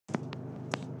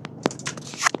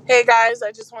Hey guys,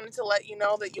 I just wanted to let you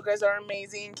know that you guys are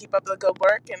amazing. Keep up the good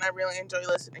work, and I really enjoy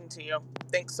listening to you.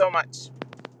 Thanks so much.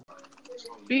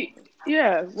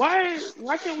 Yeah. Why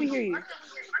can't we hear you?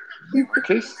 You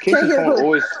can't Casey's hear phone who?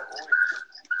 always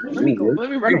Let me go. Let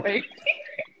me run away.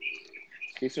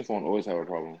 Casey's phone always have a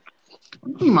problem.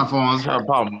 My phone doesn't have a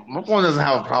problem. My phone doesn't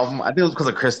have a problem. I think it was because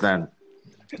of Chris then.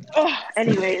 Oh,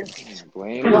 anyways.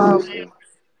 Blame the Wow. sister.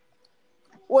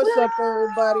 What's up,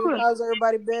 everybody? How's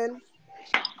everybody been?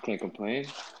 Can't complain.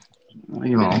 You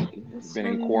Been know, in, been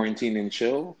in quarantine and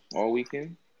chill all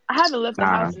weekend. I haven't left the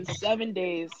nah. house in 7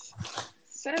 days.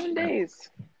 7 days.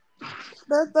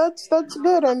 That's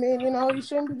good. I mean, you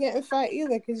shouldn't be getting fat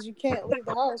either because you can't leave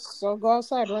the house. So go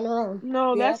outside, run around,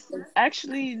 No, be that's active.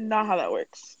 actually not how that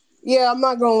works. Yeah, I'm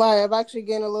not gonna lie. I've actually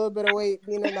gained a little bit of weight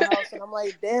being in the house, and I'm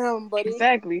like, damn, buddy.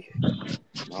 Exactly.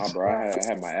 Nah, bro. Yeah, I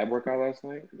had my ab workout last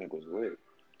night. That was lit.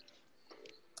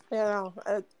 yeah.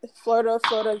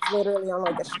 Florida's literally on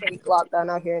like a straight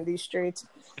lockdown out here in these streets,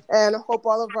 and I hope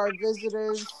all of our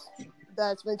visitors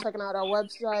that's been checking out our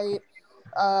website,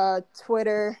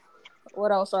 Twitter,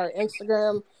 what else? Our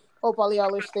Instagram. Hope all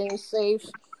y'all are staying safe.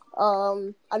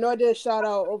 I know I did a shout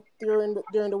out during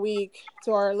the week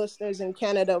to our listeners in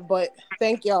Canada, but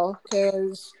thank y'all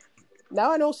because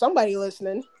now I know somebody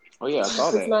listening. Oh yeah, I saw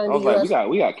It's that. not in I the was like, we U.S. got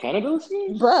we got Canada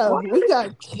listeners. Bruh, What? we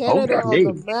got Canada on the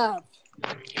Okay. map.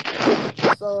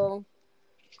 So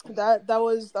that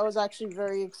was actually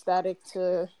very ecstatic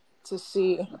to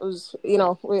see. It was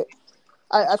It's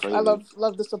I crazy.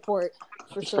 love the support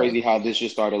for It's sure. crazy how this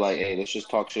just started. Like, hey, let's just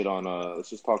talk shit on a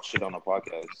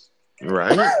podcast.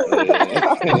 Right?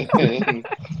 And,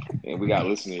 and we got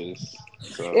listeners.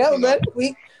 So Yeah, man.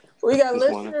 We got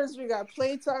just wanna listeners, we got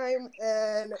playtime,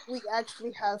 and we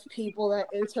actually have people that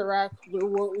interact with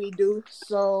what we do.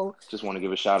 So just want to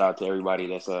give a shout out to everybody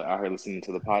that's out here listening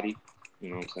to the potty. You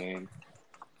know what I'm saying?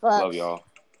 Love facts,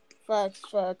 y'all.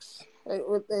 facts.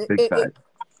 Big fact.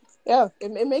 Yeah,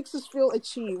 it makes us feel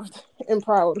achieved and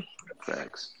proud.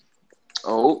 Facts.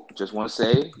 Oh, just want to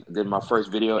say, I did my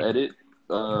first video edit.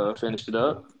 Finished it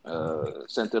up.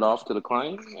 Sent it off to the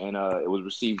client, and it was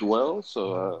received well.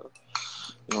 So,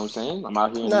 you know what I'm saying? I'm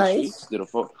out here in these streets.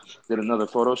 Nice, Did another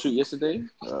photo shoot yesterday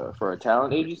for a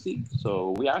talent agency.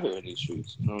 So we out here in these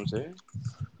streets. You know what I'm saying?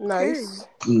 nice,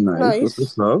 Period. Nice.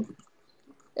 What's nice. up?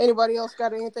 Anybody else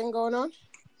got anything going on?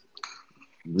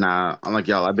 Nah, I'm like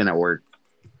y'all. I've been at work.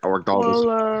 I worked all this,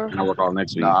 Well, and I work all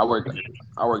next No, week.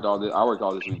 I worked all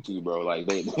this week too, bro. Like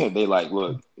they like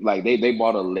look like they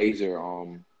bought a laser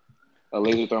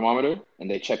thermometer and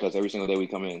they check us every single day we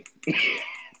come in.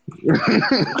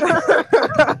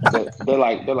 They're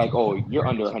like, oh, you're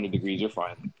under 100 degrees, you're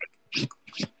fine.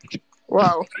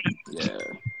 Wow. Yeah,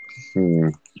 Hmm.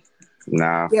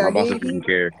 Nah, Yeah, my boss doesn't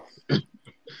care.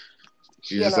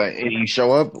 She's you just know, like, hey, you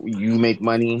show up, you make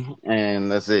money,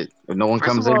 and that's it. If no one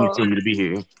first of comes in, we all, tell you to be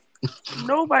here.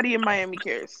 nobody in Miami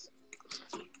cares.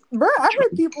 bro. I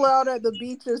heard people out at the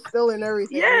beaches still and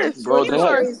everything, Yes, bro. which They is people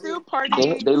had are crazy. still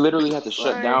partying. they literally had to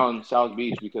shut Like, down South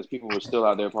Beach because people were still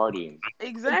out there partying. People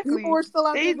exactly. were still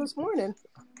out there They, this morning.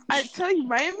 I tell you,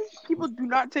 Miami people do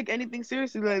not take anything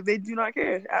seriously. Like, they do not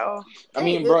care at all. I Hey,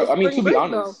 mean, bro. it's spring break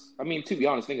though. To be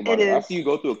honest, think It about it. is. After you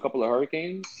go through a couple of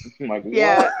hurricanes, like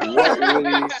Yeah. what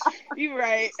You're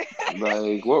right.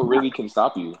 really can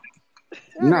stop you?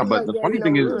 Yeah, Nah, he's but like, the yeah, funny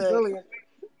thing we're is, You're right. resilient.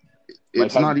 Like,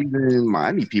 it's have not even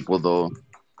Miami people though.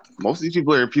 Most of these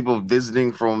people are people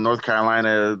visiting from North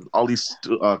Carolina. All these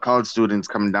college students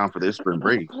coming down for their spring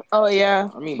break. Oh yeah,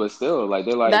 I mean, but still, like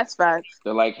that's facts.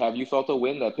 they're like, have you felt a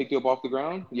wind that picked you up off the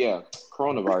ground? Yeah,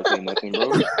 coronavirus ain't nothing,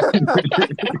 bro.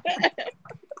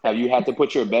 Have you had to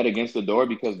put your bed against the door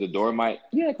because the door might?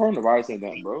 Yeah, coronavirus ain't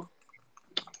nothing, bro.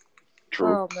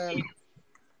 True. Oh man,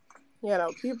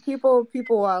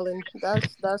 people wilding.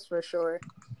 That's for sure.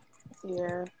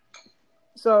 Yeah.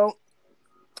 So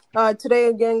today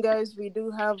again, guys, we do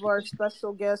have our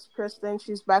special guest, Kristen.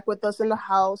 She's back with us in the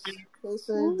house.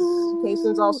 Kason's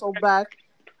Woo. also back.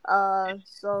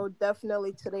 So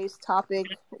definitely today's topic,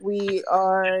 you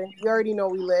already know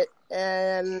we lit,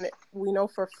 and we know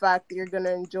for a fact that you're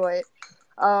gonna enjoy it.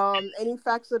 Any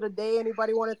facts of the day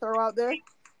anybody want to throw out there?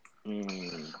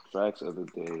 Facts of the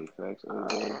day. Facts of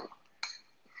the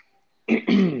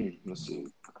day. Let's see.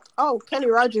 Oh, Kenny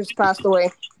Rogers passed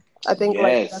away. I think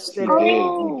like Yes, he yesterday. did.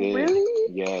 He Oh, did.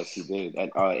 really? Yes, he did. At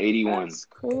 81. That's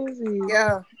crazy.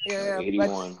 At Yeah. But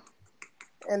 81.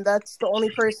 and that's the only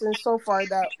person so far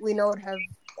that we know would have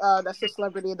that's a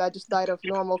celebrity that just died of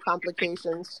normal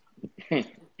complications.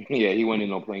 Yeah, he went in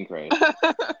no plane crash.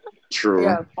 True.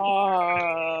 Yeah,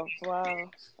 Oh,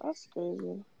 wow. That's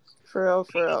crazy. for real,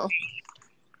 for real.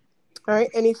 All right.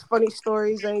 Any funny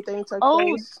stories? Anything took Oh,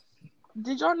 place?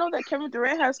 did y'all know that Kevin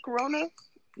Durant has corona?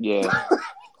 Yeah.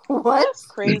 What? That's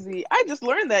crazy. I just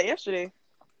learned that yesterday.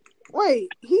 Wait,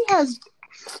 he has.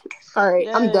 All right,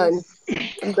 I'm done.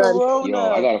 Yes. I'm done. Corona. Yo,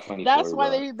 I got a funny That's story, why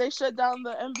bro. they shut down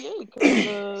the NBA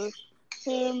because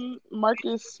him,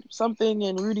 Marcus something,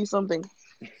 and Rudy something.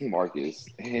 Marcus.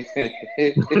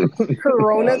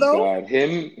 Corona Oh though. God,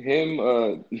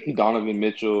 Donovan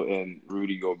Mitchell and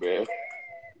Rudy Gobert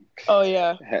Oh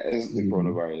yeah. has the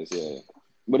coronavirus. Yeah,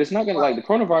 but it's not gonna Wow. the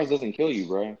coronavirus doesn't kill you,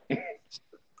 bro.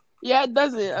 Yeah, it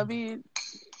doesn't. I mean,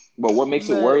 But what makes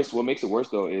it but worse? What makes it worse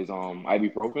though is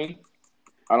ibuprofen.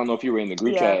 I don't know if you were in the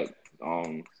group yeah. chat,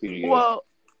 PJ, Well,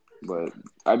 but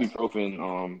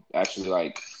ibuprofen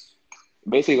actually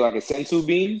basically like a sensu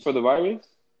bean for the virus.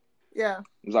 Yeah.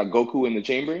 It's like Goku in the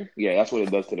chamber. Yeah, that's what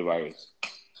it does to the virus.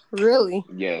 Really?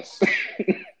 Yes.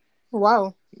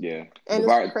 Wow. Yeah. And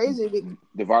it's crazy because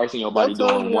The virus in your they'll body tell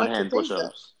you doing one not to hand take that.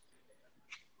 push-ups.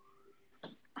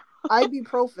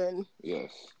 Ibuprofen.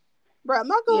 Yes. Bro, I'm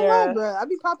not gonna lie, yeah. bro. I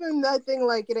be popping that thing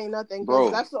like it ain't nothing because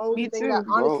Bro, that's the only Me thing that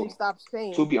too. honestly bro. stops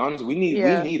pain. To be honest, we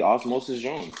Yeah. need Osmosis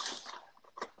Jones.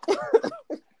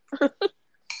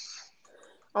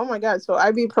 Oh my god, so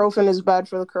ibuprofen is bad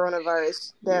for the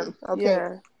coronavirus. Damn. Okay.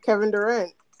 Yeah. Kevin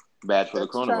Durant Bad for the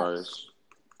That's trash. coronavirus.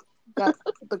 got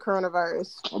the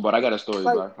coronavirus. But I got a story,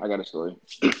 Like- bro. I got a story.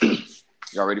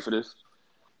 Y'all ready for this?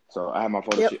 So I had my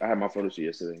photo Yep. shoot. I had my photo shoot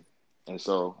yesterday, and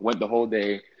so went the whole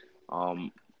day.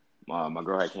 My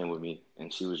girl had came with me,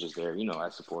 and she was just there,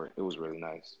 as support. It was really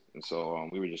nice, and so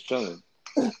we were just chilling.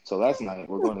 So last night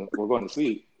we're going to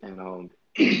sleep, and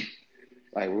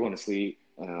like we're going to sleep,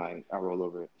 and like I roll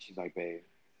over. She's like, "Babe,"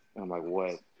 and I'm like,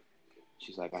 "What?"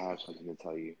 She's like, "I have something to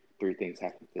tell you. 3 things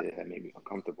happened today that made me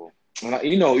uncomfortable." And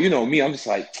you know me, I'm just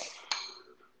like,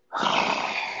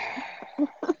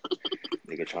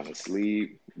 nigga trying to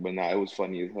sleep, but nah, it was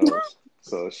funny as hell.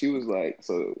 So she was like,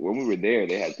 so when we were there,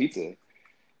 they had pizza,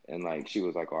 and like she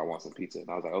was like, "Oh, I want some pizza," and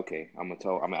I was like, "Okay, I'm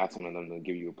gonna ask one of them to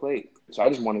give you a plate." So I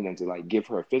just wanted them to like give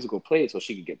her a physical plate so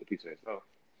she could get the pizza herself.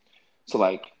 So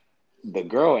like, the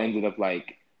girl ended up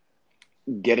like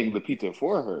getting the pizza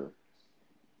for her,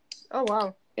 Oh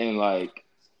wow. and like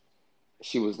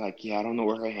she was like, "Yeah, I don't know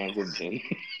where her hands have been."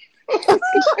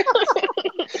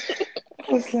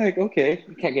 I was like, "Okay,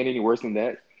 you can't get any worse than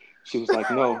that." She was like,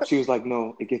 "No." She was like,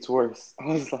 "No, it gets worse." I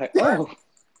was like, "Oh."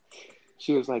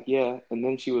 She was like, "Yeah," and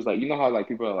then she was like, "You know how like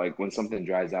people are like when something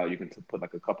dries out, you can put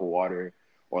like a cup of water,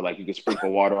 or like you can sprinkle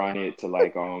water on it to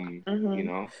like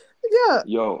Mhm. Yeah.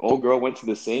 Yo, old girl went to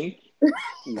the sink,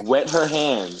 wet her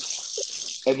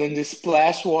hands, and then just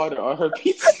splashed water on her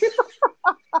pizza.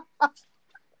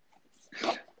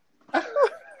 I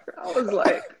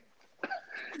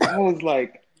was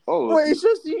like, oh. Wait, it's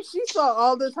just she saw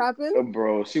all this happen?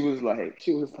 Bro, she was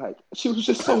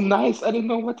just so nice. I didn't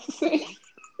know what to say.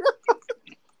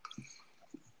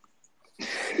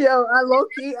 Yo, I low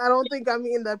key, I don't think I'm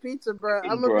eating that pizza, bro.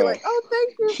 I'm gonna be Bruh. like, oh,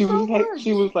 thank you so much.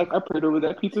 She was like, I prayed over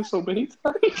that pizza so many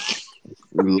times.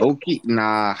 Low key,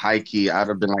 nah, high key. I'd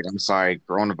have been like, I'm sorry,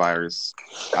 coronavirus.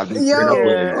 I've been straight Yo. up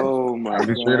with it. Yeah. Oh my I've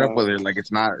been straight up with god. it. Like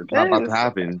it's not That about is- to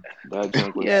happen. That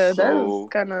junk was Yeah, that so was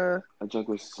kind of. that junk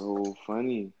was so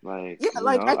funny. Like, Yeah,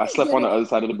 like, I I can slept get on the it. other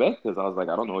side of the bed because I was like,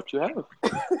 I don't know what you have.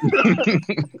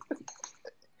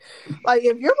 Like,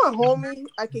 if you're my homie,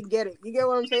 I can get it. You get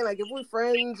what I'm saying? Like, if we're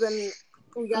friends and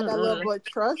we got that level of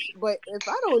trust, but if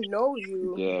I don't know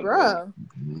you, Yeah, bruh,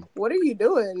 what are you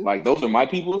doing? Like those are my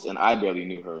peoples, and I barely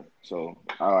knew her, so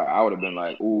I would have been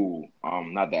like, ooh,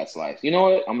 not that slice. You know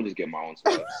what? I'm gonna just get my own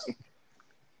slice.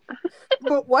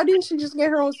 But why didn't she just get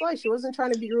her own slice? She wasn't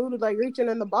trying to be rude, like reaching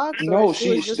in the box. No, or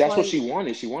she was just that's like, what she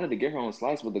wanted. She wanted to get her own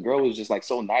slice, but the girl was just like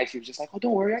so nice. She was just like, "Oh,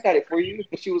 don't worry, I got it for you."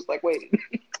 And she was like, "Wait,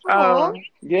 "Aw."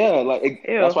 yeah." Like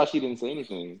Ew. that's why she didn't say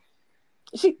anything.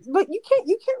 But you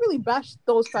can't really bash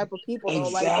those type of people though.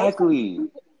 Like, Exactly.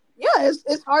 yeah,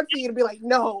 it's hard for you to be like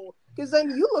no, because then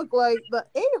you look like the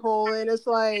a-hole, and it's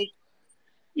like,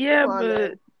 Yeah, come on, but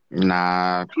man.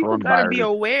 Nah, people gotta be coronavirus.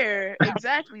 aware.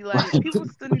 Exactly. Like people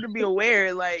still need to be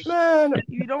aware. Like Man,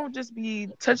 you don't just be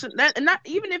touching that, and not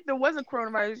even if there wasn't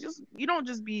coronavirus. You don't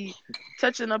just be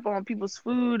touching up on people's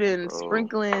food and Bro.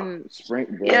 sprinkling.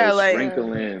 Sprinkling. Yeah, like-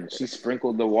 Sprinkling. She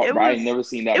sprinkled the water. It I was- ain't never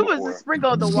seen that It before. was a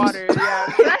sprinkle of the water.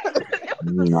 Yeah.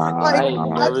 Nah, like I ain't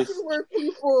never I've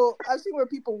seen where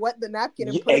people wet the napkin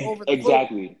and Yeah, put it over the food.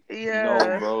 exactly. Yeah.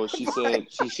 No, bro. She said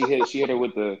she hit her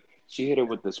with the She hit her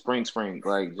with the spring,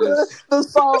 like just the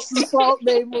salt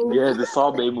bay move. yeah, the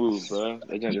Salt Bay move, bro.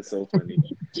 That joke is so funny.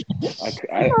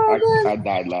 Oh, I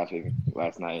died laughing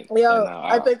last night. Yo, And,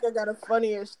 I think I got a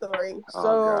funnier story. Oh, So,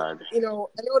 God. I know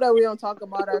that we don't talk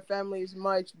about our families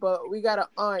much, but we got an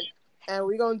aunt, and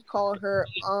we're going to call her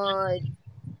Aunt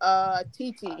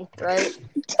TT, right?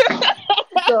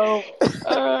 So,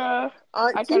 Aunt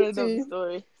I kind of know the TT,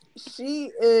 story.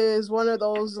 she is one of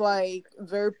those, like,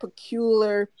 very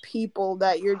peculiar people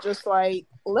that you're just like,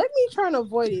 let me try and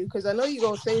avoid you, because I know you're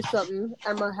going to say something.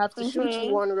 I'm going to have to shoot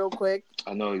you one real quick.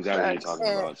 I know exactly what you're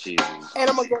talking about. Jesus. And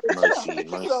I'm going to go to Mercy.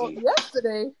 So,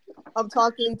 yesterday, I'm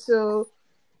talking to,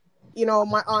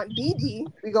 my Aunt Dee Dee.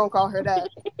 We're going to call her that.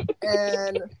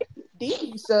 And Dee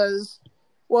Dee says,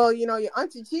 well, your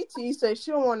Auntie TT says she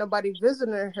don't want nobody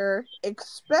visiting her,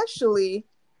 especially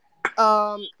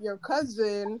your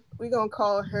cousin. We're going to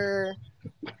call her...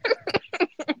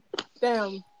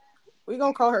 Damn. We're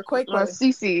going to call her Quay Quay.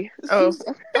 Cece. Oh. Okay,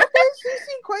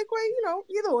 Cece, Quay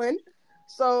Quay, either one.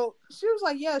 So she was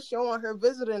like, yeah, she don't want her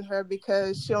visiting her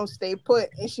because she don't stay put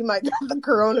and she might get the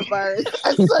coronavirus.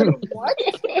 I said, what?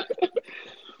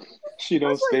 She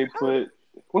don't stay put.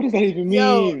 What does that even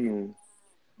mean?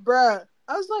 Bruh,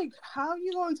 I was like, how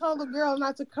you going to tell the girl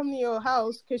not to come to your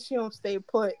house because she don't stay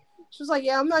put? She was like,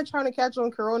 yeah, I'm not trying to catch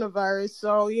on coronavirus.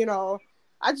 So,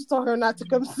 I just told her not to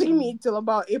come see me till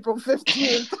about April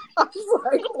 15th. I was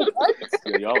like, what?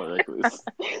 Yeah, y'all are reckless.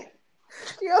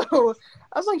 Yo,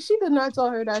 I was like, she did not tell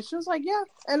her that. She was like, yeah.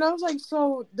 And I was like,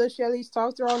 so does she at least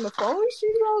talk to her on the phone? She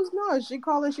goes, no. She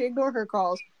called and she ignored her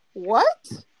calls.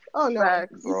 What? Oh, no.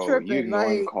 Facts. You Bro, tripping. you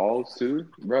ignoring calls too?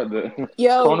 Bro, the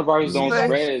Yo, coronavirus don't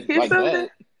spread like that.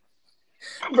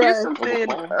 Here's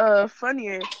something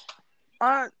funnier.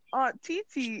 Aunt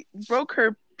TT broke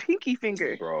her pinky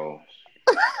finger. Bro.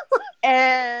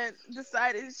 And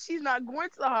decided she's not going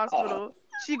to the hospital.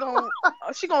 She gonna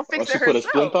fix it herself. She put a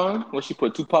splint on? What, she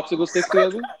put 2 popsicle sticks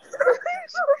together?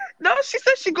 No, she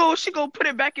said she go put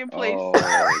it back in place. Oh,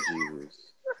 Jesus.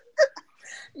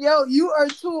 Yo, you are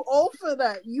too old for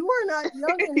that. You are not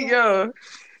young anymore. Yo.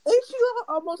 Ain't she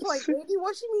almost like 80?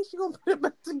 What she mean she gonna put it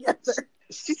back together?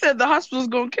 She said the hospital's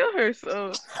gonna kill her,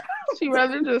 so she'd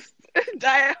rather just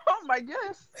die at home, I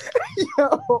guess.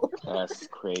 Yo. That's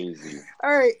crazy.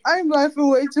 All right, I'm laughing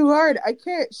way too hard. I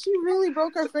can't. She really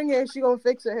broke her finger and she gonna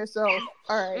fix it herself.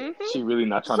 All right. Mm-hmm. She really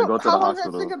not trying to go to the how long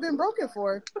hospital. her finger been broken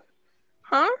for?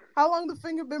 Huh? How long the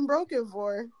finger been broken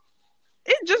for?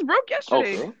 It just broke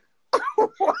yesterday.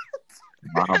 What?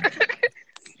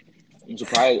 I'm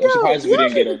surprised we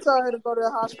didn't get a. Tell her to go to the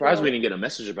hospital. I'm surprised we didn't get a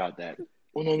message about that.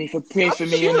 Well, no need for pray for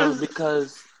me,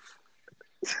 because.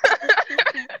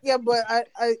 Yeah, but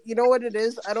I, you know what it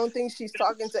is? I don't think she's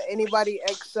talking to anybody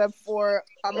except for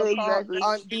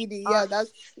Aunt Dee Dee. Yeah,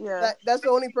 that's the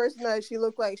only person that she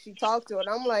looked like she talked to, and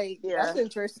I'm like, that's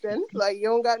interesting. Like, you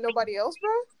don't got nobody else,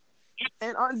 bro?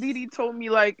 And Aunt Dee Dee told me,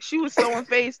 like, she was so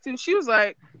unfazed too. She was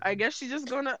like, I guess she's just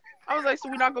gonna. I was like, so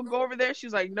we're not gonna go over there? She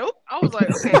was like, nope. I was like,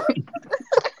 okay.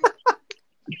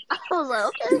 I was like,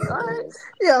 okay, all right.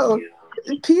 Yo,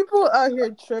 people out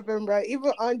here tripping, bro.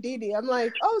 Even Aunt Dee Dee. I'm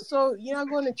like, oh, so you're not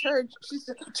going to church? She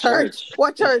said, church?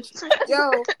 What church?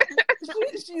 Yo,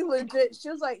 she legit. She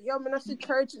was like, yo, man, I said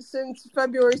church since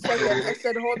February 2nd. I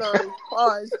said, hold on,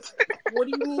 pause. What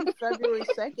do you mean February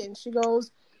 2nd? She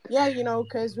goes, yeah,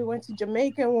 because we went to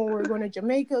Jamaica. When we were going to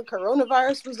Jamaica,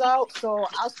 coronavirus was out. So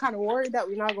I was kind of worried that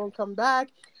we're not going to come back.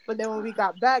 But then when we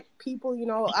got back, people,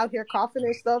 out here coughing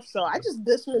and stuff. So I just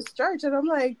dismissed church. And I'm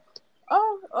like,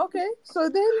 oh, okay. So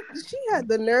then she had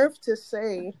the nerve to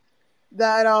say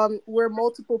that where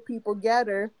multiple people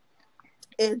gather,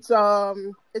 it's a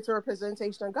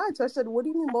representation of God. So I said, what do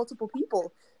you mean multiple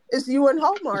people? It's you and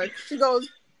Hallmark. She goes,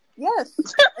 yes.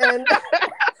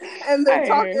 And they're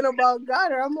talking about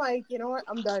God. And I'm like, you know what?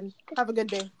 I'm done. Have a good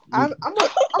day. I'm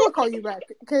gonna call you back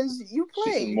because you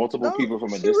play multiple people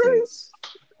from a distance.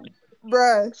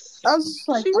 Bruh, I was just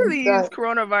like, she really used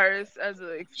coronavirus as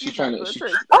an excuse. She's trying to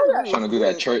do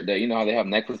that church. That how they have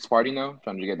Netflix party now.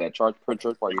 Trying to get that church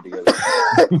party together.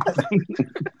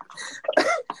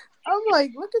 I'm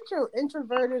like, look at your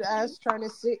introverted ass trying to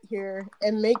sit here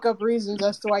and make up reasons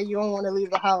as to why you don't want to leave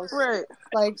the house. Right.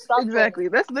 Like, stop. Exactly.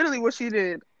 That's literally what she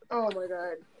did. Oh my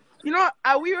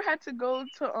god. We had to go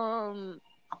to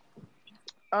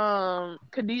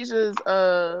Khadijah's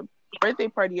birthday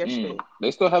party yesterday.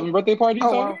 They still having birthday parties?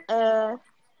 Oh, wow.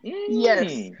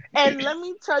 Yes. And let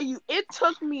me tell you, it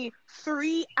took me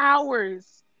 3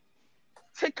 hours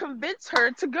to convince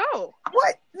her to go.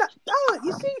 What? No,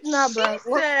 you see, bro.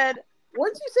 She said,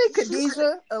 once you say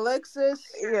Khadijah, Alexis,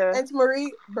 and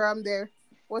Marie, bro, I'm there.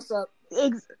 What's up?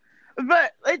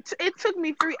 But it took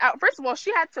me 3 hours. First of all,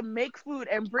 she had to make food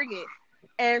and bring it.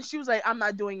 And she was like, I'm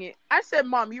not doing it. I said,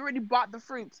 Mom, you already bought the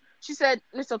fruits. She said,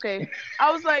 it's okay.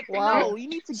 I was like, no, you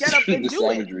need to get up and The do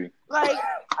savagery. it. Like,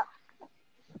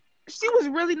 she was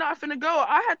really not finna go.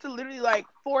 I had to literally, like,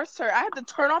 force her. I had to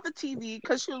turn off the TV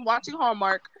because she was watching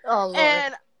Hallmark. Oh, Lord.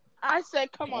 And I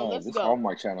said, come on, let's this go.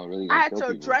 Hallmark channel really I gonna had kill to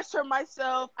people. dress her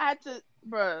myself. I had to,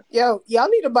 bruh. Yo, y'all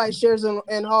need to buy shares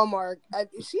in Hallmark.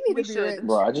 She need We to be should. rich.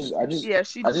 Bro, I just Yeah,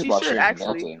 she bought should shares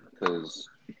actually. in Delta because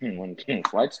when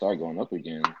flights start going up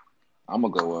again, I'm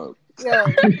gonna go up. Yo.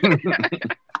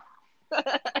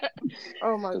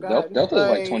 Oh my God. Delta is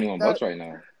like $21 right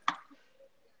now.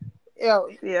 Yo,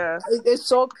 Yeah. it's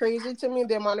so crazy to me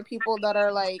the amount of people that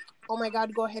are like, oh my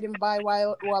God, go ahead and buy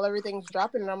while everything's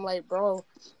dropping. And I'm like, bro,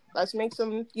 let's make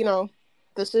some,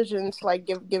 decisions. Like,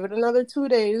 give it another 2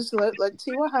 days. Let's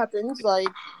see what happens. Like,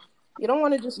 you don't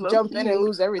want to just jump in and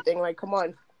lose everything. Like, come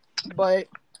on. But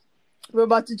we're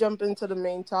about to jump into the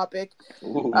main topic.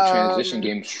 Ooh, transition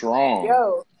game strong.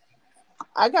 Yo,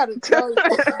 I gotta tell you.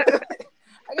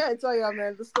 I gotta tell y'all,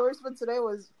 man, the stories for today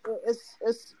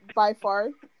it's by far,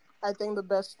 I think, the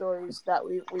best stories that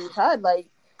we've had. Like,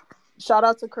 shout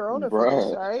out to Corona for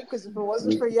this, right? Because if it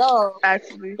wasn't for y'all,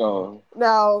 actually,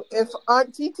 now if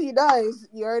Aunt TT dies,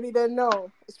 you already didn't know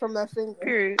it's from that finger.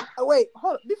 Period. Oh, wait,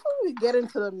 hold on. Before we get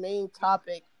into the main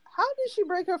topic, how did she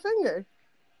break her finger?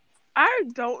 I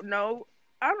don't know.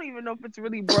 I don't even know if it's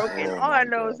really broken. All I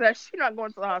know is that she's not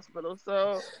going to the hospital.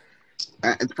 So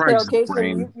it's probably okay, so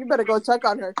you better go check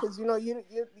on her because you're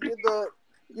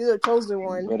the chosen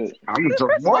one. I'm the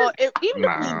chosen one.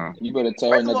 You better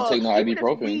tell her not to take no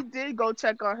ibuprofen. We did go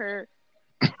check on her.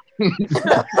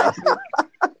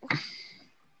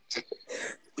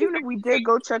 Even if we did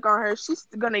go check on her, she's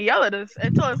gonna yell at us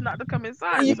and tell us not to come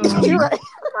inside. So. You're right.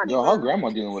 Yo, how grandma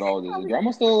dealing with all this? Is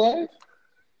grandma still alive?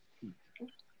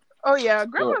 Oh yeah,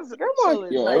 grandma's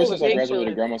chilling. Yo, ever since I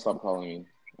graduated, grandma stopped calling me.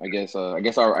 I guess our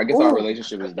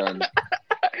relationship is done.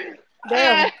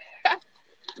 Damn.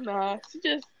 Nah,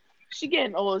 she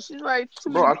getting old. She's like,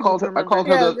 bro, I called her the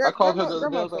other day.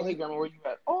 I was like, hey grandma, where you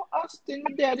at? Oh, Austin,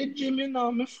 daddy, Jimmy, and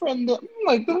my friend. I'm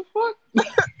like, the fuck?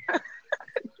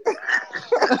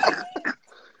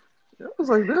 I was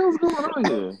like, what the hell's going on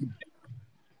here?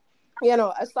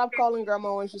 I stopped calling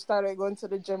grandma when she started going to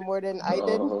the gym more than I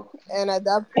did. And at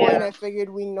that point, I figured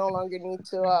we no longer need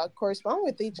to correspond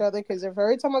with each other because if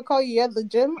every time I call you at the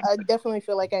gym, I definitely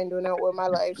feel like I ain't doing that with my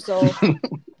life. So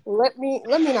let me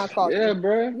not call you. Yeah,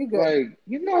 bro. You good.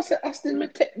 Like, I said, I still may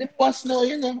take the bus now,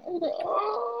 I was like,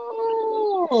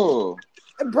 oh.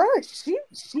 Bro, she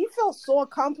felt so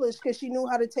accomplished because she knew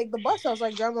how to take the bus. I was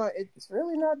like, Grandma, it's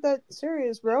really not that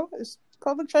serious, bro. It's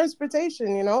public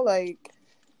transportation, like...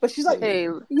 But she's like, hey.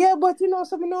 Yeah, but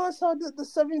someone else saw the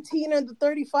 17 and the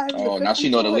 35. And oh, the now she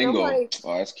know the lingo. Like,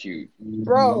 oh, that's cute.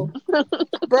 Bro,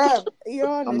 you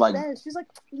don't understand. She's like,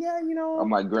 yeah,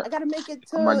 I'm like, I gotta make it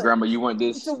to. I'm like, Grandma, you weren't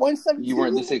this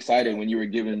excited when you were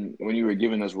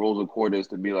giving us rolls of quarters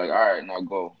to be like, all right, now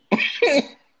go.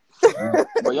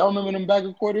 But y'all remember them bag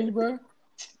of quarters, bro?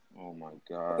 Oh my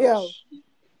gosh.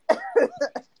 Yeah.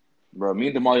 Bro, me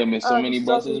and Demalia missed so many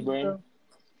buses, bro.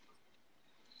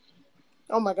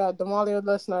 Oh my God, Demalia,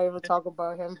 let's not even talk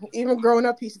about him. Even growing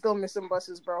up, he's still missing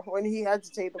buses, bro. When he had to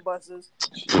take the buses.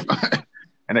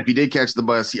 And if he did catch the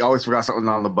bus, he always forgot something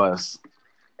on the bus.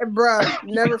 And bruh,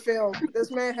 never failed.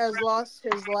 This man has lost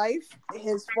his life,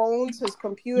 his phones, his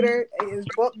computer, his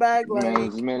book bag. Like,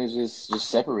 this man is just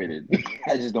separated.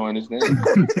 I just don't understand.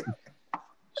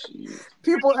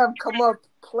 People have come up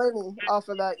plenty off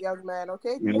of that young man,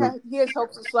 okay? Mm-hmm. He has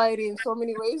helped society in so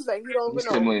many ways that you don't even know. He's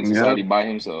stimulating society by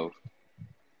himself.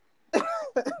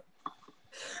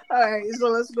 All right, so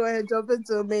let's go ahead and jump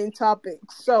into the main topic.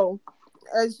 So,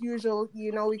 as usual,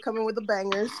 we come in with the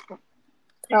bangers.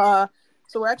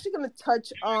 So we're actually going to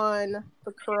touch on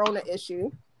the Corona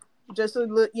issue. Just a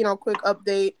quick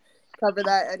update. Cover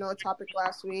that. I know a topic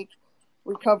last week.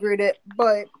 We covered it,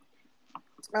 but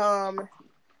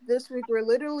this week we're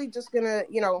literally just going to,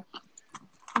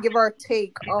 give our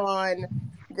take on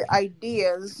the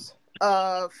ideas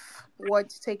of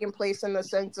what's taking place in the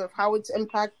sense of how it's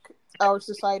impacted our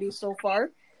society so far.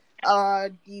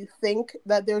 Do you think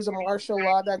that there's a martial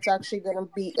law that's actually going to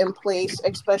be in place,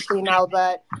 especially now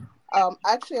that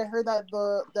actually I heard that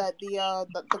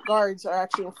the guards are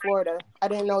actually in Florida. I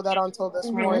didn't know that until this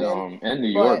morning. And New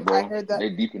York, bro. I heard that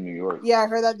they're deep in New York. Yeah, I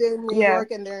heard that they're in New York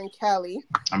and they're in Cali.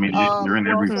 I mean, they're in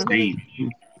every state.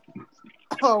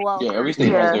 Oh wow. Yeah, every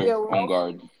state has their own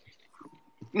guard.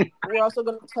 We're also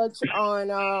going to touch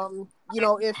on,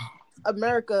 if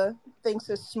America thinks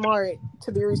it's smart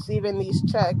to be receiving these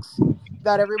checks,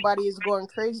 that everybody is going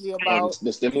crazy about.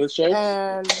 The stimulus checks.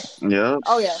 And Yeah.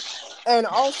 oh yeah, and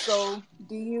also,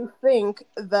 do you think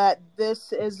that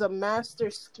this is a master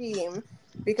scheme?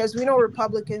 Because we know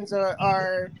Republicans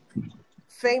are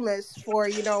famous for,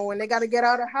 when they got to get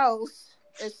out of house,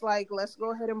 it's like, let's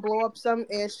go ahead and blow up some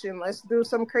ish and let's do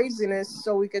some craziness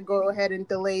so we could go ahead and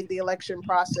delay the election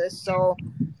process. So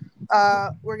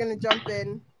we're going to jump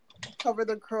in, cover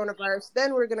the coronavirus.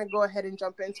 Then we're going to go ahead and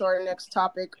jump into our next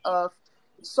topic of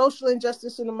social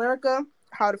injustice in America,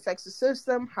 how it affects the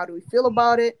system, how do we feel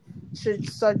about it? Should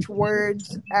such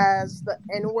words as the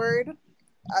N-word,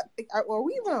 are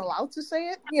we even allowed to say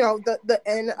it? The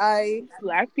N-I...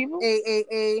 Black people?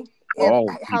 AAA, All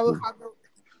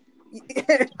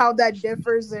how that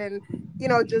differs, and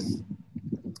just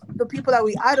the people that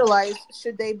we idolize,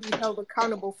 should they be held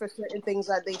accountable for certain things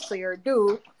that they say or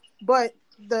do? But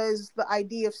does the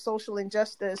idea of social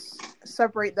injustice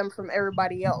separate them from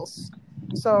everybody else?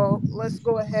 So let's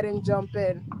go ahead and jump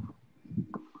in.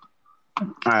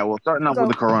 All right, well, starting off with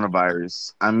the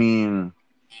coronavirus. I mean,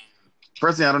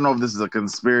 personally, I don't know if this is a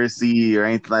conspiracy or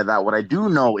anything like that. What I do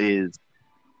know is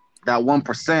that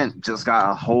 1% just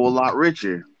got a whole lot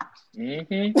richer.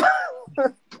 Mm-hmm.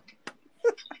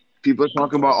 People are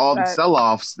talking about all the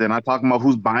sell-offs. They're not talking about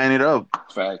who's buying it up.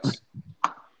 Facts.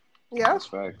 Yeah. That's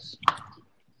facts.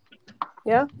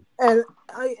 Yeah, and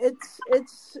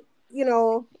it's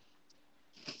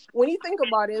when you think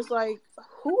about it, it's like,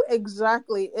 who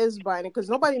exactly is buying it? Because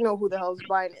nobody knows who the hell is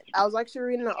buying it. I was actually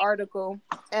reading an article,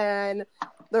 and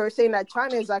they were saying that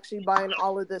China is actually buying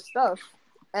all of this stuff.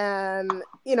 And,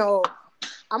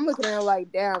 I'm looking at it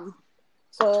like, damn.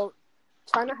 So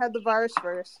China had the virus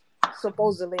first,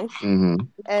 supposedly. Mm-hmm.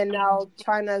 And now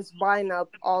China's buying up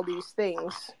all these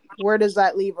things. Where does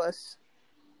that leave us?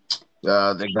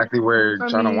 Exactly where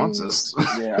China wants us.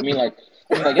 Yeah, I mean, y'all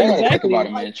gotta think about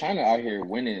it, man. China out here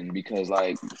winning because,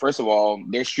 first of all,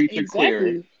 their streets are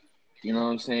clear. You know what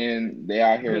I'm saying? They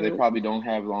out here. They probably don't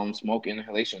have smoke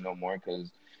inhalation no more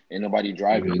because ain't nobody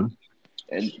driving,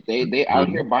 and they out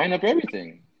here buying up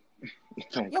everything.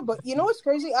 Yeah, but you know what's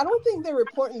crazy? I don't think they're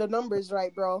reporting the numbers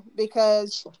right, bro.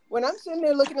 Because when I'm sitting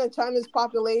there looking at China's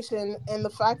population and the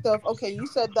fact of, okay, you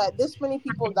said that this many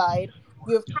people died,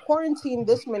 you have quarantined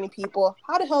this many people.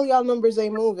 How the hell y'all numbers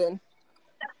ain't moving?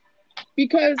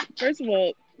 Because, first of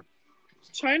all,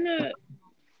 China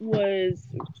was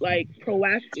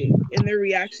proactive in their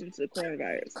reaction to the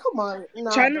coronavirus. Come on,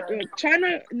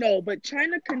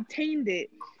 China contained it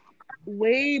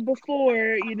way before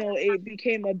it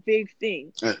became a big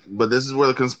thing. But this is where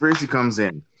the conspiracy comes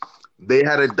in. They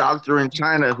had a doctor in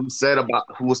China who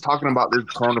was talking about this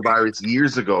coronavirus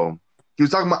years ago. He was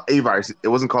talking about a virus. It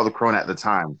wasn't called the corona at the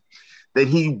time. Then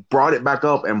he brought it back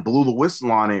up and blew the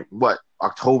whistle on it.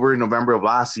 October, November of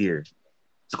last year.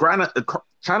 So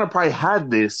China probably had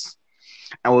this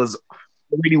and was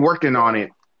already working on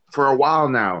it for a while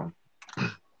now.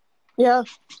 Yeah,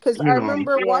 because I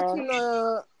remember watching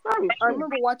a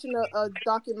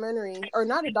documentary, or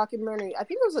not a documentary. I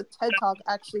think it was a TED Talk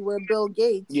actually, where Bill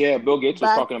Gates. Yeah, Bill Gates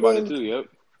was talking about it too. Yep.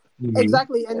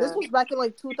 Exactly, and this was back in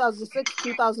 2006,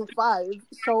 2005.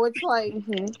 So it's like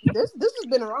this has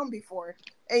been around before.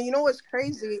 And you know what's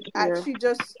crazy? Actually,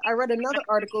 I read another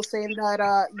article saying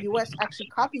that U.S. actually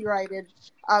copyrighted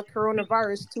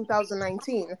coronavirus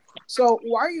 2019. So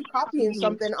why are you copying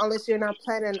something unless you're not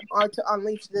planning to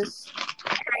unleash this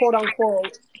quote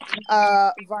unquote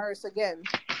virus again?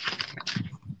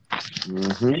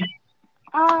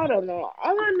 I don't know.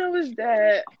 All I know is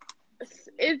that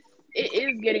it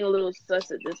is getting a little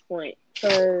sus at this point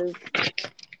because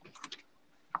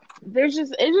there's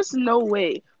just no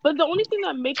way. But the only thing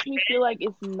that makes me feel like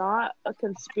it's not a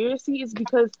conspiracy is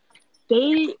because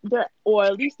or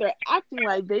at least they're acting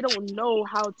like they don't know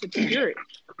how to cure it.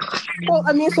 Well,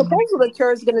 I mean, supposedly the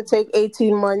cure is going to take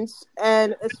 18 months.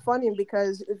 And it's funny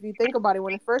because if you think about it,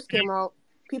 when it first came out,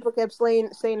 people kept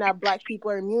saying that Black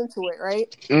people are immune to it,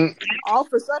 right? All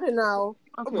of a sudden now,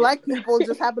 Black people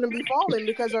just happen to be falling,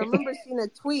 because I remember seeing a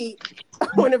tweet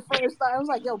when it first started. I was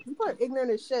like, yo, people are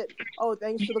ignorant as shit. Oh,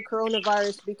 thanks to the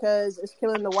coronavirus because it's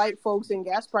killing the white folks and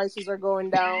gas prices are going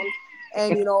down.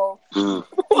 And, yo,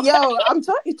 I'm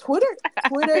telling you, Twitter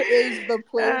is the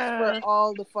place for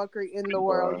all the fuckery in the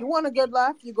world. You want a good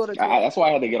laugh? You go to Twitter. That's why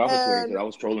I had to get off of Twitter, because I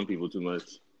was trolling people too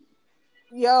much.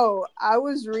 Yo, I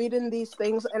was reading these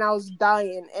things and I was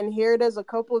dying. And here it is, a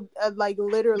couple,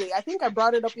 literally, I think I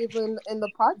brought it up even in the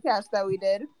podcast that we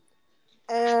did.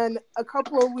 And a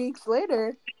couple of weeks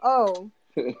later,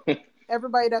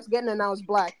 everybody that's getting it now is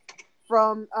Black.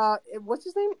 From, what's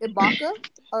his name? Ibaka?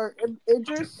 Or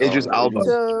Idris Idris Elba.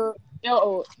 To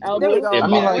Yo, There we Elwood. go. I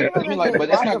mean, Yeah, we like, live in but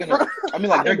that's not Nebraska. gonna. I mean,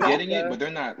 like, they're getting it, Nebraska. but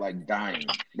they're not like dying.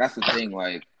 That's the thing.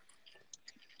 Like,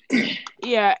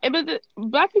 Yeah, but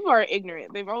black people are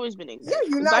ignorant. They've always been ignorant. Yeah,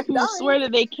 you're Black not people dying. swear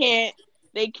that they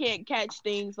can't catch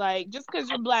things. Like, just because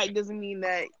you're black doesn't mean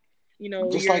that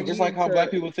just you're like how immune black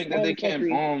to people think that all they the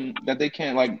fuckery.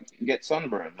 can't like get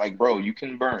sunburned. Like, bro, you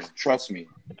can burn. Trust me.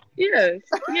 Yes,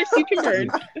 you can burn.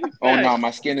 Oh no, Facts. my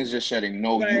skin is just shedding.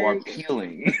 No, you are Like,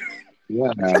 peeling.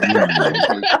 Yeah.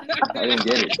 Like, I didn't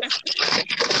get it.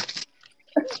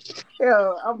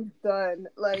 Yo, I'm done.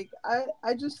 Like,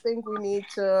 I just think we need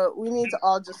to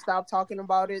all just stop talking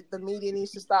about it. The media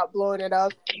needs to stop blowing it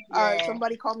up. yeah.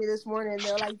 Somebody called me this morning and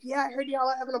they're like, "Yeah, I heard y'all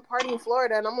are having a party in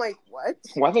Florida," and I'm like, "What?"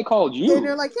 Why they called you? And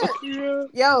they're like, "Yeah,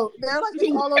 yo," they're like,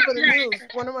 "It's all over the news."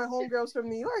 One of my homegirls from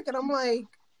New York, and I'm like,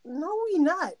 "No, we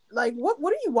not. Like, what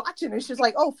are you watching?" And she's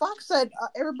like, "Oh, Fox said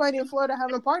everybody in Florida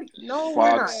having a party." No,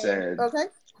 we're not. Fox said. Okay,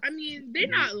 I mean, they're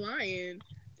not lying.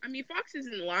 I mean, Fox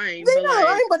isn't lying. they're but not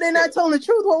lying, but they're not telling the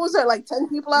truth. What was there, like 10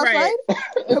 people outside Right.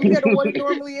 compared to what it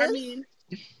normally is?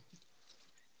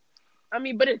 I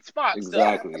mean, but it's Fox.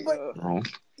 Exactly. Though. But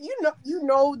you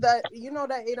know that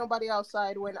ain't nobody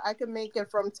outside when I can make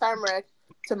it from Tamarack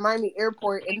to Miami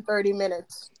Airport in 30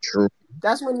 minutes. True.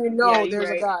 That's when you know Yeah, there's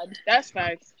right. a God. That's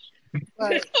facts.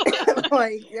 But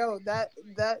like, yo,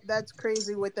 that's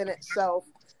crazy within itself.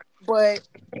 But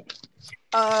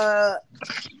I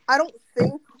don't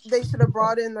think they should have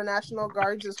brought in the National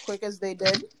Guards as quick as they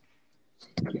did.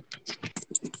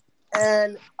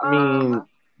 And I mean,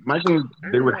 my thing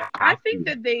they would. I think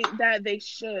that they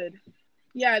should.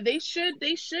 Yeah, they should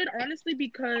honestly,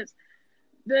 because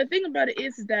the thing about it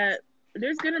is that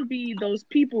there's gonna be those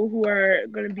people who are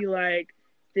gonna be like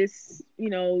this,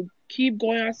 keep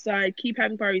going outside, keep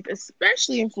having parties,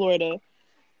 especially in Florida.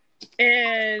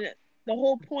 And the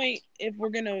whole point, if we're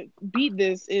gonna beat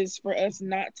this, is for us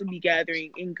not to be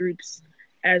gathering in groups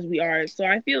as we are. So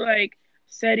I feel like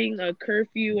setting a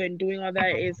curfew and doing all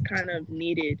that is kind of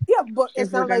needed. Yeah, but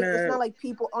it's not like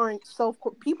people aren't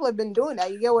people have been doing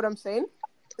that. You get what I'm saying?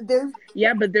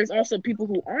 Yeah, but there's also people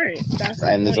who aren't.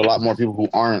 And there's a lot more people who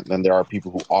aren't than there are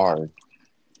people who are.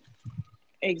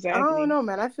 Exactly. I don't know,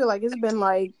 man. I feel like it's been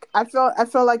like I felt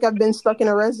like I've been stuck in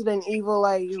a Resident Evil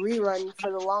like rerun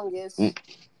for the longest.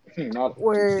 Not a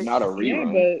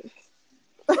rerun.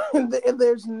 Yeah, but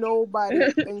there's nobody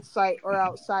in sight or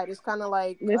outside. It's kind of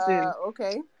like,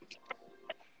 okay.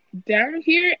 Down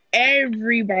here,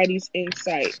 everybody's in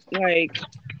sight. Like,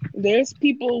 there's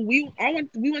people. We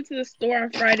went to the store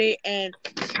on Friday and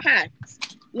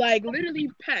packed, like literally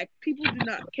packed. People do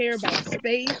not care about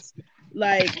space,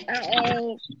 like at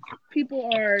all. People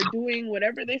are doing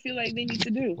whatever they feel like they need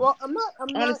to do. Well, I'm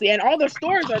honestly, and all the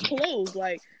stores are closed.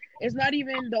 Like, it's not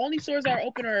even the only stores that are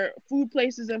open are food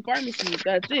places and pharmacies.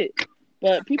 That's it.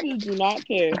 But people do not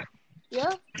care.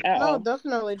 Yeah. All.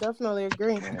 Definitely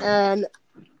agree. And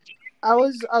I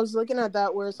was looking at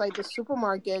that where it's like the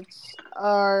supermarkets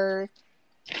are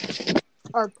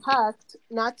packed.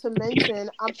 Not to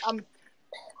mention, I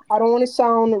don't want to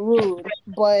sound rude,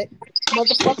 but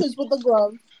motherfuckers with the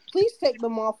gloves, please take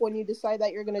them off when you decide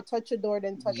that you're gonna touch a door,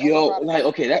 then touch. Like,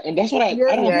 okay, that's what I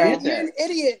don't get. You're an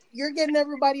idiot. You're getting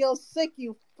everybody else sick.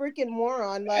 You freaking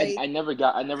moron! Like, I never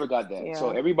got that. Yeah.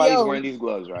 So everybody's wearing these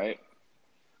gloves, right?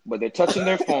 But they're touching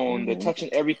their phone, they're touching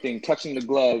everything, touching the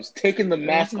gloves, taking the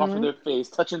mask off of their face,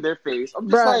 touching their face. I'm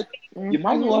just like, you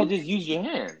might as well just use your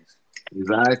hands.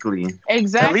 Exactly. At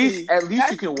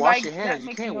least you can wash your hands.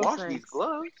 You can't wash these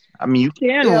gloves. I mean, you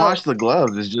can wash the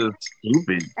gloves. It's just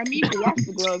stupid. I mean, you can wash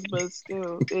the gloves, but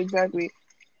still, exactly.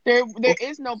 There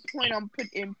is no point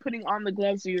in putting on the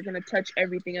gloves so you're gonna touch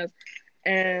everything else,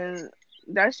 and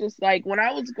that's just like when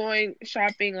I was going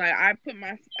shopping. Like,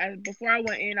 before I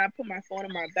went in, I put my phone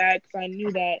in my bag because I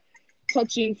knew that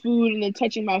touching food and then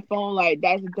touching my phone, like,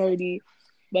 that's dirty.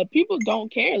 But people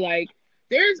don't care. Like,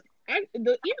 even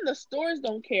the stores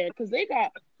don't care because they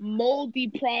got moldy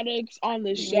products on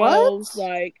the shelves. What?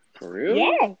 Like, for real?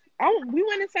 Yeah. We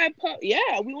went inside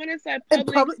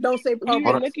Publix. Don't say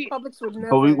Publix. Publix would never.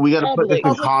 But we gotta put this in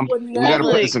Publix we gotta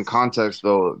put this in context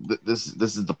though. This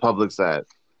is the Publix that,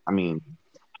 I mean.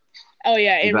 Oh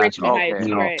yeah, in Richmond Heights,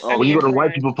 you know, right? when you go to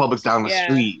white people Publix down the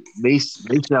street, they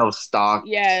sell stock.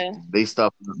 Yeah. They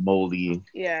stuff moldy.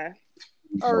 Yeah.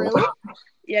 Oh really?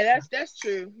 Yeah, that's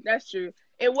true. That's true.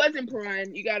 It wasn't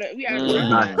Prime. We gotta.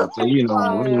 So, you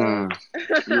know,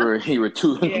 you were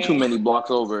too many blocks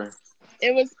over.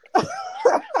 It was.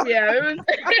 Yeah, it was.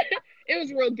 It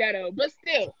was real ghetto, but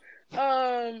still.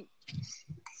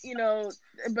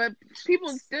 but people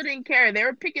still didn't care. They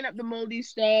were picking up the moldy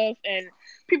stuff, and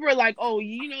people were like, "Oh,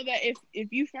 you know that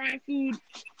if you find food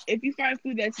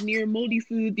that's near moldy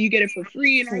food, you get it for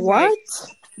free." And I was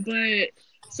What? like,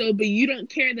 but you don't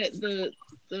care that the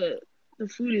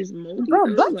food is moldy.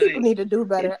 Bro, black Like, people need to do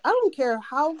better. I don't care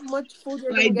how much food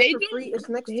you're like gonna they get for free. don't, It's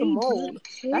next they to mold.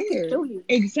 don't That could care. kill you.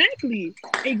 Exactly.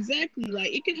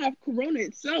 Like it could have corona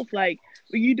itself. Like,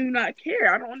 but you do not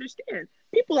care. I don't understand.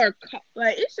 People are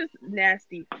like, it's just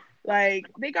nasty. Like,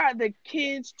 they got the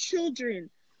children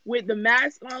with the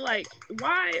mask on. Like,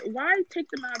 why take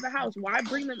them out of the house? Why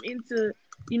bring them into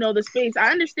the space? I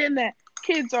understand that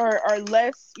kids are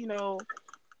less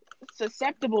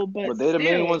susceptible, but they're the main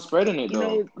still, ones spreading it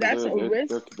though. that's a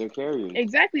risk. They're carriers.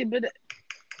 Exactly, but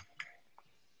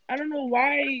I don't know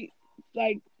why,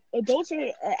 like, adults are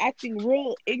acting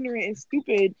real ignorant and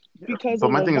stupid because But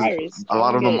of my the thing virus. is, a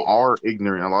lot of them are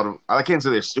ignorant. I can't say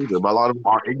they're stupid, but a lot of them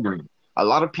are ignorant. A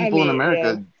lot of people in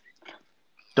America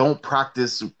don't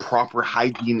practice proper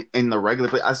hygiene in the regular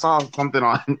place. I saw something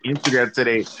on Instagram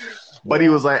today. Buddy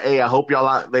was like, "Hey, I hope y'all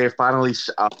out there finally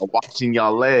washing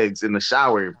y'all legs in the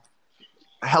shower."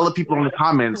 Hella people in the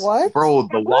comments, What? bro,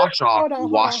 the wash off,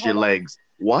 wash your hold on. legs.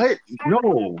 What?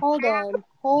 No. Hold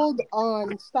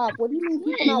on. Stop. What do you mean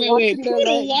people not Wait, washing their people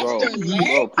don't legs? wash their legs?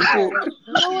 Bro, people.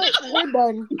 You know what? We're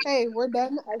done. Hey, we're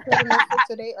done. I've heard enough for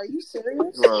today. Are you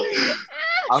serious? Bro.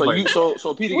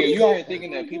 So Peter, What is you that? here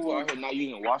thinking that people out here not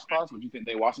using washcloths, but you think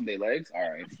they washing their legs?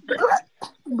 All right.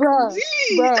 Bruh.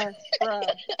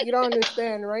 You don't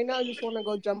understand. Right now, I just want to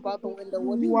go jump out the window.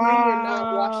 What do you mean you're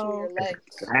not washing your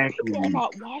legs? People are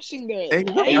not washing their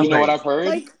Exactly. legs. And you know what I've heard?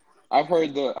 Like, I've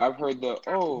heard the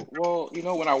oh, well,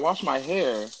 when I wash my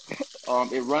hair,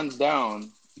 it runs down,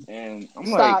 and I'm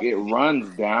Stop. like, it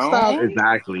runs down. Stop.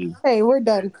 Exactly. Hey, we're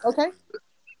done. Okay.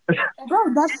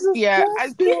 Bro, that's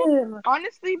disgusting.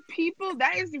 Honestly, people,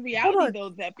 that is the reality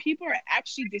though, that people are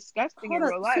actually disgusting in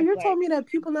real life. So you're telling me that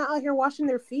people not out here washing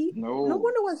their feet? No. No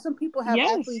wonder why some people have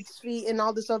athletes' feet and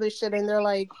all this other shit, and they're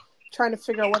like trying to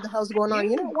figure out what the hell's going on.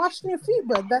 You're not washing your feet,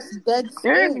 bro. That's dead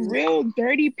There's skin. real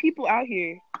dirty people out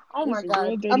here. Oh my There's god,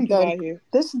 real dirty I'm people done. out here.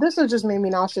 This has just made me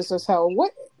nauseous as hell.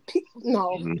 What?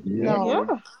 No. Yeah.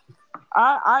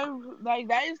 I like,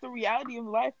 that is the reality of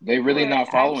life. They really People are not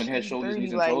following actually head, shoulders, dirty,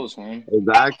 knees, and like- toes, man.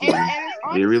 Exactly. And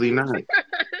it's They really honestly- not.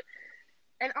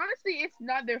 And honestly, it's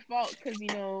not their fault because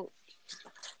Bruh.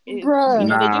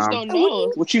 they just don't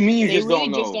know. What you mean you They just really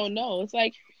don't know? just don't know. It's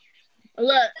like,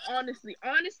 look, honestly,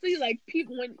 like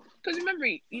people because remember,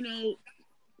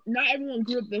 not everyone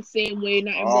grew up the same way.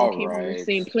 Not everyone came from the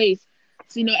same place.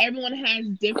 So everyone has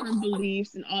different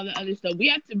beliefs and all the other stuff. We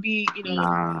have to be,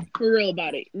 for real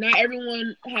about it. Not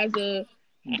everyone has a.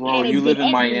 Bro, you live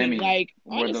in Miami, like,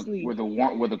 where honestly,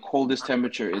 the coldest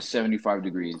temperature is 75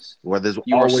 degrees. Where there's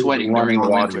You are always sweating running during the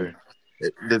water.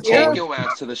 winter. Take your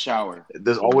ass to the shower.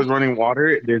 There's always running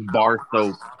water. There's bar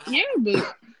soap. Yeah,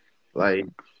 but Like,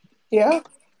 Yeah.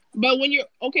 But when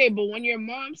your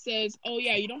mom says, "Oh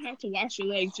yeah, you don't have to wash your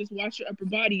legs, just wash your upper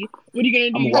body," what are you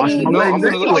gonna do? I'm washing my No,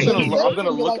 legs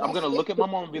anyway. I'm gonna look at my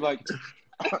mom and be like,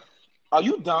 "Are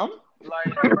you dumb?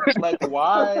 Like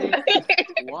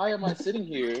why am I sitting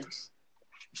here?"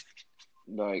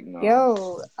 Like, no.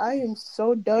 Yo, I am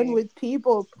so done with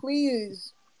people.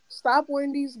 Please stop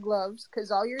wearing these gloves because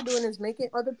all you're doing is making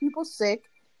other people sick.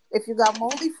 If you got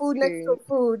moldy food next to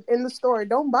food in the store,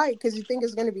 don't buy it because you think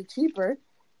it's going to be cheaper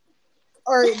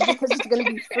or because it's going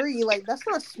to be free. Like, that's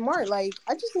not smart. Like,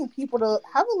 I just need people to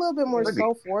have a little bit more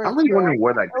self-worth. I'm really wondering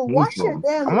where that came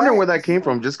from. I'm wondering where that came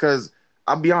from just because,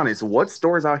 I'll be honest, what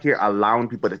stores out here allowing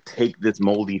people to take this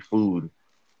moldy food?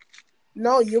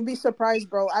 No, you'll be surprised,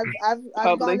 bro.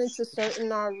 I've gone into certain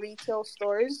retail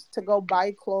stores to go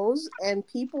buy clothes, and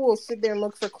people will sit there and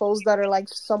look for clothes that are like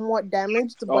somewhat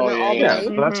damaged, but not all the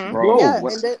way. That's bro. Yeah,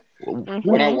 When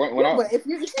if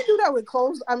you do that with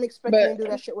clothes, I'm expecting you to do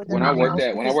that shit with when I worked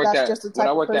at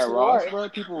Ross, bro,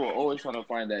 people were always trying to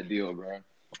find that deal, bro.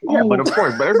 Yeah, but of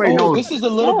course, but everybody knows this is a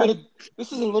little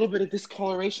bit of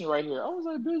discoloration right here. I was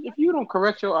like, bitch, if you don't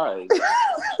correct your eyes.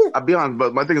 I'll be honest,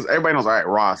 but my thing is, everybody knows. All right,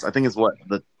 Ross. I think it's what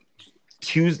the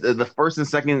Tuesday, the first and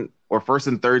second, or first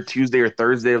and third Tuesday or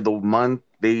Thursday of the month.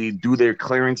 They do their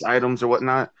clearance items or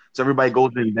whatnot. So everybody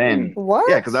goes in then. What?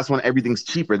 Yeah, because that's when everything's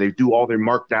cheaper. They do all their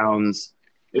markdowns.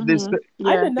 There's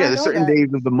certain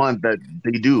days of the month that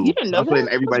they do. You didn't know That's when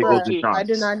that? everybody goes and shops. I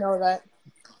did not know that.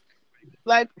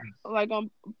 Like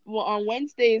on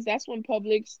Wednesdays, that's when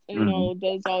Publix,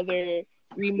 does all their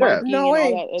remarketing and all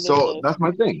that other So stuff. that's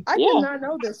my thing. I did not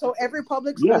know this. So every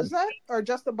Publix does that, or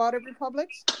just about every Publix?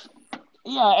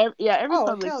 Every Oh,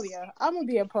 Publix. hell yeah. I'm gonna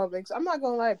be at Publix. I'm not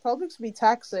gonna lie. Publix be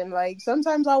taxing. Like,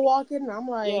 sometimes I walk in and I'm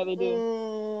like, Yeah, they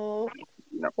do.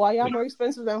 why y'all more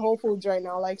expensive than Whole Foods right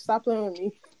now? Like, stop playing with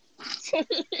me.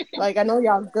 Like, I know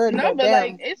y'all good, No, but but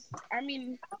damn.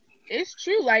 like it's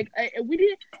true. Like we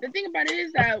didn't. The thing about it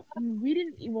is that we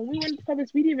didn't when we went to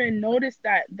Publix, we didn't even notice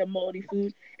that the moldy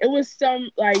food. It was some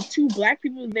like two black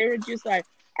people. They were just like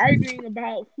arguing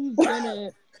about who's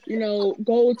gonna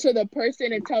go to the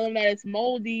person and tell them that it's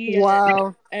moldy,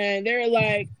 Wow. and they're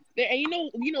like.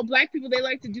 And black people, they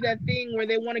like to do that thing where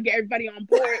they want to get everybody on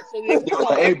board, so they will tell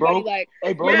Hey, everybody bro. like,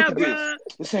 Hey, bro, yeah, look at bro,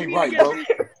 this. This ain't you right, need to bro.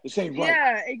 get This ain't right.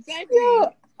 Yeah, exactly. Yeah,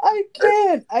 I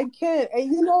can't.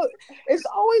 And it's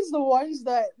always the ones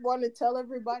that want to tell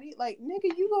everybody, like,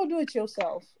 nigga, you go do it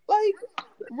yourself. Like,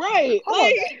 Right. come on,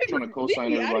 Like, guys. Trying to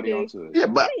co-sign everybody onto it. Yeah, I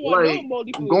but don't want no like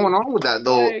moldy food. going on with that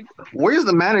though, Like, where's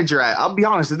the manager at? I'll be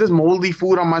honest, if there's moldy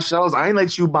food on my shelves, I ain't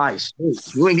let you buy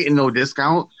shit. You ain't getting no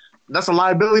discount. That's a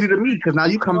liability to me because now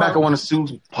you come back and want to sue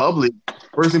Publix.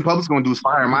 First thing Publix gonna do is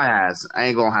fire my ass. I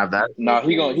ain't gonna have that. Nah,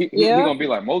 he gonna Yeah. be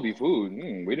like moldy food.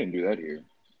 We didn't do that here.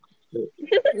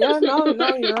 Yeah, no,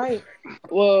 you're right.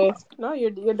 well, No,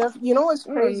 you're definitely. You know what's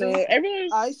I don't crazy? know.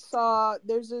 Everyone's I saw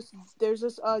there's this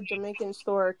Jamaican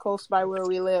store close by where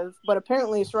we live, but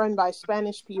apparently it's run by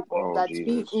Spanish people Oh, that Jesus.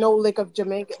 speak no lick of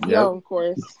Jamaican. Yep. Yo, of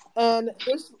course. and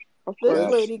this Of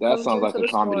course. lady That comes sounds like into a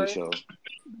the comedy store. show.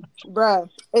 Bruh,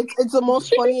 it's the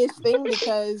most funniest thing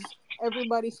because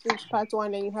everybody speaks patois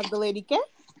and then you have the lady ¿qué?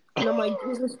 And I'm like,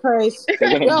 Jesus Christ.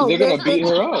 They're gonna this beat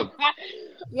her up.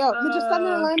 Yo, me just stand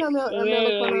in the line. I'm gonna look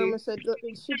at her literally. and said,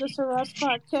 she just a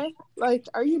rascal, ¿qué? Like,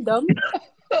 are you dumb?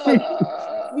 Like,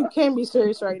 you can't be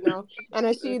serious right now. And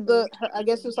I see I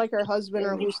guess it's like her husband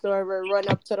or whosoever run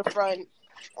up to the front.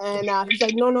 And he's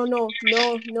like, no.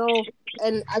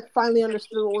 And I finally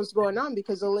understood what was going on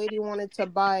because the lady wanted to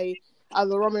buy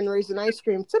the rum and raisin ice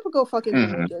cream. Typical fucking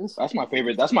Jamaicans. That's my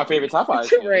favorite type of ice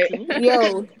cream. Right. What you mean?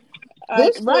 Yo,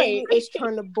 this lady right. is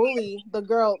trying to bully the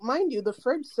girl. Mind you, the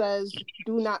fridge says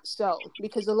do not sell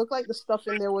because it looked like the stuff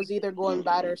in there was either going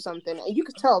bad or something. And you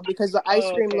could tell because the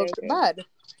ice cream looked bad.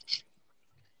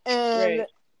 And Right.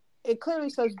 it clearly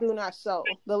says do not sell.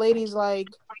 The lady's like,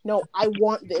 no, I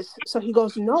want this. So he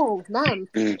goes, no, ma'am,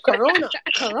 Corona.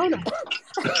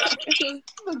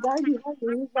 The guy behind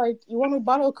me, he's like, you want a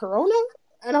bottle of Corona?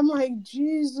 And I'm like,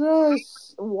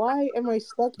 Jesus, why am I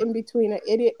stuck in between an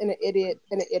idiot and an idiot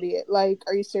and an idiot? Like,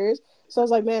 are you serious? So I was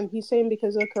like, ma'am, he's saying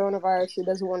because of the coronavirus, he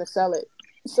doesn't want to sell it.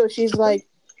 So she's like,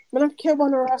 man, I can't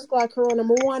want a rascal Corona. I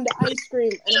want the ice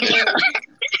cream. And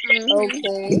I'm like,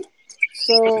 okay.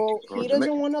 So he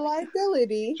doesn't want a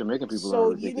liability. Jamaican people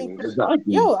So are you need, ridiculous.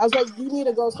 yo, I was like, you need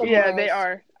to go somewhere else. Yeah, they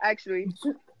are actually.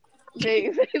 They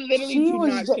literally She do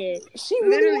was not ju- care. She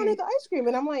really Literally. wanted the ice cream,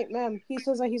 and I'm like, ma'am, he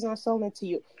says that he's not selling it to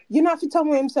you. You not have to tell me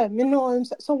what him said. Me know what him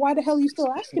said. So why the hell are you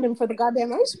still asking him for the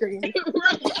goddamn ice cream?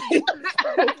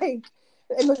 Like,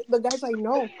 and the guy's like,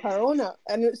 no, Corona.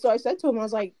 And so I said to him, I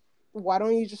was like, why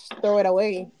don't you just throw it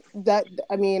away?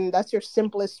 That's your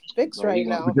simplest fix right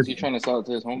now. Because he's trying to sell it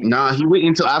to his homies. Nah, he waited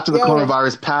until after the Yo.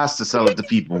 coronavirus passed to sell it to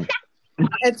people.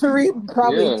 And Tariq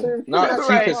probably too.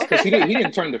 Because he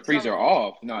didn't turn the freezer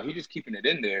off. No, he just keeping it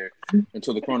in there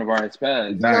until the coronavirus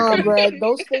passed. Exactly. No, bro,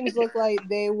 those things look like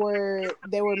they were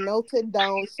melted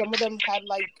down. Some of them had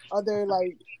like other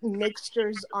like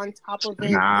mixtures on top of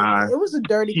it. Nah. It was a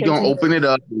dirty. He gonna open it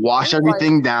up, wash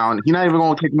everything down. He's not even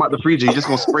gonna take them out the freezer. He's just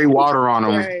gonna spray water on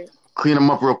them, Right. clean them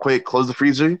up real quick, close the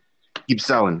freezer, keep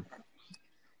selling.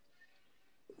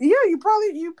 Yeah, you're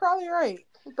probably right.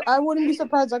 I wouldn't be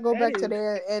surprised I go back to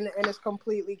there and it's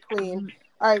completely clean.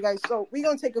 All right, guys. So we're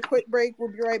gonna take a quick break.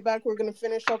 We'll be right back. We're gonna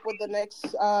finish up with the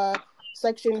next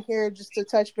section here, just to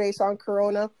touch base on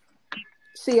Corona.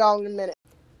 See y'all in a minute.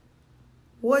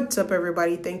 What's up,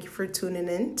 everybody? Thank you for tuning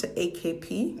in to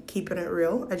AKP, Keeping It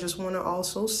Real. I just want to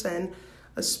also send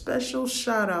a special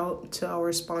shout out to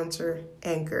our sponsor,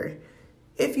 Anchor.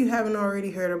 If you haven't already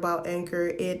heard about Anchor,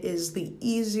 it is the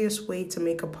easiest way to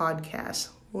make a podcast.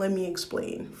 Let me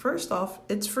explain. First off,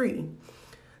 it's free.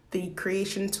 The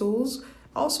creation tools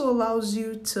also allows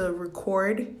you to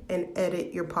record and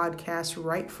edit your podcast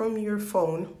right from your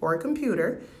phone or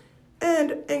computer.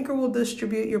 And Anchor will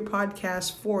distribute your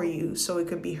podcast for you so it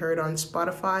could be heard on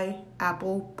Spotify,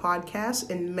 Apple Podcasts,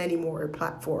 and many more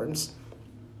platforms.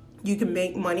 You can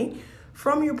make money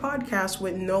from your podcast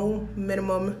with no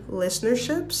minimum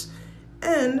listenerships.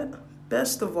 And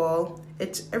best of all,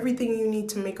 it's everything you need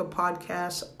to make a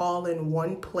podcast all in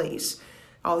one place.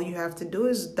 All you have to do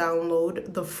is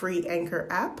download the free Anchor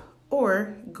app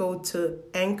or go to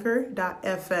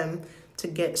anchor.fm to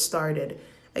get started.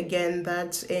 Again,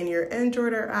 that's in your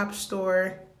Android or App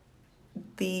Store,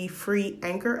 the free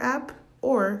Anchor app,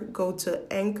 or go to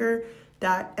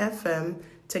anchor.fm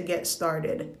to get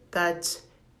started. That's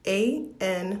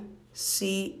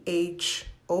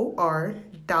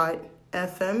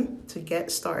ANCHOR.FM to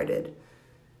get started.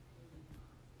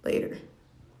 Later.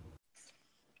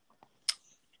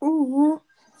 Ooh,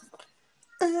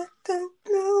 I don't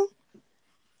know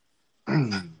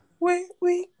where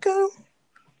we go.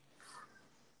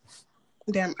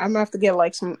 Damn, I'm gonna have to get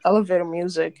like some elevator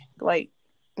music, like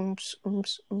ooms,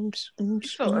 ooms, ooms, ooms,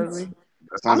 So ooms. ugly.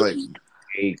 That sounds like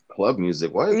a club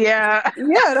music. What? Yeah.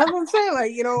 Yeah, that's what I'm saying.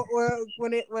 Like, you know,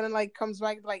 when it like comes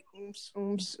back, like ooms,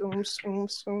 ooms, ooms,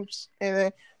 ooms, ooms, and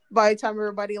then by the time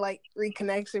everybody like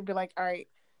reconnects, it'd be like, all right,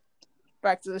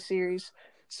 back to the series.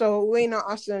 So Wayne and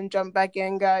Austin jump back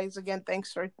in, guys. Again,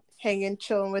 thanks for hanging,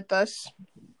 chilling with us.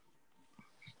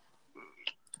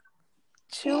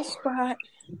 Chill spot.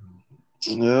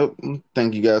 Yep.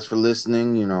 Thank you guys for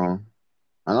listening. You know,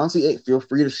 and honestly, hey, feel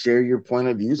free to share your point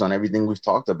of views on everything we've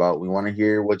talked about. We want to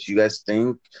hear what you guys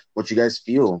think, what you guys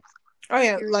feel. Oh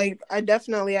yeah, like I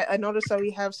noticed that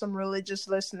we have some religious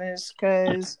listeners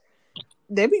because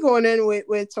they be going in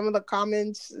with some of the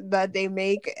comments that they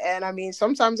make, and I mean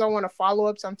sometimes I want to follow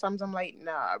up, sometimes I'm like,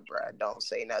 nah, bruh, don't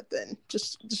say nothing.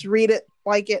 Just read it,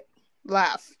 like it,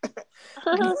 laugh.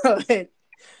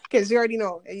 Because you already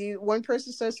know, one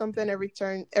person says something,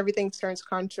 everything turns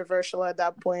controversial at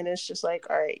that point. It's just like,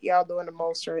 all right, y'all doing the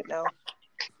most right now.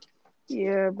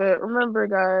 Yeah, but remember,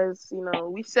 guys, you know,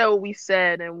 we said what we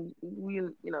said, and we,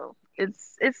 you know,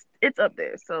 it's up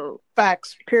there. So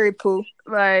Facts. Period. Poo.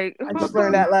 like, I just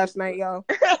learned that last night, y'all.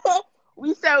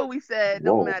 we said what we said.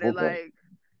 Whoa, Don't matter. okay.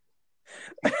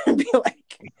 Like, Be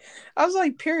like, I was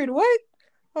like, period. What?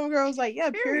 Homegirl was like, yeah,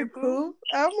 period. Poo.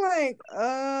 I'm like,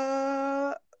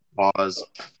 Pause.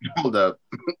 Hold up.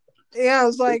 yeah. I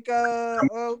was like,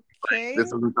 okay. This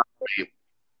isn't right.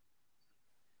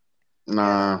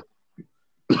 Nah.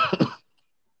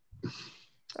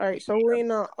 All right, so we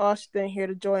know Austin here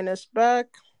to join us back.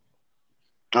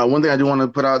 One thing I do want to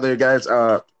put out there, guys.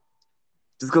 Just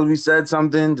because we said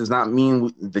something does not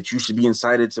mean that you should be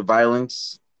incited to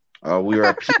violence. We are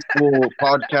a peaceful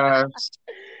podcast.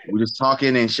 We're just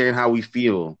talking and sharing how we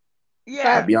feel.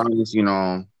 yeah, I'll be honest, you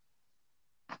know,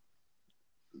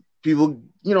 people,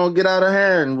 you know, get out of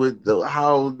hand with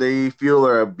how they feel,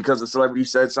 or because a celebrity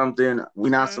said something. We're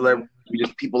not celebrities. We're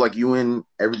just people like you and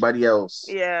everybody else.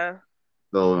 yeah.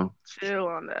 So Chill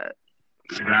on that.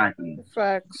 exactly.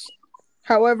 Facts.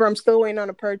 However, I'm still waiting on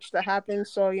a purge to happen.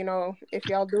 So, you know, if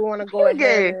y'all do want to go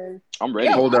ahead and... I'm ready.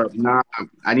 Hold up. Nah,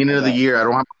 I need another year. I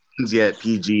don't have guns yet,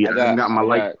 PG. I haven't got my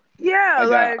life.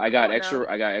 Yeah, I got extra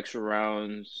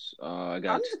rounds. I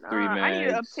got 3 mags. I need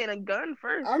to obtain a gun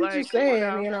first. I'm just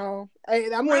saying, you know,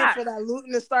 I'm waiting for that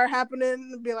looting to start happening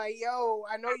and be like, yo,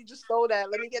 I know you just stole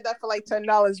that. Let me get that for like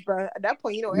 $10, bro. At that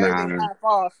point, you know, everything's half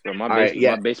off. Bro, my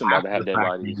basement about to have dead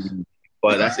bodies.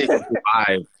 But that's it.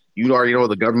 You already know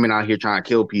the government out here trying to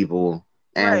kill people,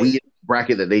 and we in the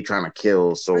bracket that they trying to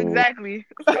kill. So exactly.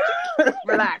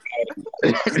 Relax.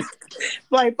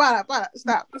 Like,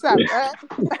 stop. All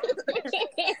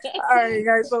right,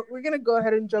 guys. So we're gonna go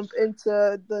ahead and jump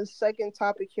into the second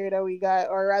topic here that we got,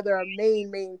 or rather, our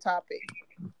main topic.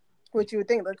 Which you would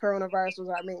think the coronavirus was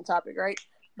our main topic, right?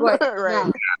 But right.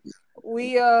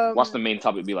 We Watch the main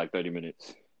topic be like 30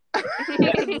 minutes.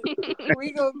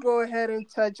 We gonna go ahead and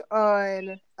touch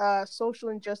on social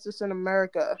injustice in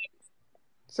America.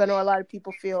 So I know a lot of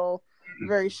people feel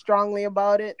very strongly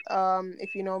about it.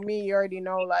 If you know me, you already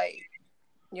know, like,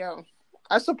 yo,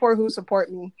 I support who support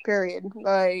me, period.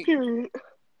 Like, I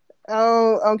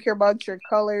don't care about your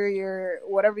color, your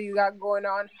whatever you got going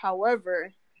on.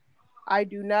 However, I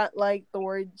do not like the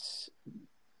words,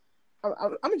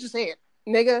 I'm gonna just say it,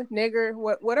 nigger,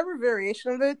 whatever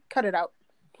variation of it, cut it out,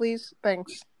 please,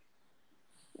 thanks.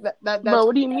 That's but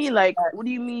what do you mean? Like, what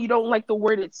do you mean you don't like the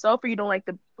word itself, or you don't like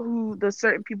the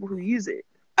certain people who use it?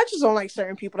 I just don't like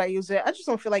certain people that use it. I just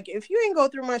don't feel like, if you ain't go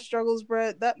through my struggles,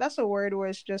 bro, that's a word where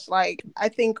it's just like, I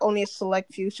think only a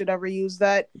select few should ever use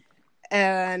that.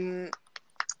 And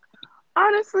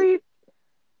honestly,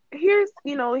 here's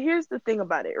the thing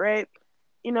about it, right?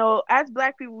 You know, as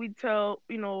Black people, we tell,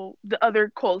 you know, the other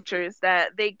cultures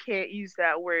that they can't use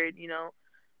that word, you know,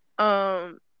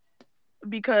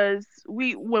 because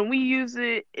when we use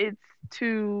it,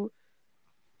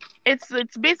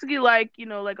 it's basically like, you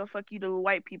know, like a fuck you to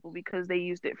white people because they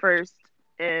used it first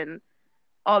and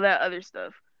all that other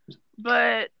stuff.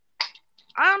 But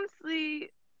honestly,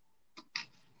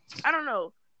 I don't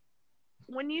know.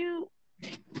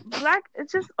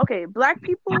 It's just, okay, Black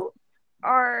people,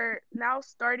 are now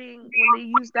starting when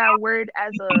they use that word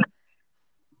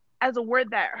as a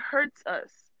word that hurts us.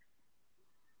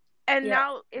 And Yeah.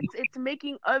 now it's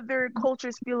making other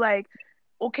cultures feel like,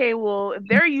 okay, well, if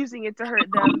they're using it to hurt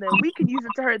them, then we could use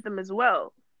it to hurt them as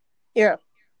well. Yeah.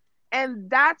 And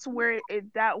that's where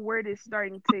that word is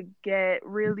starting to get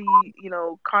really,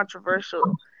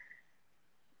 controversial.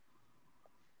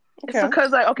 It's Okay.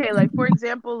 because, like, okay, like, for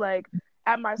example, like,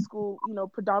 at my school,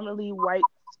 predominantly white,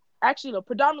 actually,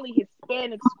 predominantly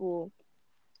Hispanic school,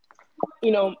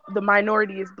 the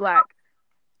minority is black.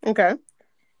 Okay.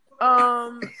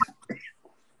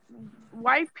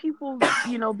 White people,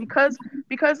 because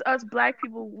us black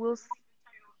people will.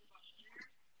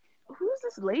 Who's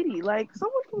this lady? Like,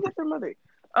 someone can get their mother.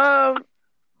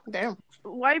 Damn.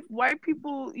 White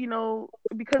people,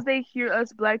 because they hear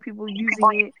us black people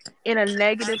using it in a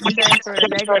negative sense or in a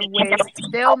negative way,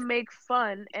 they'll make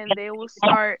fun and they will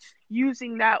start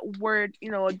using that word,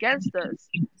 against us.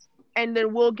 And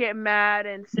then we'll get mad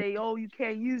and say, oh, you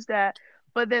can't use that.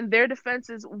 But then their defense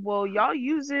is, well, y'all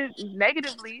use it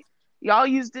negatively. Y'all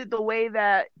used it the way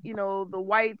that, the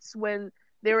whites, when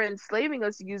they were enslaving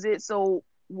us, use it. So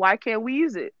why can't we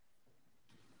use it?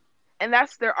 And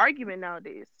that's their argument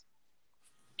nowadays.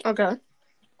 Okay.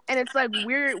 And it's like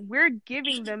we're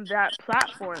giving them that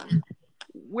platform.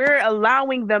 We're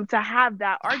allowing them to have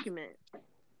that argument.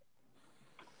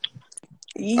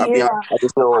 Yeah. I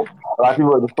just feel a lot of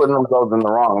people are just putting themselves in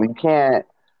the wrong. You can't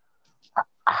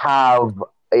have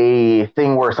a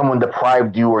thing where someone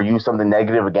deprived you or used something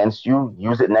negative against you,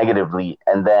 use it negatively,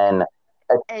 and then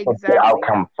expect the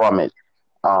outcome from it.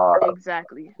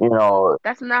 Exactly.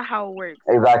 That's not how it works.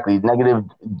 Exactly. Negative.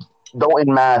 Though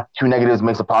in math, two negatives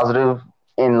makes a positive.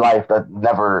 In life, that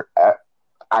never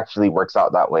actually works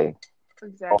out that way.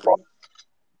 Exactly.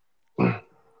 I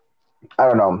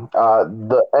don't know.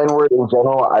 The N word in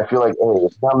general, I feel like, hey,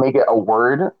 if you want to make it a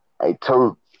word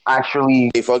to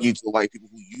actually fuck you to white people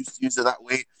who used to use it that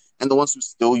way, and the ones who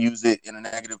still use it in a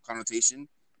negative connotation,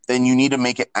 then you need to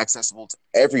make it accessible to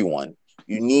everyone.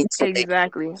 You need to make a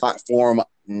platform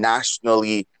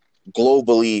nationally,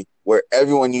 globally, where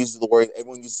everyone uses the word,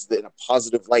 everyone uses it in a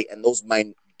positive light, and those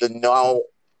the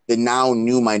now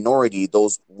new minority,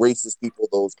 those racist people,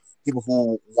 those people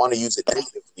who want to use it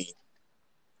negatively,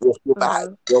 will feel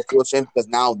bad. They'll feel ashamed because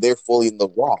now they're fully in the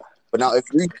wrong. But now, if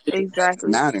you're using it in a negative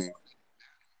manner,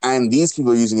 and these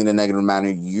people are using it in a negative manner,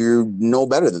 you're no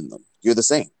better than them. You're the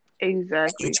same.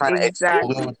 Exactly. You're trying to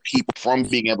exclude people from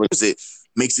being able to use it.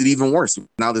 Makes it even worse.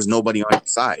 Now there's nobody on your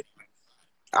side.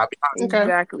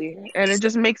 Exactly. And it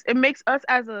just makes us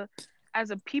as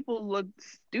a people look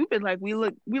stupid. Like we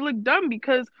look dumb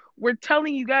because we're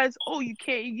telling you guys, oh, you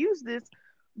can't use this,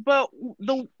 but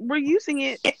we're using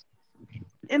it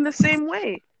in the same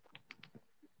way.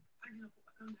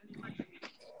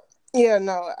 Yeah,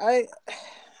 no, I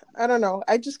don't know.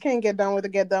 I just can't get down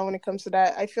when it comes to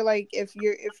that. I feel like if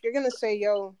you're gonna say,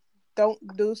 yo, don't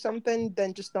do something,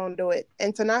 then just don't do it.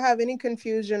 And to not have any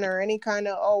confusion or any kind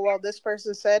of, oh well, this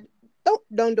person said,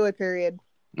 don't do it, period.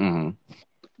 Mm-hmm.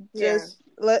 Just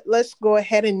let's go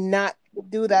ahead and not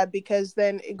do that, because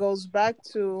then it goes back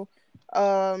to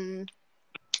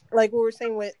like what we were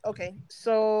saying with, okay,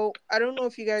 so I don't know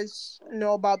if you guys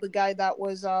know about the guy that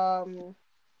was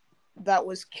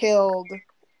killed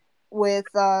with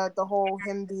the whole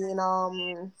him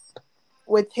being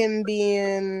with him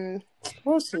being,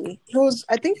 what was he?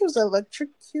 I think he was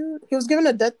electrocuted. He was given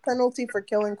a death penalty for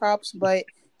killing cops, but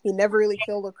he never really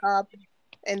killed a cop.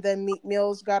 And then Meek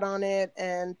Mills got on it,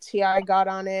 and T.I. got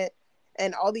on it,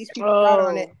 and all these people got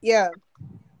on it. Yeah.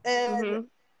 And,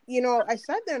 I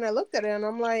sat there and I looked at it, and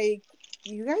I'm like,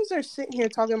 you guys are sitting here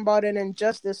talking about an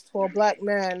injustice to a black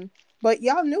man, but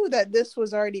y'all knew that this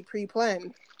was already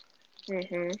pre-planned.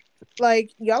 Mm-hmm.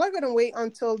 Like, y'all are gonna wait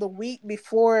until the week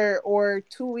before or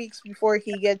 2 weeks before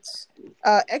he gets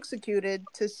executed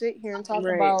to sit here and talk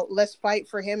about, let's fight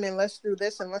for him and let's do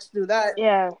this and let's do that.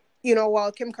 Yeah.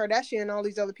 While Kim Kardashian and all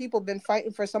these other people been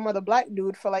fighting for some other black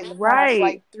dude for like the past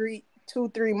like 3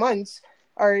 months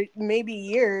or maybe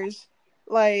years.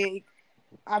 Like,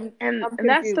 I'm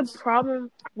that's the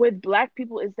problem with black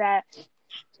people, is that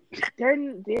they're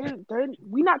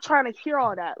we not trying to hear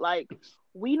all that. Like,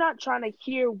 we not trying to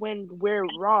hear when we're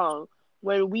wrong,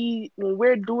 when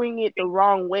we're doing it the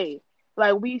wrong way.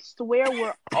 Like, we swear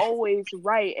we're always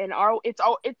right, and it's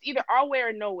either our way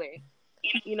or no way,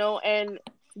 and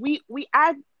we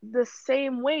act the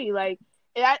same way. Like,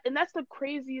 and that's the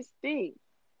craziest thing.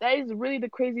 That is really the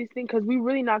craziest thing, because we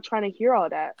really not trying to hear all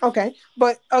that. Okay,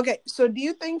 but so do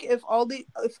you think if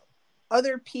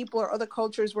other people or other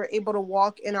cultures were able to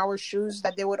walk in our shoes,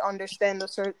 that they would understand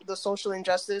the social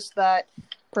injustice that,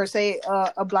 per se,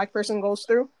 a Black person goes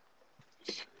through?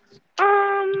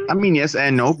 I mean, yes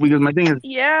and no, because my thing is,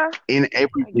 Yeah. in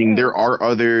everything, there are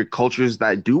other cultures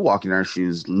that do walk in our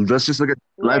shoes. Let's just look at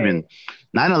 9/11.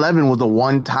 9/11 was the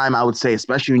one time, I would say,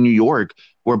 especially in New York,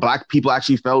 where Black people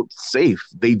actually felt safe.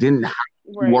 They didn't have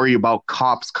to worry about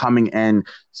cops coming and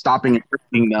stopping and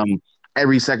frisking them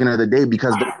every second of the day,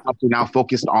 because the cops are now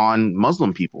focused on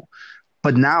Muslim people.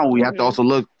 But now we have to also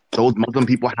look, those Muslim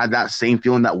people had that same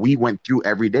feeling that we went through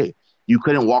every day. You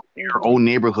couldn't walk in your own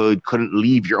neighborhood, couldn't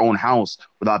leave your own house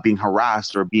without being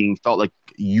harassed or being felt like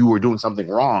you were doing something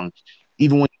wrong,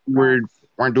 even when you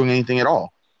weren't doing anything at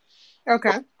all.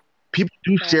 Okay. People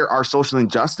do share our social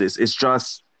injustice. It's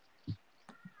just,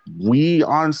 we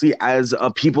honestly, as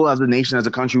a people, as a nation, as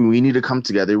a country, we need to come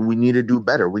together. We need to do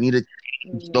better. We need to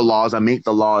change the laws and make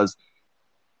the laws.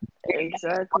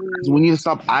 Exactly. We need to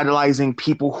stop idolizing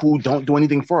people who don't do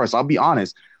anything for us. I'll be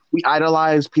honest. We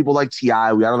idolize people like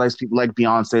T.I., we idolize people like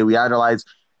Beyonce, we idolize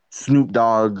Snoop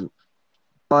Dogg,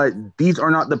 but these are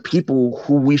not the people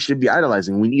who we should be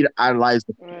idolizing. We need to idolize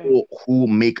the people who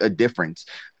make a difference.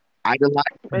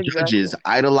 Idolize judges,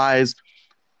 idolize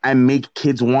and make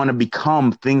kids want to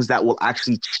become things that will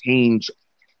actually change.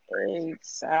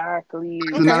 Exactly.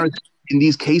 In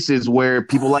these cases where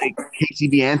people like Casey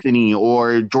B. Anthony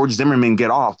or George Zimmerman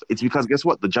get off, it's because, guess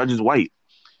what? The judge is white.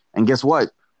 And guess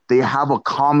what? They have a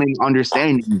common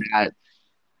understanding that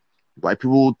white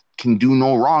people can do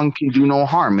no wrong, can do no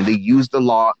harm. And they use the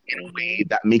law in a way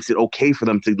that makes it okay for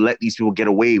them to let these people get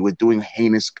away with doing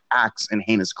heinous acts and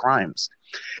heinous crimes.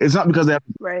 It's not because they have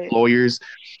lawyers.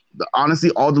 Honestly,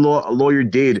 all the lawyer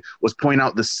did was point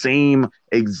out the same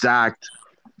exact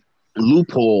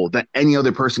loophole that any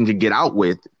other person could get out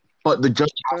with, but the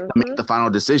judge has to make the final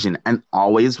decision. And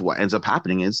always what ends up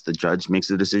happening is the judge makes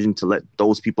the decision to let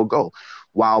those people go,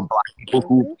 while Black people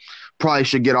who probably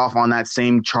should get off on that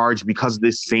same charge because of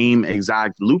this same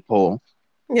exact loophole,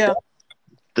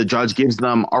 the judge gives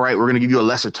them, all right, we're going to give you a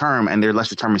lesser term, and their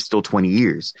lesser term is still 20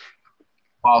 years.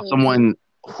 While someone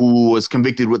who was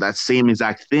convicted with that same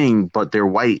exact thing, but they're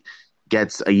white,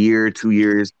 gets a year, 2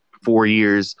 years, 4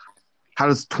 years. How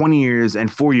does 20 years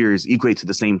and 4 years equate to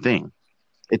the same thing?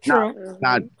 It's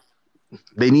not.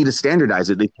 They need to standardize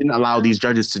it. They can't allow these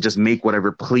judges to just make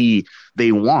whatever plea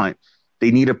they want.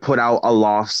 They need to put out a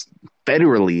law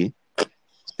federally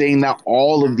saying that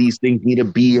all of these things need to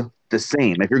be the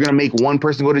same. If you're going to make one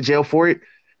person go to jail for it,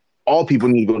 all people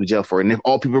need to go to jail for it. And if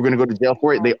all people are going to go to jail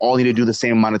for it, they all need to do the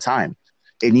same amount of time.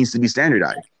 It needs to be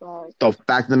standardized. The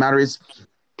fact of the matter is,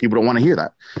 people don't want to hear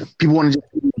that. People want to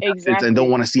just and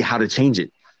don't want to see how to change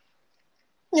it.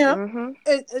 Yeah,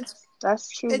 that's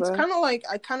true. It's kind of like,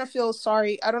 I kind of feel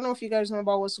sorry. I don't know if you guys know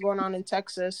about what's going on in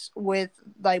Texas with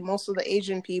like most of the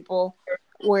Asian people,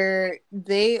 where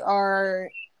they are.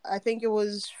 I think it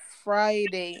was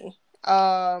Friday.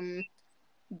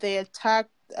 They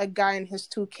attacked a guy and his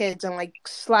 2 kids and like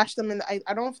slashed them in. I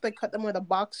don't know if they cut them with a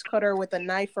box cutter, with a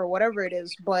knife, or whatever it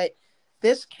is, but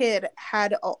this kid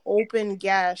had an open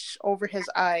gash over his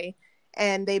eye,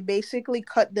 and they basically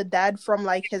cut the dad from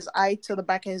like his eye to the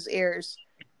back of his ears,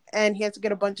 and he had to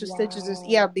get a bunch of stitches.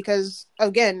 Because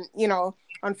again,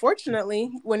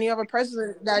 unfortunately, when you have a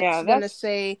president that's going to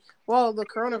say, well, the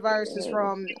coronavirus is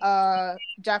from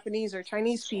Japanese or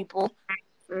Chinese people,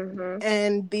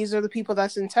 and these are the people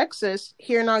that's in Texas,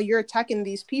 here now you're attacking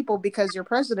these people because your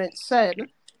president said,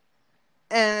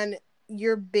 and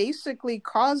you're basically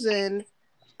causing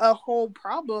a whole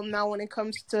problem now when it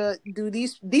comes to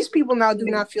these people now do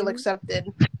not feel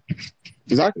accepted.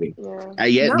 Exactly.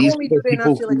 And yet, not only do they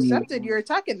not feel accepted, you're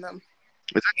attacking them.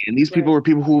 Exactly. And these people are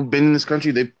people who've been in this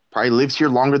country. They probably lived here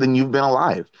longer than you've been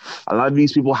alive. A lot of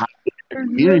these people have been in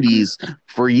communities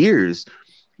for years.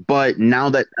 But now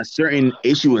that a certain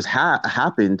issue has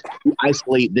happened, you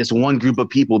isolate this one group of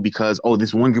people because,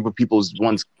 this one group of people is the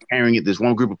ones carrying it. This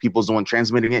one group of people is the one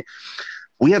transmitting it.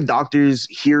 We have doctors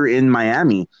here in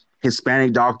Miami,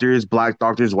 Hispanic doctors, Black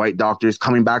doctors, white doctors,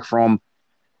 coming back from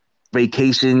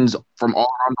vacations from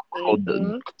all around the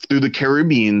world, through the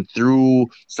Caribbean, through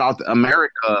South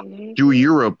America, through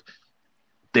Europe.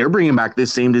 They're bringing back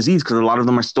this same disease because a lot of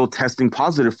them are still testing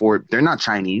positive for it. They're not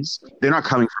Chinese. They're not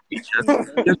coming from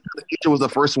Asia. Asia was the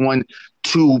first one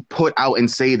to put out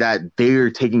and say that they're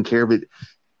taking care of it.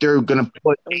 They're going to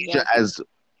put Asia as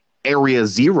area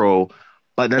 0,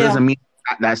 but that doesn't mean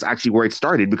that's actually where it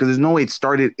started, because there's no way it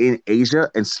started in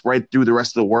Asia and spread through the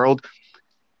rest of the world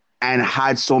and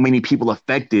had so many people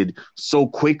affected so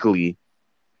quickly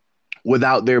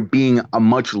without there being a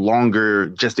much longer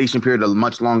gestation period, a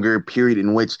much longer period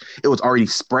in which it was already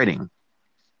spreading.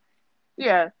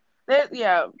 Yeah,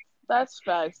 that's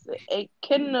facts. It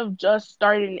couldn't have just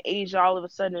started in Asia all of a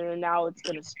sudden and now it's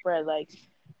gonna spread. Like,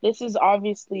 this is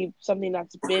obviously something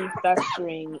that's been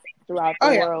festering throughout the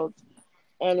Oh yeah. world,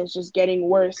 and it's just getting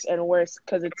worse and worse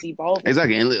because it's evolving.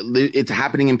 Exactly. And it's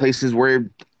happening in places where,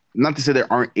 not to say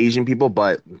there aren't Asian people,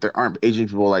 but there aren't Asian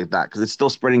people like that because it's still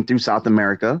spreading through South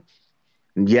America.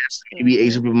 And yes, maybe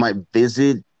Asian people might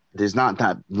visit. There's not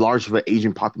that large of an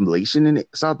Asian population in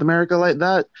South America like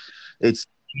that. It's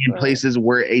in places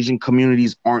where Asian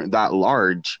communities aren't that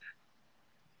large.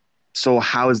 So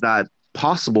how is that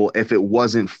possible if it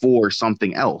wasn't for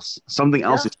something else? Something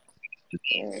else is.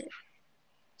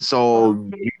 So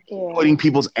putting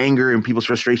people's anger and people's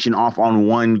frustration off on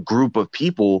one group of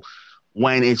people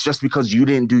when it's just because you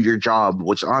didn't do your job,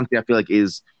 which honestly I feel like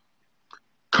is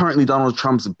currently Donald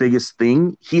Trump's biggest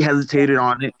thing. He hesitated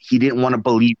on it. He didn't want to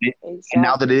believe it. And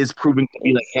now that it is proving to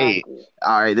be like, hey,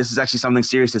 all right, this is actually something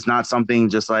serious. It's not something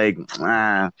just like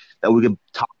that we could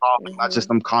talk off, not just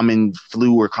some common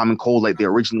flu or common cold like they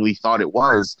originally thought it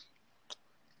was.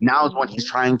 Now is when he's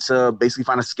trying to basically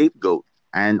find a scapegoat.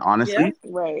 And honestly,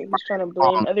 he's trying to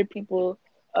blame other people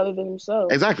other than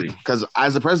himself. Exactly, because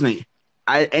as the president,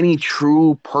 any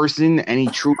true person, any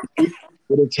true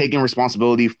would have taken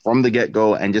responsibility from the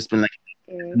get-go and just been like,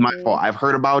 it's my fault. I've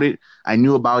heard about it, I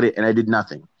knew about it, and I did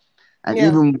nothing. And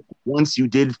even once you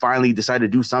did finally decide to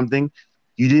do something,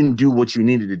 you didn't do what you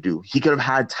needed to do. He could have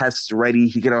had tests ready.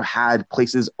 He could have had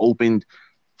places opened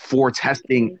for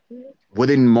testing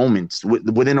within moments,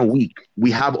 within a week.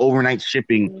 We have overnight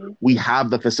shipping. We have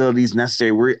the facilities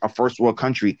necessary. We're a first world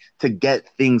country to get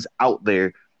things out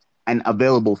there and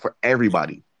available for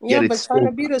everybody. Yeah, but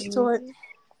China beat us to it.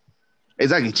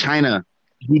 Exactly. China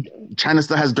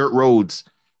still has dirt roads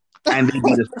and they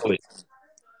beat us to it.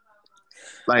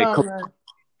 Like,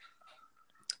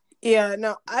 yeah,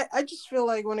 no, I just feel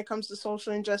like when it comes to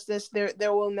social injustice,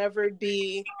 there will never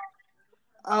be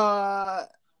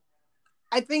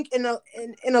I think in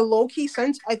a low key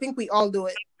sense, I think we all do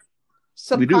it.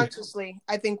 Subconsciously,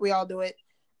 I think we all do it.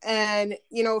 And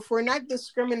if we're not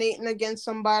discriminating against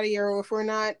somebody, or if we're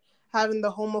not having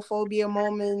the homophobia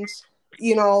moments,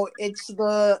 it's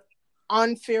the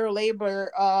unfair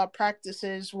labor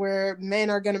practices where men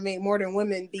are gonna make more than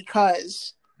women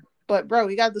because. But bro,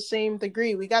 we got the same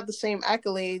degree, we got the same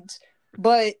accolades,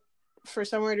 but for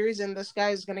some weird reason, this guy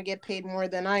is going to get paid more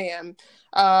than I am.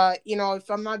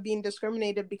 If I'm not being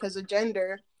discriminated because of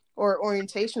gender or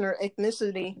orientation or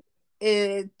ethnicity,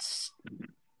 it's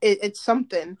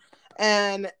something.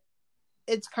 And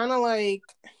it's kind of like,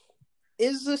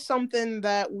 is this something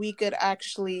that we could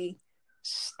actually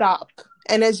stop?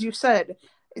 And as you said,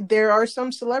 there are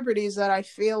some celebrities that I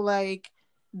feel like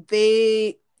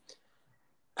they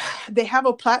have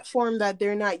a platform that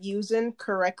they're not using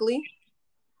correctly.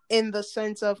 In the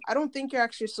sense of, I don't think you're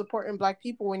actually supporting Black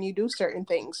people when you do certain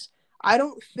things. I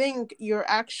don't think you're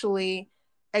actually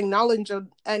acknowledging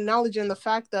the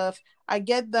fact of, I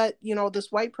get that, this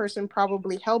white person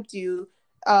probably helped you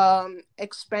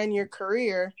expand your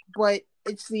career, but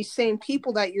it's these same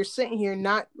people that you're sitting here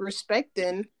not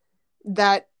respecting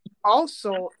that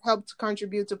also helped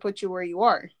contribute to put you where you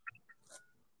are.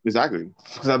 Exactly.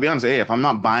 Because I'll be honest, hey, if I'm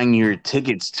not buying your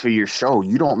tickets to your show,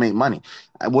 you don't make money.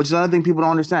 Which is another thing people don't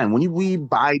understand. When we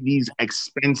buy these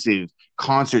expensive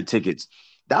concert tickets,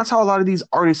 that's how a lot of these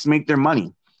artists make their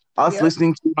money. Us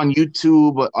listening to them on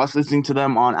YouTube, us listening to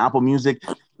them on Apple Music,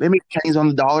 they make pennies on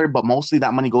the dollar, but mostly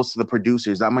that money goes to the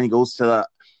producers. That money goes to the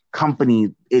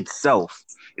company itself.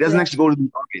 It doesn't actually go to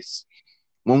the artists.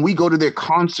 When we go to their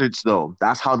concerts, though,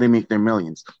 that's how they make their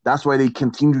millions. That's why they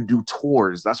continue to do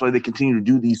tours. That's why they continue to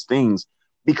do these things,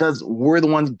 because we're the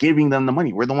ones giving them the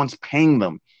money. We're the ones paying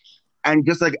them. And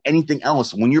just like anything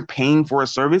else, when you're paying for a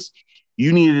service,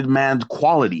 you need to demand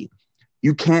quality.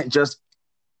 You can't just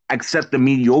accept the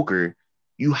mediocre.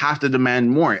 You have to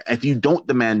demand more. If you don't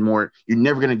demand more, you're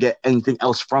never going to get anything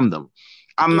else from them.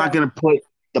 I'm not going to put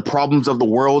the problems of the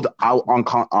world out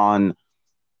on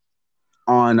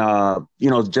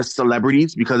just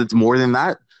celebrities, because it's more than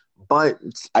that. But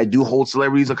I do hold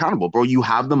celebrities accountable. Bro, you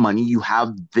have the money. You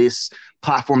have this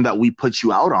platform that we put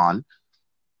you out on.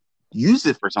 Use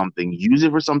it for something. Use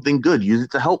it for something good. Use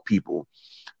it to help people.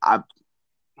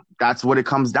 That's what it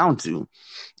comes down to.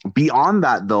 Beyond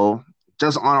that, though,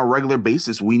 just on a regular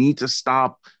basis, we need to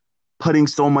stop putting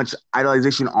so much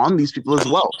idolization on these people as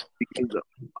well. Because,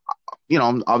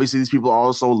 obviously these people are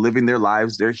also living their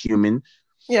lives. They're human.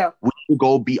 Yeah. We should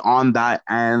go beyond that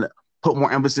and put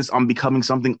more emphasis on becoming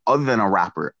something other than a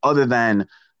rapper, other than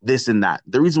this and that.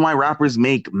 The reason why rappers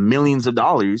make millions of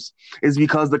dollars is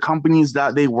because the companies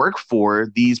that they work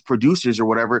for, these producers or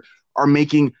whatever, are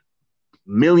making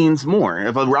millions more.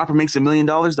 If a rapper makes $1 million,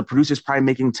 the producer's probably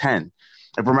making 10.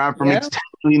 If a rapper makes 10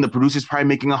 million, the producer's probably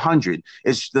making 100.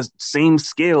 It's the same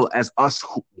scale as us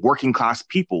working class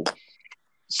people.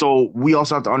 So we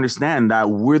also have to understand that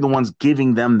we're the ones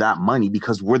giving them that money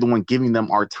because we're the one giving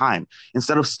them our time.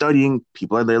 Instead of studying,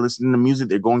 people are there listening to music,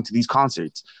 they're going to these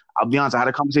concerts. I'll be honest, I had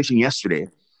a conversation yesterday.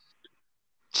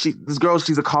 This girl,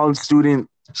 she's a college student.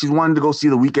 She's wanted to go see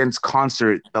The Weeknd's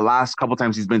concert the last couple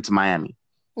times he's been to Miami.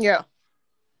 Yeah.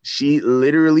 She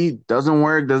literally doesn't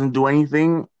work, doesn't do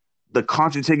anything. The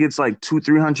concert ticket's like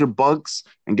 $200-$300,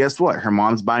 and guess what? Her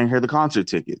mom's buying her the concert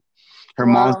ticket. Her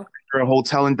mom's buying her a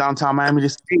hotel in downtown Miami to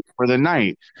stay for the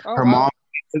night. Her mom,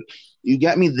 you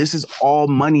get me? This is all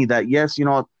money that, yes, you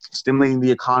know, stimulating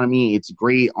the economy. It's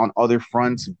great on other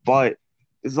fronts, but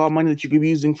this is all money that you could be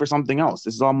using for something else.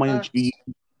 This is all money that you could be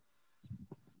using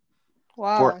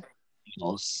for.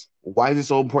 Why is it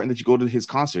so important that you go to his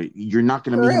concert? You're not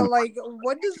going to meet him. Like,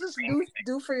 what does this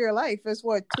do for your life? It's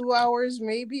what, 2 hours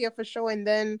maybe of a show, and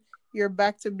then you're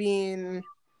back to being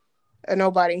a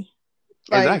nobody.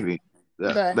 Like, exactly.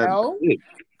 The hell?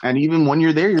 And even when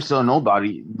you're there, you're still a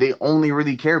nobody. They only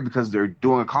really care because they're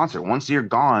doing a concert. Once you're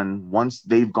gone, once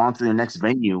they've gone to their next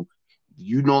venue,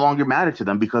 you no longer matter to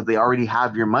them because they already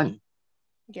have your money.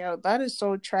 Yeah, that is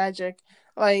so tragic.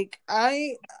 Like,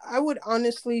 I would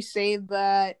honestly say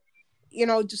that, you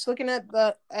know, just looking at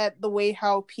the way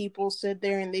how people sit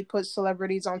there and they put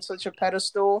celebrities on such a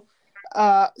pedestal,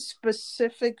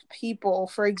 specific people,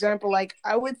 for example, like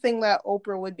I would think that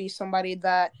Oprah would be somebody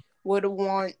that would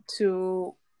want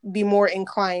to be more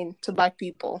inclined to Black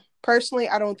people. Personally,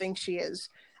 I don't think she is.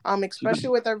 Especially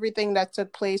with everything that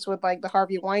took place with like the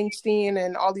Harvey Weinstein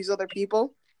and all these other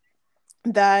people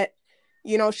that,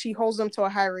 you know, she holds them to a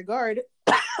high regard.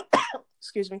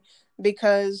 Excuse me,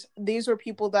 because these were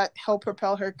people that helped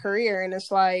propel her career. And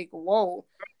it's like, whoa,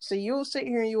 so you'll sit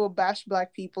here and you will bash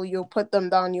Black people, you'll put them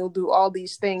down, you'll do all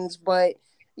these things, but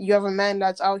you have a man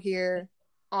that's out here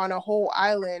on a whole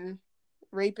island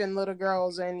raping little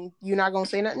girls and you're not gonna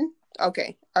say nothing?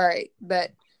 Okay, all right,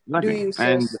 bet. Do you, sis?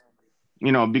 And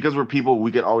you know, because we're people,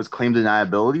 we could always claim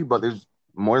deniability, but there's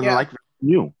more than likely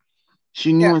knew.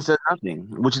 She knew and said nothing,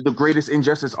 which is the greatest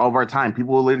injustice of our time.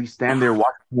 People will literally stand there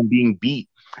watching them being beat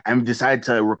and decide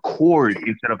to record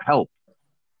instead of help.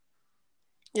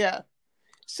 Yeah.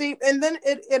 See, and then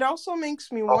it also makes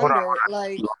me wonder,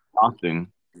 like...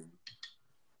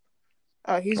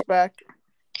 Oh, he's back.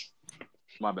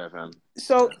 My bad, fam.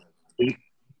 So...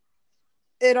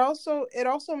 It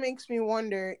also makes me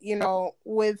wonder, you know,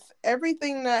 with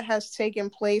everything that has taken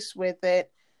place with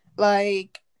it,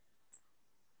 like...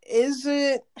 Is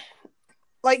it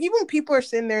like even people are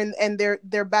sitting there and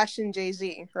they're bashing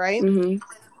Jay-Z, right? Mm-hmm.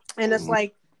 And it's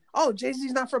like, oh,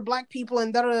 Jay-Z's not for Black people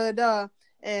and da da da,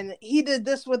 and he did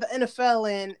this with the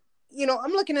NFL, and you know,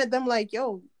 I'm looking at them like,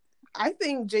 yo, I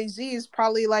think Jay-Z is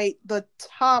probably like the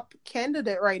top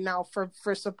candidate right now for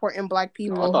supporting Black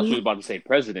people. I thought she was about to say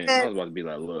president. I was about to be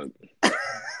like, look,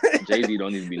 Jay-Z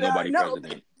don't need to be nobody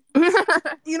president.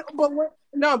 You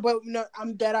know, but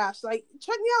I'm dead ass. Like,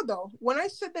 check me out though. When I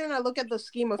sit there and I look at the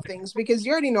scheme of things, because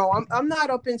you already know I'm not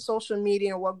up in social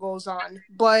media and what goes on,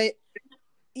 but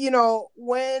you know,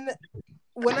 when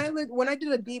I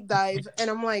did a deep dive and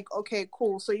I'm like, okay,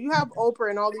 cool. So you have Oprah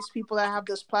and all these people that have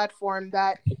this platform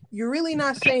that you're really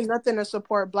not saying nothing to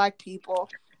support Black people.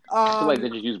 I feel like they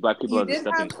just use Black people as a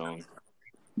stepping stone.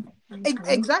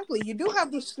 Exactly. You do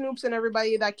have the Snoops and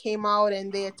everybody that came out and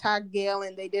they attacked Gayle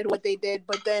and they did what they did,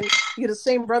 but then you're the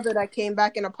same brother that came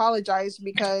back and apologized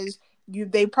because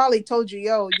they probably told you,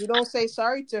 yo, you don't say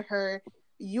sorry to her,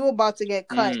 you about to get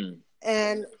cut.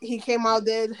 And he came out,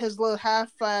 did his little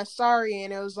half sorry,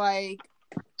 and it was like,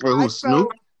 I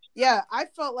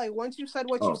felt like once you said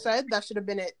what you said, that should have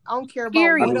been it. I don't care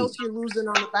about what else you're losing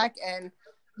on the back end.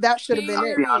 That should have been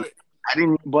it. I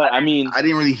didn't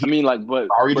really.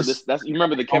 That's you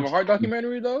remember the Kevin Hart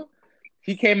documentary though?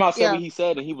 He came out, said what he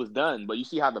said, and he was done. But you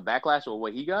see how the backlash or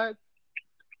what he got?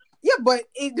 Yeah, but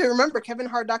remember, Kevin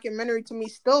Hart documentary to me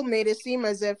still made it seem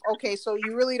as if, okay, so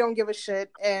you really don't give a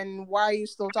shit, and why are you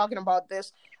still talking about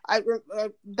this?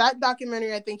 That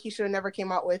documentary, I think he should have never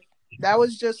came out with. That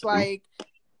was just like,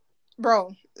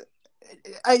 bro.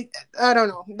 I don't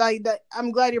know, like that.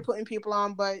 I'm glad you're putting people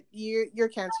on, but you're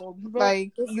canceled.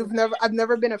 Like I've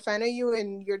never been a fan of you,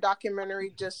 and your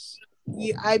documentary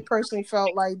I personally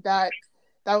felt like that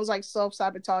was like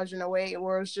self-sabotage in a way,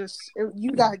 where it's just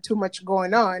you got too much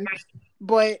going on.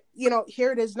 But you know,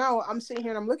 here it is now. I'm sitting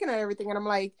here and I'm looking at everything, and I'm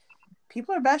like,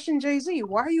 people are bashing Jay-Z.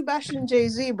 Why are you bashing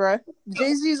Jay-Z, bruh?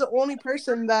 Jay-Z is the only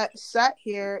person that sat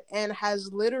here and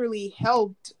has literally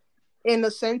helped in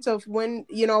the sense of when,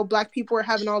 Black people were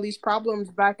having all these problems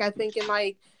back, I think, in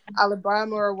like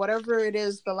Alabama or whatever it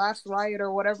is, the last riot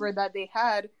or whatever that they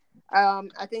had.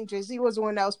 I think Jay-Z was the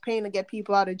one that was paying to get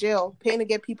people out of jail, paying to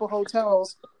get people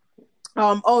hotels.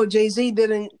 Jay-Z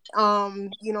didn't,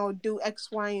 do X,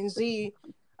 Y, and Z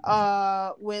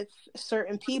with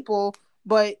certain people,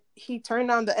 but he turned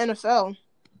down the NFL.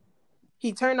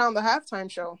 He turned down the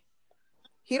halftime show.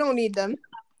 He don't need them.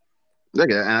 Look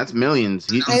at that, and that's millions.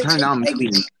 He turned down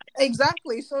millions.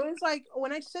 Exactly. So it's like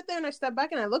when I sit there and I step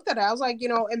back and I looked at it, I was like,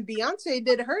 and Beyonce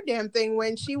did her damn thing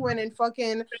when she went and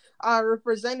fucking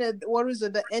represented, what was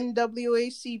it, the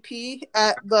NAACP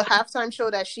at the halftime show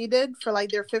that she did for like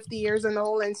their 50 years and the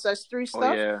whole ancestry stuff.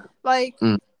 Oh, yeah. Like,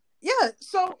 yeah.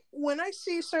 So when I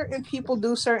see certain people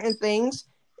do certain things,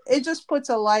 it just puts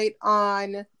a light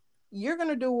on you're going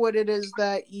to do what it is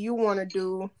that you want to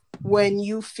do when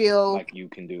you feel like you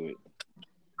can do it.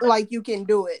 Like you can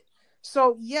do it.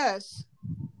 So yes,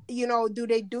 do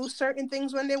they do certain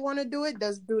things when they want to do it?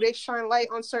 Do they shine light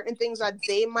on certain things that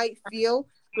they might feel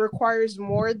requires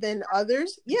more than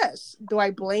others? Yes. Do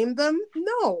I blame them?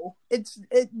 No.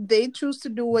 They choose to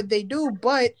do what they do,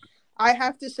 but I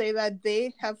have to say that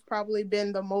they have probably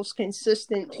been the most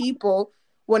consistent people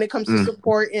when it comes to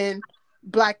supporting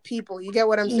Black people. You get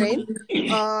what I'm saying?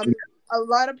 A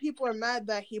lot of people are mad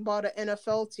that he bought an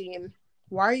NFL team.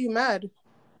 Why are you mad?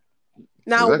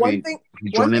 Now, exactly.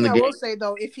 one thing I will say,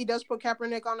 though, if he does put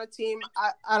Kaepernick on a team,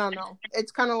 I don't know.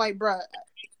 It's kind of like, bruh,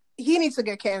 he needs to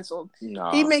get canceled.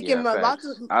 He making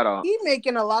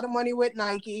a lot of money with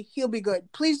Nike. He'll be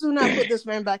good. Please do not put this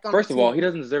man back on First the of team. all, he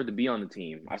doesn't deserve to be on the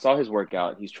team. I saw his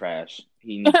workout. He's trash.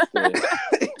 He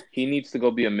needs to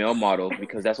go be a male model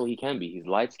because that's what he can be. He's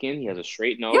light-skinned. He has a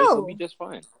straight nose. He'll be just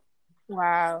fine.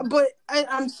 Wow. But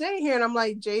I'm sitting here and I'm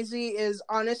like, Jay-Z is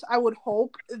honest. I would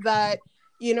hope that,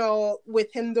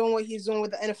 with him doing what he's doing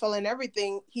with the NFL and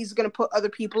everything, he's going to put other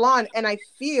people on. And I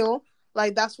feel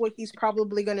like that's what he's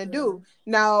probably going to do.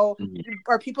 Now,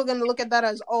 are people going to look at that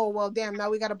as, oh, well, damn, now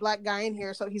we got a Black guy in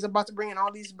here, so he's about to bring in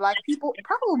all these Black people?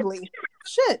 Probably.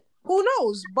 Shit. Who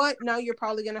knows? But now you're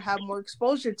probably going to have more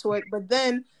exposure to it. But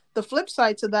then the flip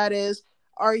side to that is,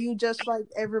 are you just like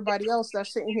everybody else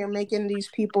that's sitting here making these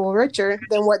people richer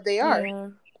than what they are? Yeah,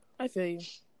 I feel you.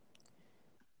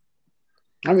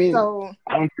 I mean,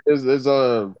 there's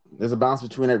a balance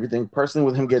between everything. Personally,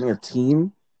 with him getting a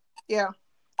team, yeah,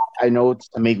 I know it's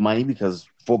to make money because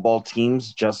football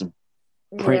teams just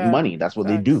print money. That's what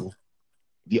they do.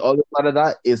 The other side of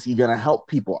that is he gonna help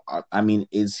people? I mean,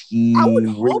 is he? I would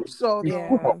hope so.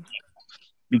 Yeah.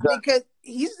 Because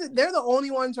they're the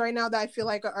only ones right now that I feel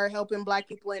like are helping Black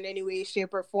people in any way,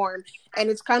 shape, or form. And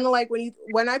it's kind of like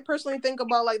when I personally think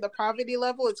about like the poverty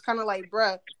level, it's kind of like,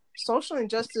 bruh, social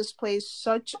injustice plays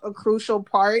such a crucial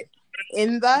part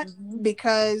in that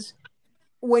because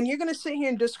when you're going to sit here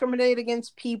and discriminate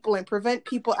against people and prevent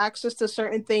people access to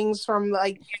certain things from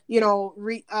like,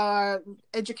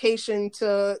 education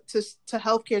to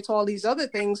healthcare to all these other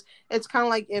things, it's kind of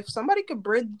like if somebody could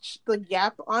bridge the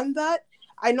gap on that.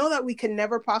 I know that we can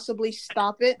never possibly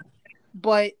stop it,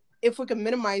 but if we can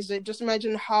minimize it, just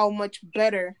imagine how much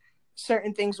better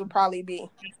certain things would probably be.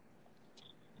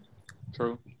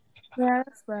 True. Yeah,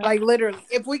 that's right. Like literally,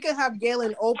 if we could have Gayle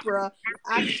and Oprah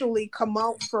actually come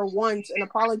out for once and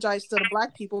apologize to the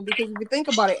Black people, because if you think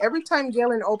about it, every time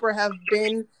Gayle and Oprah have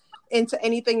been into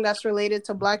anything that's related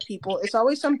to Black people, it's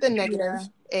always something negative.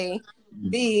 Yeah. A,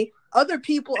 B, other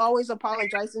people always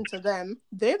apologizing to them.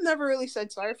 They've never really said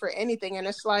sorry for anything, and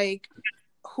it's like,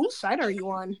 whose side are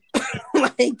you on?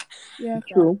 Like, yeah,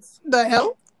 true. The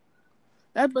hell?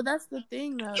 But that's the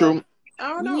thing, though. True. Like, I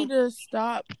don't know. You need to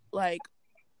stop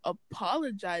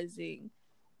apologizing,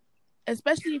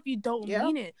 especially if you don't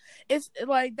mean it. It's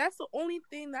like that's the only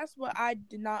thing. That's what I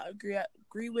did not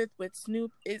agree with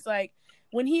Snoop. Is like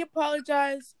when he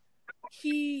apologized,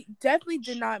 he definitely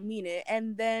did not mean it.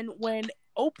 And then when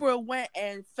Oprah went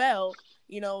and fell,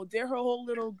 did her whole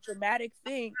little dramatic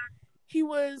thing, he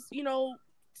was,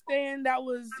 saying that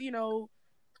was,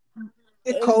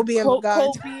 Kobe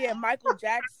and Michael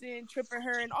Jackson tripping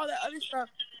her and all that other stuff,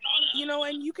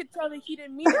 and you could tell that he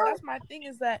didn't mean it. That's my thing,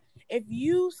 is that if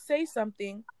you say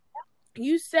something,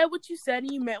 you said what you said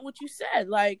and you meant what you said.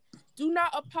 Like, do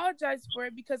not apologize for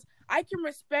it, because I can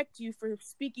respect you for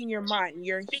speaking your mind.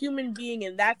 You're a human being,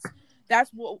 and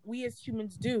that's what we as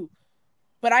humans do.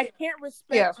 But I can't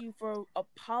respect you for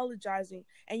apologizing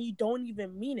and you don't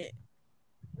even mean it.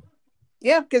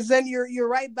 Yeah, because then you're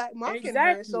right back mocking her.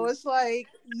 Exactly. So it's like,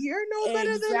 you're no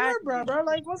better than her, bro.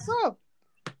 Like, what's up?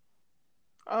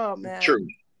 Oh man.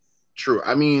 True.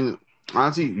 I mean,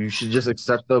 honestly, you should just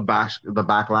accept the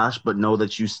backlash, but know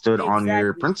that you stood on your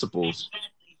Exactly. principles,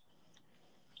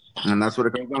 and that's what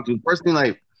it comes down to. Personally,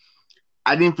 like,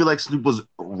 I didn't feel like Snoop was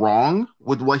wrong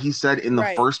with what he said in the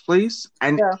Right. first place,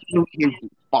 and Yeah. his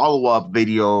follow-up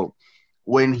video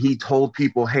when he told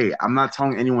people, "Hey, I'm not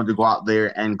telling anyone to go out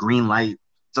there and green light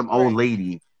some old Right.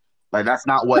 lady. Like, that's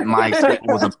not what my statement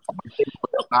was about. My statement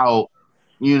was about,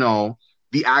 you know,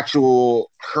 the actual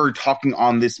her talking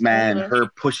on this man, Mhm. her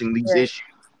pushing these Right. issues,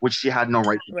 which she had no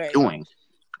right to Right. be doing."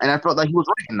 And I felt like he was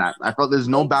right in that. I felt there's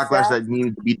no backlash that Exactly.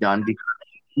 needed to be done because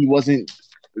he wasn't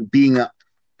being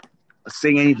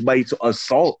saying anybody to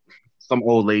assault some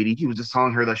old lady. He was just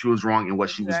telling her that she was wrong in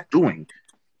what she was Exactly. doing.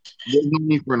 There's no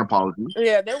need for an apology.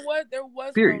 Yeah, there was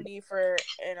no Period. need for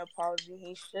an apology.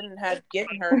 He shouldn't have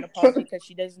given her an apology because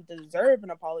she doesn't deserve an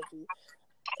apology.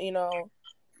 You know,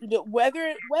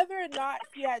 whether or not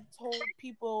he had told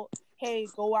people, "Hey,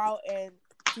 go out and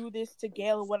do this to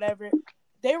Gail" or whatever,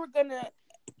 they were gonna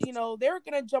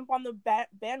jump on the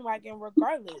bandwagon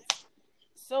regardless.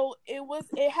 So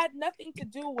it had nothing to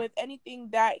do with anything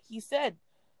that he said.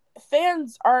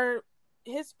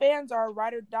 His fans are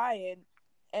ride or die,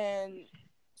 and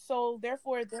so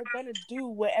therefore they're gonna do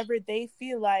whatever they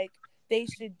feel like they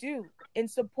should do in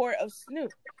support of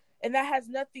Snoop, and that has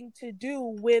nothing to do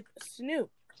with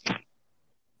Snoop.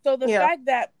 So the Yeah. fact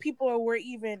that people were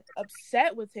even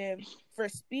upset with him for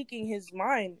speaking his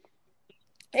mind,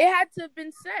 it had to have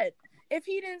been said. If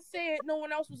he didn't say it, no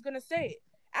one else was gonna say it.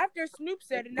 After Snoop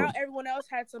said it, now everyone else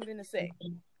had something to say.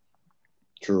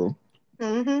 True.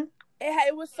 Mm-hmm.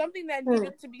 It was something that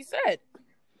needed to be said.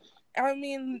 I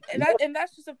mean, and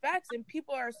that's just a fact. And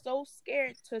people are so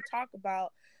scared to talk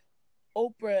about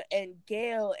Oprah and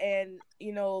Gail and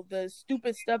the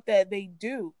stupid stuff that they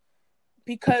do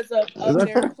because of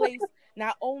their place,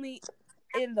 not only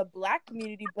in the Black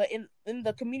community but in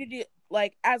the community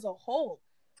like as a whole.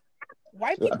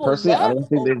 White people Personally, I love don't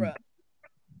think Oprah.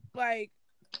 Like,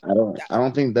 I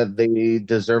don't think that they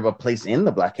deserve a place in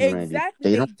the Black community.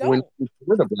 Exactly, they don't.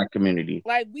 For the Black community.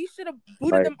 Like, we should have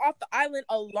booted them off the island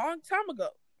a long time ago.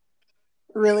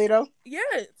 Really though?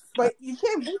 Yes. But you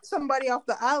can't boot somebody off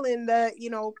the island that,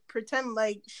 pretend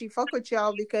like she fuck with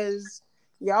y'all because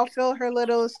y'all fill her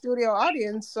little studio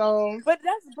audience. So But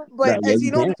as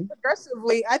you know,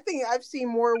 progressively, I think I've seen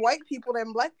more white people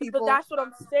than Black people. But that's what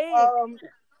I'm saying.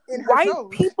 In white shows.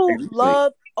 people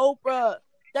love Oprah.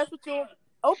 That's what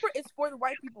Oprah is for the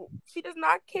white people. She does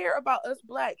not care about us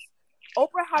Blacks.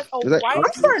 Oprah has a white. I'm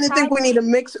starting to think we need to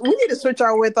mix. We need to switch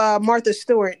out with Martha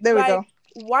Stewart. There we go.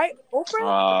 White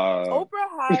Oprah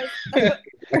has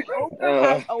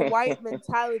a white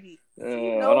mentality. I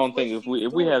don't think if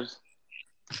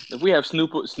we have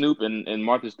Snoop and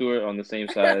Martha Stewart on the same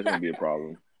side, it's gonna be a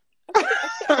problem.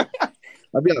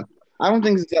 I don't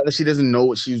think it's that she doesn't know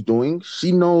what she's doing.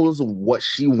 She knows what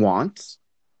she wants.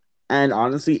 And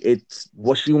honestly, it's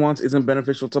what she wants isn't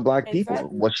beneficial to Black people.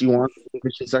 What she wants is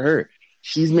beneficial to her.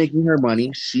 She's making her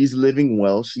money. She's living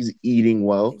well. She's eating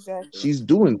well. Exactly. She's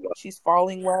doing well. She's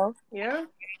falling well. Yeah.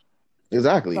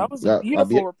 Exactly. That was a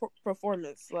beautiful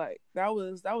performance. Like, that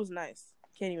was nice.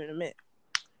 Can't even admit.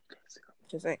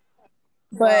 Just saying.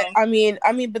 But I mean,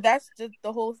 but that's just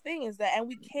the whole thing is that, and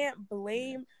we can't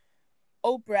blame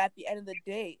Oprah at the end of the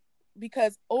day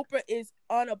because Oprah is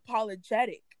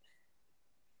unapologetic.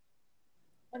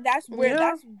 And that's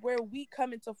where we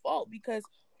come into fault because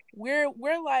we're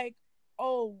like,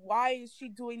 oh, why is she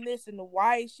doing this and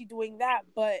why is she doing that?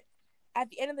 But at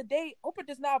the end of the day, Oprah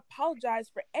does not apologize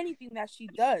for anything that she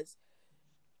does.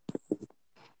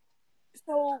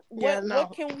 So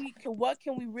what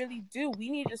can we really do? We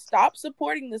need to stop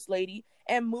supporting this lady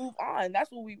and move on.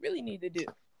 That's what we really need to do.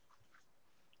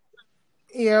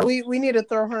 Yeah, we need to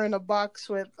throw her in a box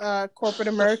with corporate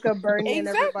America, Bernie, and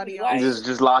everybody else.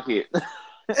 Just lock it.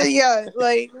 Yeah,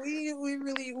 like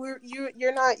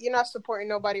you're not supporting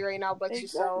nobody right now but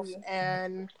yourself,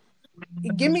 and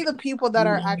give me the people that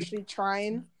are actually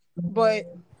trying. But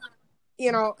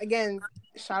again,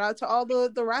 shout out to all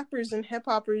the rappers and hip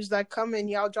hoppers that come and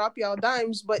y'all drop y'all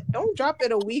dimes, but don't drop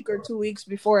it a week or 2 weeks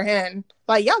beforehand.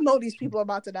 Like, y'all know these people are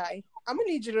about to die. I'm gonna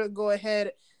need you to go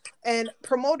ahead and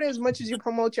promote it as much as you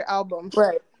promote your albums,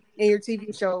 right, and your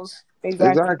TV shows.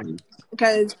 Exactly.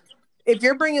 Because if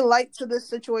you're bringing light to this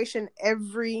situation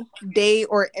every day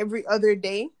or every other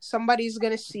day, somebody's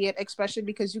going to see it, especially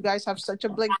because you guys have such a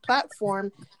big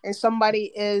platform and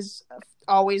somebody is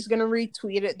always going to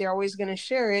retweet it. They're always going to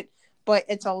share it, but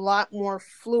it's a lot more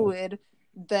fluid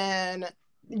than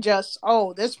just,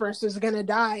 oh, this person's going to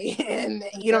die in,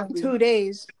 2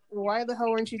 days. Why the hell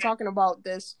weren't you talking about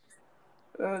this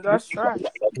That's trash.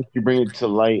 If you bring it to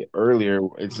light earlier,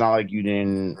 it's not like you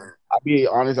didn't. I'll be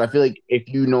honest. I feel like if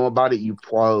you know about it, you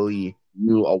probably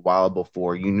knew a while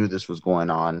before. You knew this was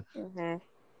going on. Mm-hmm.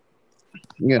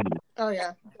 You know. Oh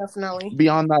yeah, definitely.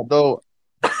 Beyond that, though,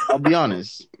 I'll be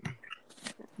honest.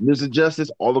 There's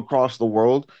injustice all across the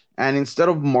world, and instead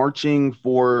of marching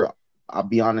for, I'll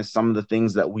be honest, some of the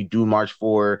things that we do march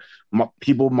for,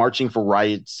 people marching for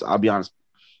rights. I'll be honest.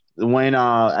 When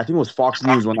I think it was Fox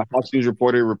News, when a Fox News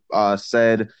reporter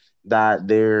said that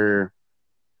they're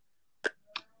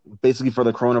basically for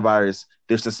the coronavirus,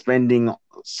 they're suspending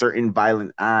certain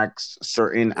violent acts,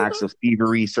 certain acts of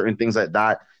thievery, certain things like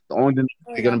that. The only thing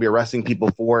they're going to be arresting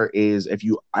people for is if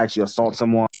you actually assault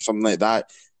someone, something like that.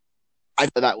 I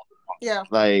thought that was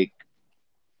like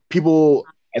people,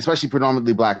 especially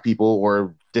predominantly black people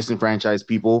or disenfranchised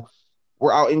people,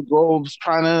 were out in groves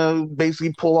trying to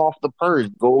basically pull off the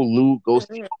purge, go loot, go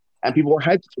steal, and people were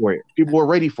hyped for it. People were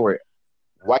ready for it.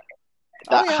 Why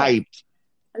that hyped?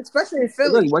 Especially in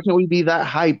Philly. Why can't we be that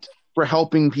hyped for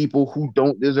helping people who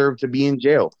don't deserve to be in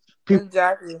jail?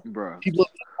 Exactly, bro.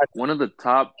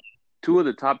 Two of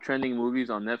the top trending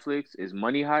movies on Netflix is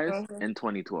Money Heist and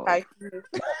 2012.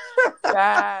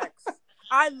 Facts.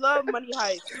 I love Money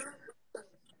Heist.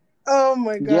 Oh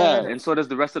my god. Yeah, and so does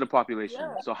the rest of the population.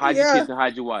 Yeah. So hide your kids and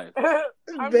hide your wife.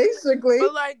 Basically.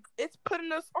 But like, it's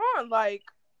putting us on, like,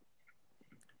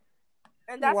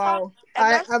 and that's wow.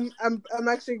 I'm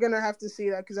actually gonna have to see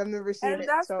that because I've never seen it.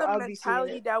 That's so the I'll be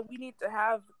mentality seeing it. that we need to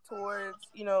have towards,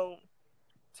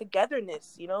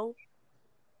 togetherness.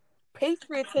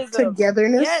 Patriotism.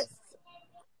 Togetherness. Yes.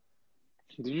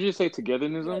 Did you just say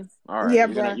togetherness? Yes. All right.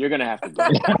 Yeah, you're gonna have to do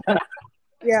it.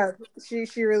 Yeah,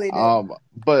 she really did.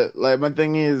 But like my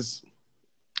thing is,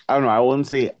 I don't know. I wouldn't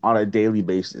say on a daily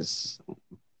basis.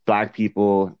 Black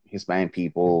people, Hispanic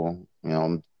people,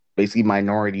 basically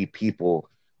minority people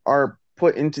are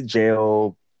put into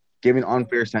jail, given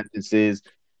unfair sentences,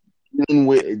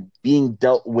 being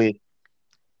dealt with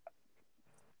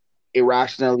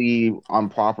irrationally,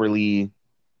 improperly,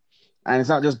 and it's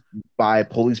not just by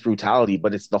police brutality,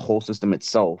 but it's the whole system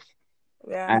itself.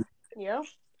 Yeah.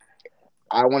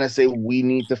 I want to say we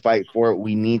need to fight for it.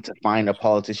 We need to find a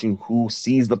politician who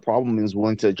sees the problem and is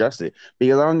willing to address it.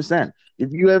 Because I understand,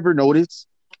 if you ever notice,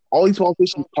 all these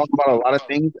politicians talk about a lot of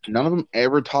things. None of them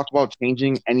ever talk about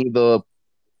changing any of the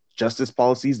justice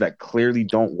policies that clearly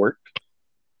don't work.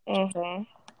 Mm-hmm.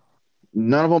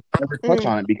 None of them ever touch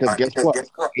on it because guess what?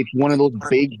 It's one of those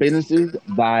big businesses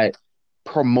that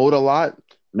promote a lot,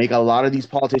 make a lot of these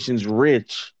politicians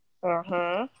rich.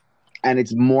 Uh-huh. And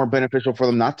it's more beneficial for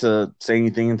them not to say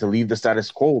anything and to leave the status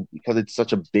quo because it's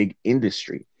such a big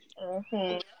industry.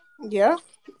 Mm-hmm. Yeah,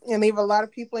 and leave a lot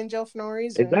of people in jail for no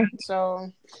reason. Exactly.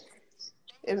 So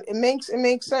it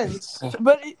makes sense.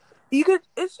 But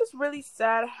it's just really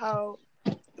sad how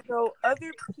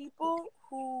other people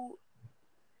who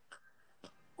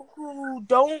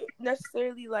don't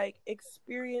necessarily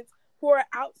experience, who are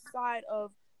outside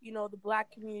of the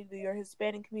Black community or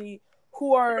Hispanic community,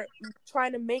 who are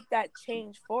trying to make that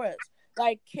change for us.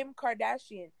 Like Kim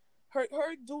Kardashian. Her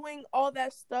doing all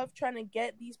that stuff, trying to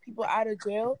get these people out of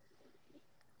jail.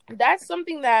 That's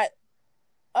something that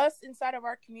us inside of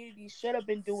our community should have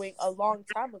been doing a long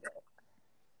time ago.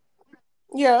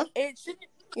 Yeah. It's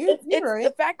right.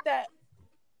 the fact that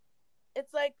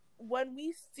it's like when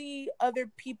we see other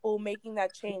people making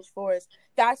that change for us,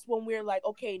 that's when we're like,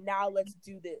 okay, now let's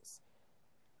do this.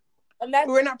 And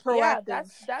we're not proactive. Yeah,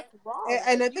 that's wrong.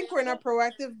 And I think we're not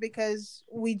proactive because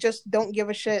we just don't give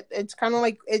a shit. It's kind of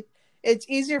like it's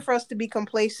easier for us to be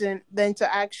complacent than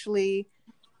to actually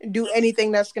do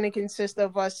anything that's going to consist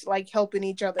of us helping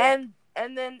each other. And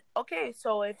then okay,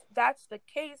 so if that's the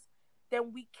case,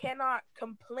 then we cannot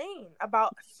complain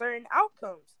about certain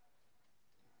outcomes.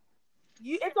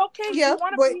 It's okay. Yeah,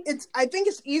 but I think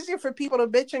it's easier for people to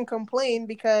bitch and complain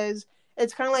because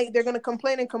it's kind of like they're going to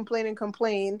complain and complain and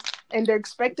complain, and they're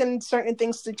expecting certain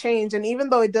things to change. And even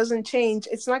though it doesn't change,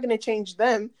 it's not going to change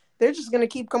them. They're just going to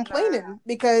keep complaining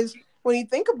because when you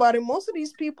think about it, most of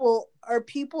these people are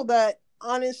people that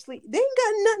honestly, they ain't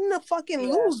got nothing to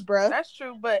fucking lose, bruh. That's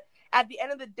true, but at the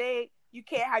end of the day, you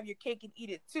can't have your cake and eat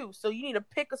it too. So you need to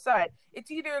pick a side.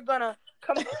 It's either going to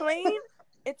complain,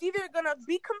 it's either going to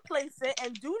be complacent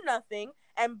and do nothing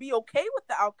and be okay with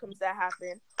the outcomes that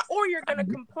happen, or you're going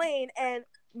to complain and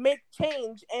make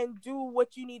change and do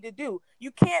what you need to do.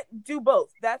 You can't do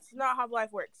both. That's not how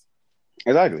life works.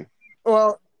 Exactly.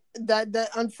 Well, that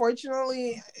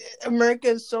unfortunately, America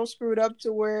is so screwed up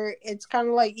to where it's kind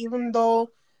of like, even though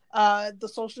the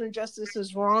social injustice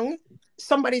is wrong,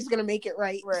 somebody's gonna make it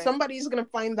right. Somebody's gonna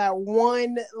find that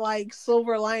one like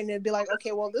silver line and be like,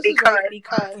 okay, well, this is right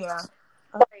because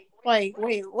like,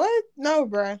 wait, what? No,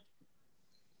 bruh.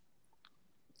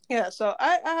 Yeah, so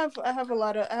I have a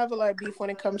lot of beef when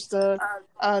it comes to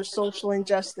social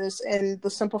injustice and the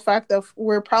simple fact of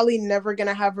we're probably never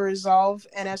gonna have a resolve.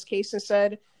 And as Kason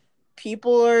said,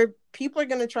 people are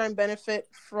gonna try and benefit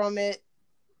from it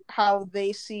how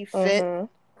they see fit. Mm-hmm.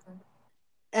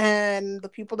 And the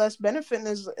people that's benefiting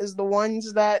is the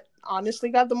ones that honestly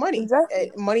got the money.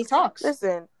 Exactly. Money talks.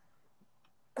 Listen,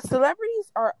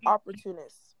 celebrities are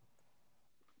opportunists,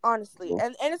 honestly,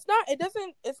 and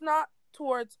it's not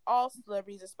towards all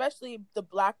celebrities, especially the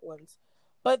black ones,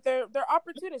 but they're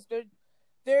opportunists.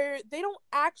 They don't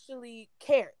actually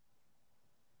care,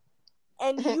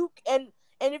 and you and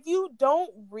if you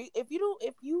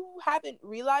if you haven't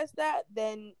realized that,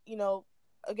 then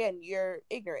again, you're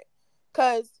ignorant.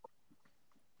 Because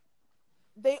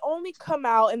they only come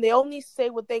out and they only say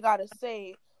what they gotta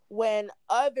say when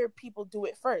other people do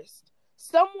it first.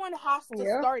 Someone has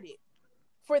to start it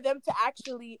for them to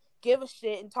actually give a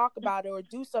shit and talk about it or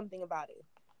do something about it.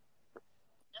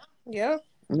 Yeah.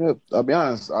 I'll be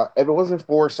honest. If it wasn't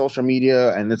for social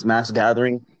media and this mass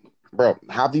gathering, bro,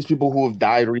 half these people who have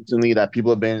died recently that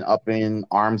people have been up in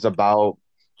arms about,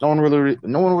 no one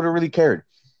would have really cared.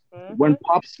 Mm-hmm. When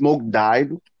Pop Smoke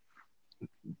died,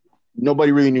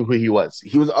 nobody really knew who he was.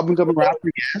 He was an up-and-coming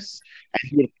rapper, yes,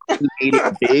 and he made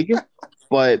it big,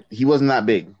 but he wasn't that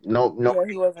big. No,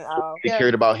 he wasn't out. They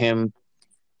cared about him.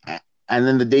 And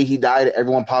then the day he died,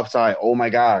 everyone pops out. Oh my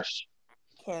gosh!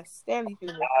 Can't stand these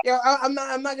people. Yeah, I'm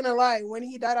not gonna lie. When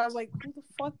he died, I was like, "Who the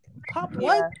fuck, Pop?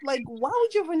 What? Yeah. Like, why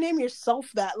would you ever name yourself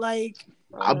that?" Like,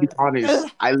 I'll be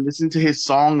honest. I listened to his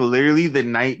song literally the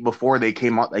night before they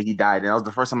came out that he died, and that was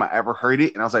the first time I ever heard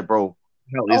it. And I was like, "Bro,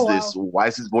 what the hell is this? Why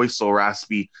is his voice so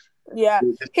raspy?" Yeah,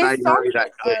 his song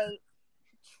is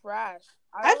trash.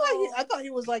 I thought he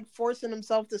was like forcing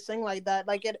himself to sing like that.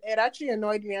 Like it actually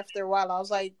annoyed me after a while. I was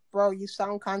like, "Bro, you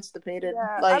sound constipated."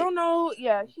 Yeah, like, I don't know.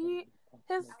 Yeah,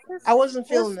 I wasn't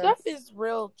feeling his stuff is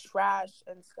real trash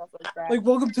and stuff like that. Like,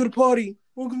 welcome to the party.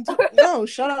 Welcome to no,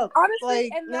 shut up. Honestly,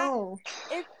 like, no.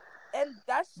 And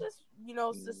that's just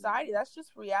society. That's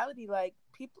just reality. Like,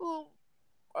 people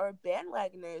are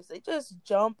bandwagoners. They just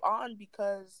jump on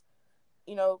because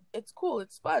it's cool,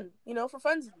 it's fun, for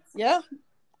funsies. Yeah.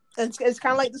 It's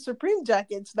kind of like the Supreme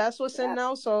jackets. That's what's in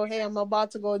now. So hey, I'm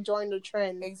about to go join the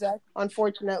trend. Exactly.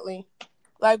 Unfortunately,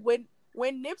 like when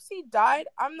Nipsey died,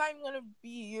 I'm not even gonna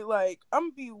be like,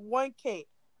 I'm gonna be 1K.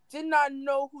 Did not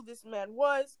know who this man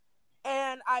was,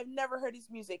 and I've never heard his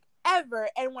music ever.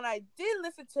 And when I did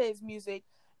listen to his music,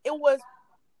 it was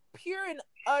pure and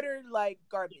utter like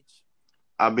garbage.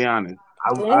 I'll be honest.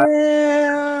 I'll be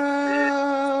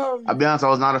honest. I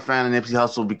was not a fan of Nipsey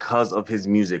Hussle because of his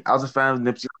music. I was a fan of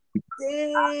Nipsey.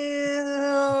 Damn.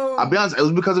 I'll be honest. It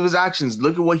was because of his actions.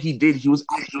 Look at what he did. He was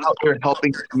out there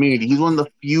helping the community. He's one of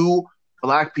the few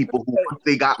black people who, once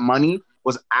they got money,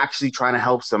 was actually trying to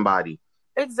help somebody.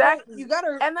 Exactly. You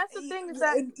gotta, and that's the thing is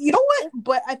that you know what?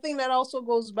 But I think that also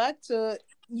goes back to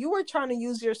you were trying to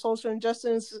use your social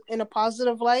injustice in a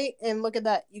positive light, and look at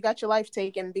that, you got your life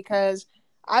taken because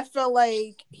I felt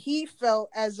like he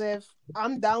felt as if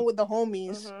I'm down with the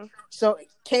homies, so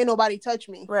can't nobody touch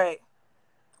me. Right.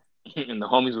 And the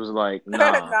homies was like, nah,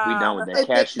 we down with that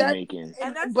cash you making.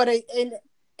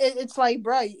 It's like,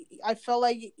 bruh, I felt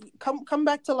like come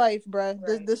back to life, bruh.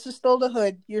 Right. This is still the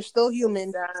hood. You're still human.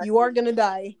 Exactly. You are gonna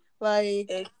die.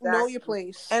 Like, know your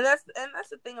place. And that's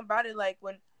the thing about it. Like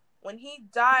when he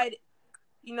died,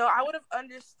 I would have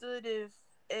understood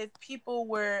if people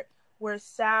were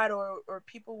sad or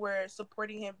people were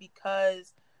supporting him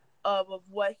because of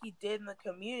what he did in the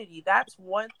community. That's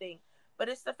one thing. But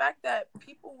it's the fact that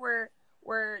people were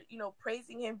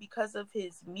praising him because of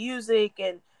his music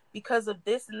and because of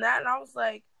this and that, and I was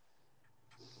like,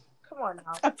 come on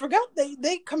now. I forgot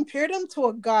they compared him to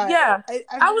a god. Yeah.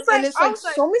 I was like, and it's like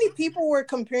so many people were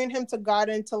comparing him to God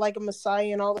and to like a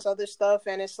Messiah and all this other stuff,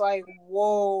 and it's like,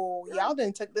 whoa, y'all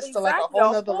didn't take this to like a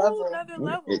whole nother level.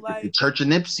 The Church of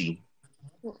Nipsey.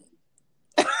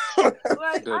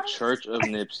 Like, the Church of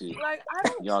Nipsey. Like,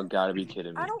 y'all gotta be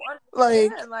kidding me. I don't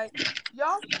understand. Like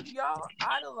y'all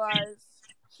idolize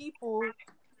people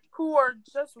who are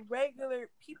just regular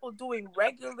people doing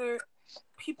regular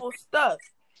people stuff.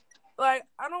 Like,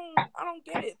 I don't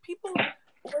get it.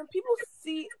 When people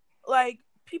see like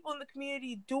people in the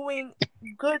community doing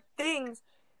good things,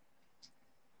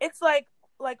 it's like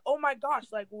oh my gosh,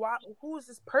 like, wow, who is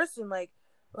this person? Like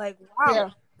wow. Yeah.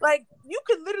 Like, you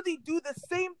could literally do the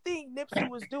same thing Nipsey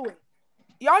was doing,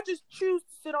 y'all just choose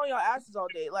to sit on your asses all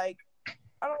day. Like,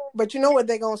 I don't. But you know what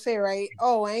they gonna say, right?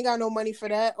 Oh, I ain't got no money for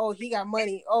that. Oh, he got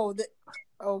money. Oh,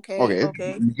 okay.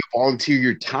 Okay. You volunteer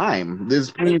your time.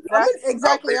 There's plenty of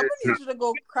Exactly. I'm out gonna need you to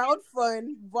go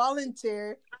crowdfund,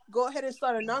 volunteer, go ahead and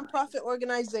start a nonprofit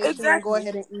organization, and go Exactly.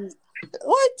 ahead and eat.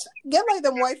 What? Get like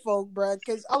them white folk, bruh,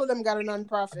 because all of them got a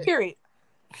nonprofit. Period.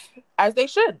 As they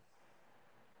should.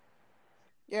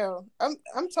 Yo,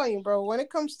 I'm telling you, bro. When it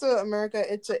comes to America,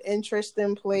 it's an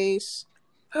interesting place.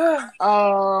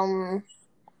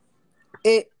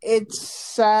 It's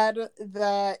sad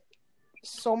that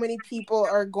so many people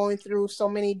are going through so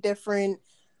many different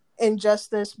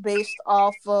injustice based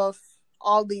off of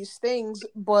all these things,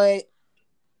 but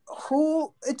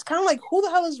it's kind of like, who the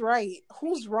hell is right?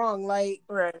 Who's wrong? Like,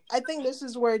 Right. I think this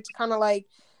is where it's kind of like,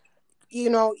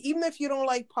 even if you don't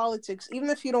like politics, even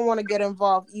if you don't want to get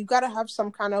involved, you got to have some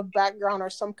kind of background or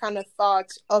some kind of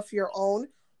thoughts of your own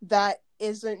that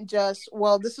isn't just,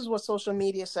 well, this is what social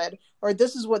media said, or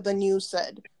this is what the news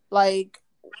said. Like,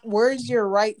 where's your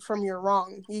right from your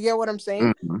wrong? You get what I'm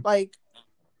saying? Mm-hmm. Like,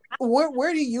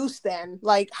 where do you stand?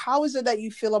 Like, how is it that you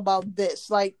feel about this?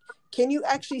 Like, can you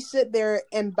actually sit there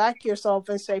and back yourself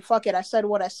and say, fuck it, I said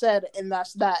what I said, and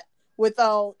that's that,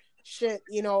 without shit,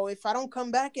 if I don't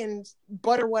come back and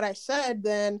butter what I said,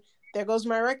 then there goes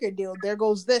my record deal, there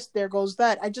goes this, there goes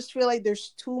that. I just feel like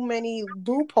there's too many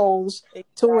loopholes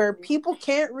to where people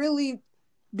can't really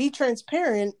be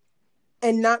transparent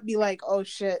and not be like, oh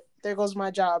shit, there goes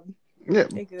my job. Yeah.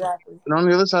 Exactly. And on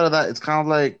the other side of that, it's kind of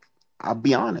like, I'll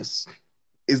be honest,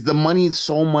 is the money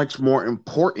so much more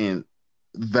important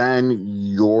than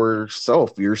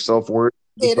yourself, your self-worth?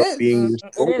 It is.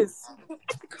 It is.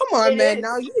 Come on, It man. is.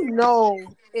 Now you know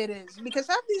it is. Because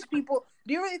half these people,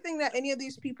 do you really think that any of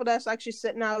these people that's actually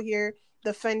sitting out here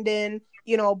defending,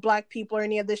 black people or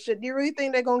any of this shit, do you really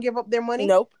think they're going to give up their money?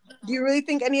 Nope. Do you really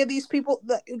think any of these people,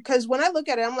 because when I look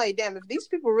at it, I'm like, damn, if these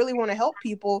people really want to help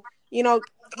people,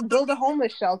 build a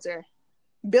homeless shelter.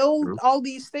 Build all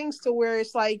these things to where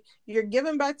it's like you're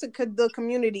giving back to the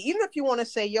community. Even if you want to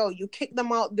say, yo, you kick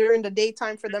them out during the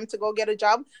daytime for them to go get a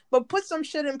job, but put some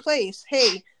shit in place.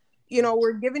 Hey,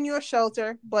 we're giving you a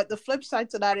shelter, but the flip side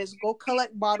to that is go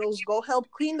collect bottles, go help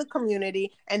clean the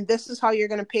community, and this is how you're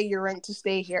going to pay your rent to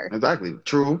stay here. Exactly.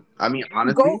 True. I mean,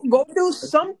 honestly. Go do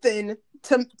something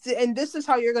and this is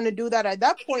how you're going to do that. At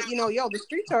that point, the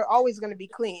streets are always going to be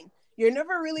clean. You're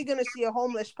never really going to see a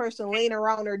homeless person laying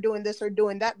around or doing this or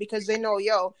doing that because they know,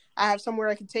 I have somewhere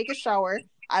I can take a shower.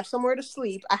 I have somewhere to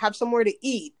sleep. I have somewhere to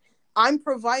eat. I'm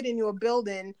providing you a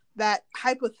building that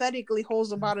hypothetically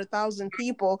holds about 1,000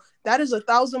 people. That is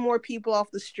 1,000 more people off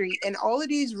the street. And all of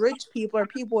these rich people or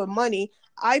people with money,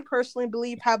 I personally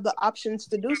believe have the options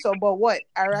to do so. But what?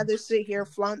 I'd rather sit here,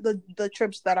 flaunt the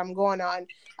trips that I'm going on.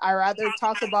 I'd rather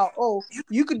talk about, oh,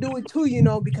 you could do it too,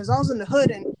 because I was in the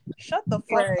hood and shut the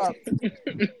fuck up.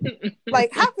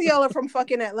 Like, half of y'all are from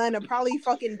fucking Atlanta, probably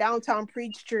fucking downtown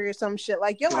Peachtree or some shit.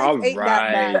 Like, your life ain't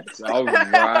that bad. All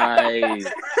right.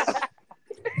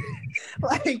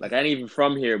 Like I ain't even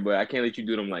from here, but I can't let you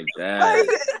do them like that.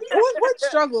 What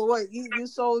struggle? What, you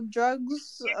sold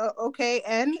drugs? Okay,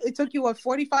 and it took you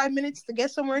 45 minutes to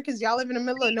get somewhere because y'all live in the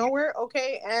middle of nowhere.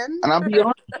 Okay, and I'll be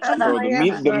honest,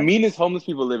 bro, the meanest homeless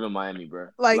people live in Miami, bro.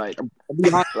 Like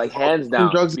hands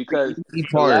down. drugs Because the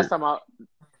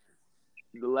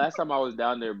last time I was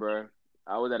down there, bro,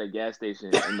 I was at a gas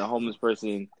station and the homeless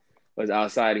person was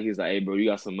outside and he was like, "Hey, bro, you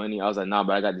got some money?" I was like, "Nah,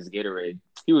 but I got this Gatorade."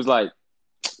 He was like,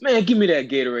 "Man, give me that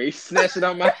Gatorade." He snatched it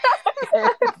out my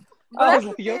hand. I was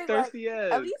like, "Yo, thirsty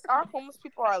ass." At least our homeless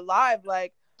people are alive.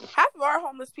 Like, half of our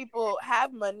homeless people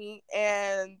have money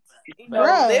and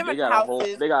live in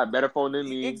houses. They got a better phone than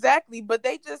me. Exactly, but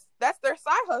that's their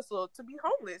side hustle, to be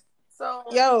homeless.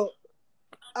 So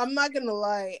I'm not gonna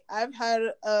lie. I've had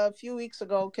a few weeks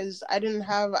ago because I didn't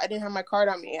have my card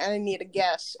on me. I didn't need a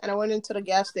gas, and I went into the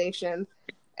gas station,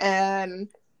 and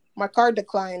my card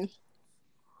declined.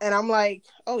 And I'm like,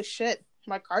 oh shit,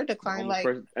 my card declined.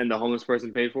 And the homeless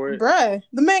person paid for it? Bruh,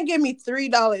 the man gave me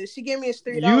 $3. He gave me his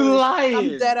 $3. You lying.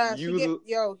 I'm dead ass. He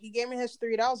gave me his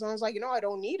 $3. And I was like, I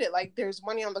don't need it. Like, there's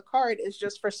money on the card. It's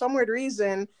just for some weird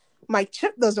reason, my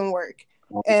chip doesn't work.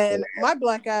 And my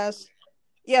black ass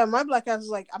is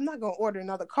like, I'm not going to order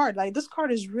another card. Like, this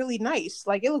card is really nice.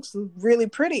 Like, it looks really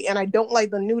pretty. And I don't like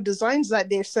the new designs that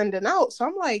they're sending out. So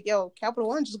I'm like, Capital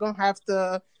One just going to have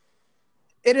to,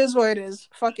 it is what it is.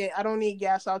 Fuck it. I don't need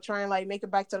gas. I'll try and make it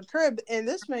back to the crib. And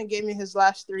this man gave me his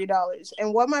last $3.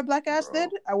 And what my black ass did,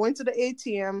 I went to the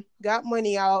ATM, got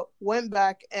money out, went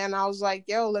back, and I was like,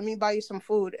 let me buy you some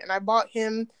food. And I bought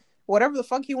him whatever the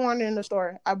fuck he wanted in the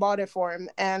store. I bought it for him.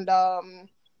 And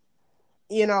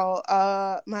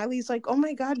Miley's like, "Oh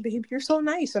my God, babe, you're so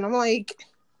nice," and I'm like,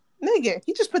 "Nigga,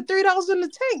 he just put $3 in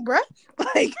the tank, bruh."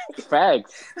 Like,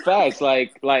 facts.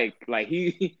 Like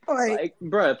he, like, like,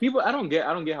 bruh, people. I don't get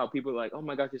how people are like, oh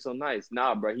my gosh, you're so nice.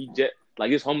 Nah, bruh, he just like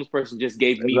this homeless person just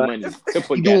gave me money to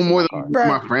put He's gas doing in more my than car.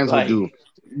 my bruh. friends Like, will do.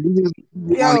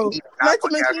 Yo, not to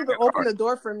mention even open the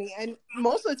door for me. And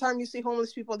most of the time you see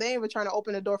homeless people, they ain't even trying to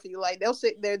open the door for you. Like, they'll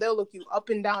sit there, they'll look you up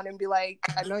and down and be like,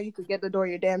 "I know you could get the door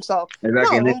your damn self."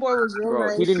 Exactly. No, homeboy was real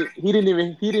bro, he nice.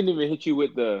 didn't even hit you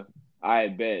with the I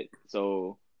bet.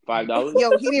 So $5. Yo,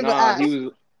 he didn't even Nah, ask. he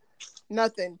was.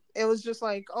 Nothing. It was just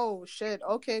like, "Oh shit,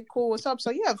 okay, cool, what's up?" So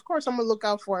yeah, of course I'm gonna look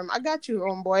out for him. I got you,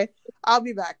 homeboy. I'll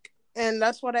be back. And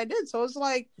that's what I did. So it's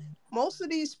like most of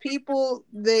these people,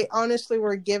 they honestly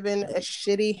were given a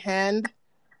shitty hand.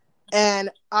 And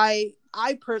I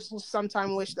personally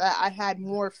sometimes wish that I had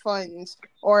more funds,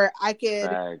 or I could,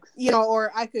 Facts.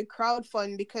 or I could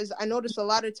crowdfund, because I notice a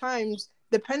lot of times,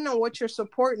 depending on what you're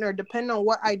supporting or depending on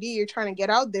what idea you're trying to get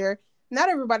out there, not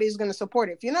everybody is going to support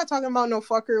it. If you're not talking about no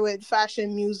fucker with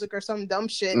fashion, music, or some dumb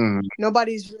shit,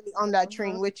 nobody's really on that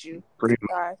train with you. Pretty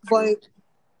much. But,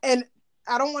 and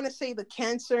I don't want to say the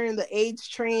cancer and the AIDS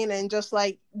train and just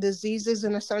like diseases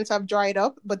in a sense have dried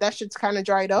up, but that shit's kind of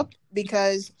dried up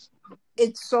because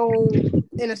it's so,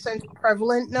 in a sense,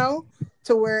 prevalent now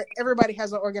to where everybody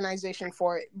has an organization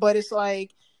for it. But it's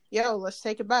like, yo, let's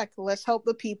take it back. Let's help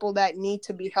the people that need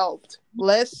to be helped.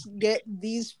 Let's get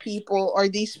these people, or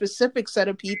these specific set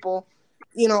of people,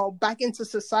 back into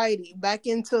society, back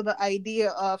into the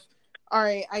idea of, all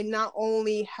right, I not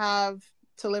only have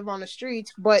to live on the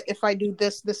streets, but if I do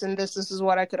this, this, and this is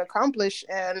what I could accomplish.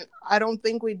 And I don't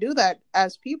think we do that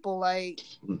as people. Like,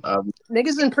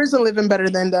 niggas in prison living better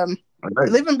than them,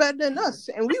 living better than us,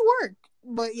 and we work,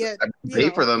 but yet I pay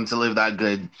for them to live that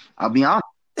good. I'll be honest,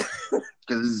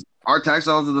 because our tax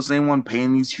dollars are the same one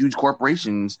paying these huge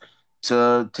corporations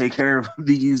to take care of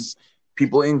these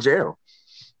people in jail.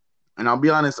 And I'll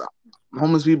be honest,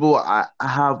 homeless people, I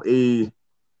have a,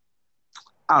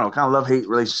 I don't know, kind of love-hate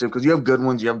relationship, because you have good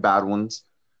ones, you have bad ones.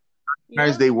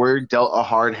 Sometimes they were dealt a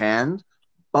hard hand,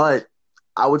 but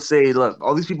I would say, look,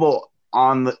 all these people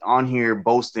on here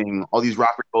boasting, all these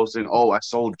rappers boasting, oh, I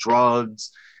sold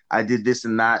drugs, I did this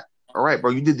and that. All right,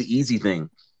 bro, you did the easy thing.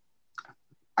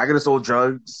 I could have sold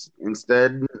drugs.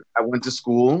 Instead, I went to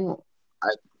school. I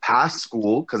passed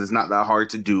school because it's not that hard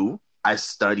to do. I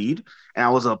studied, and I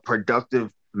was a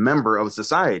productive member of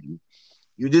society.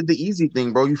 You did the easy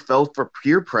thing, bro. You fell for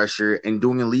peer pressure and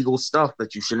doing illegal stuff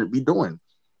that you shouldn't be doing.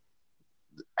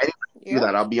 Anybody can do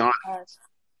that, I'll be honest.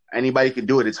 Anybody could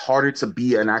do it. It's harder to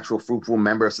be an actual fruitful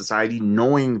member of society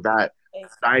knowing that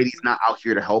society's not out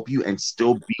here to help you and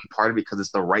still being part of it because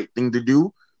it's the right thing to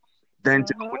do, than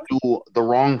to do the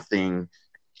wrong thing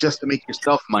just to make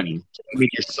yourself money. To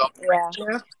make yourself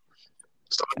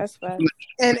So, That's bad.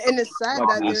 And it's sad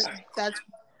that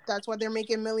that's what they're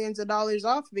making millions of dollars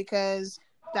off, because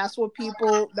that's what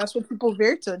people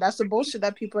veer to. That's the bullshit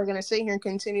that people are gonna sit here and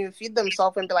continue to feed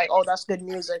themselves and be like, oh, that's good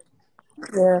music.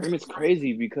 Yeah. And it's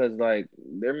crazy because like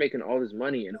they're making all this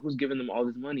money, and who's giving them all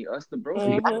this money? Us, the bros.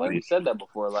 Like you said that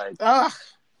before. Like,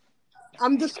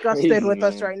 I'm disgusted with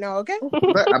us right now. Okay,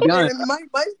 I'll be honest.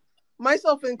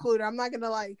 Myself included. I'm not gonna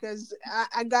lie, because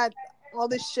I got all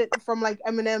this shit from like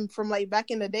Eminem from like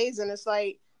back in the days, and it's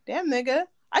like, damn nigga,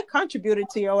 I contributed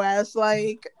to your ass.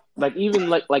 Like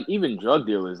even drug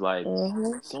dealers, like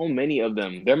so many of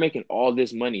them, they're making all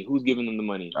this money. Who's giving them the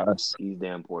money? Us. These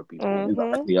damn poor people.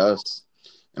 Exactly us.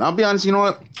 And I'll be honest, you know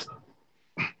what?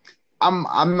 I'm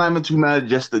not even too mad at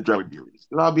just the drug dealers.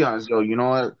 I'll be honest, yo, you know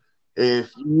what?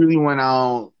 If you really went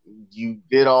out, you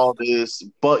did all this,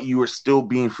 but you were still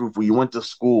being fruitful, you went to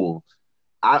school.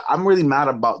 I'm really mad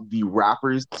about the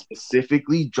rappers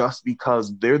specifically, just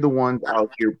because they're the ones out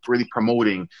here really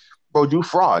promoting, bro, do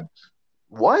fraud.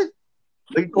 What?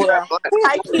 Like,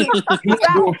 I keep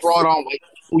doing fraud on white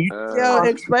people. Yo,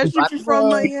 especially if you're from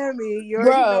Miami, you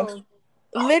already know.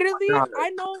 Literally,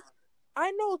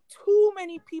 I know too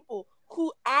many people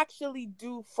who actually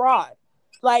do fraud.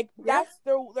 Like that's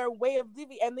their way of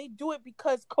living, and they do it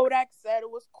because Kodak said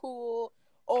it was cool.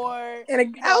 Or I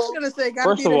was gonna say,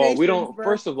 first of all, we don't. Bro.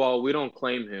 First of all, we don't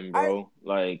claim him, bro.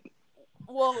 Wait,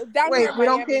 we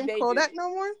don't claim Kodak no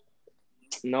more.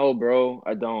 No, bro,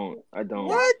 I don't.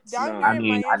 What? I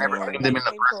never claimed him in the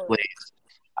first place.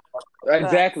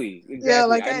 Exactly. Yeah,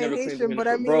 like I never hate claimed him, but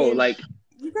him, I mean, bro, like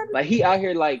he out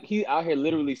here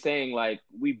literally saying like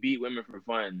we beat women for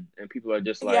fun, and people are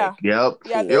just like, yep, yo,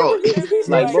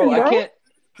 like bro, I can't.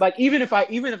 Like even if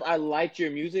I liked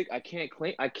your music, I can't.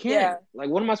 Like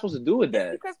what am I supposed to do with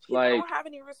that? It's because people don't have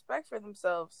any respect for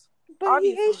themselves. But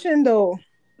Obviously. he Haitian though.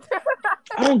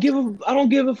 I don't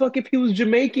give a fuck if he was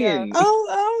Jamaican. Yeah.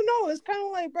 Oh no, it's kind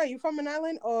of like, bro, you from an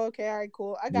island? Oh, okay, all right,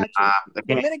 cool. I got you. I can't.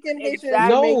 Dominican, Haitian,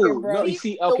 Exactly. Jamaican, No, bro. you See,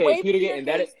 see, the okay, way Peter, Peter and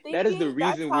Gates that is the thinking,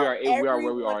 that's reason how we are where we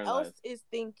everyone are in else life. is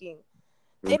thinking.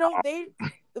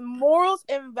 The morals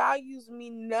and values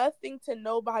mean nothing to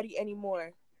nobody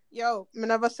anymore. Yo,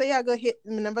 whenever say I go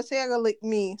lick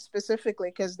me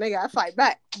specifically, cause nigga, I fight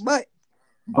back. But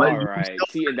All right,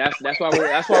 see, and that's why we're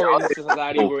in the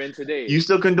society we're in today. You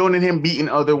still condoning him beating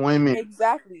other women.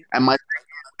 Exactly. And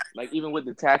like even with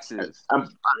the taxes.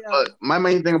 My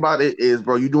main thing about it is,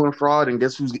 bro, you doing fraud, and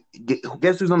guess who's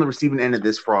on the receiving end of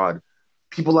this fraud?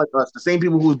 People like us, the same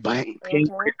people who's paying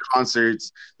for his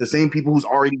concerts, the same people who's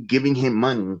already giving him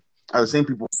money, are the same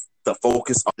people the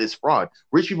focus of this fraud.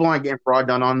 Rich people aren't getting fraud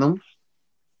done on them.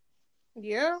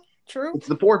 yeah, true. It's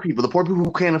the poor people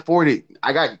who can't afford it.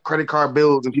 I got credit card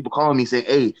bills and people calling me saying,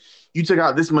 "Hey, you took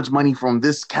out this much money from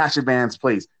this Cash Advance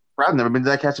place." Bro, I've never been to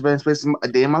that Cash Advance place a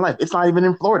day in my life. It's not even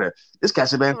in Florida. This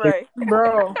Cash Advance place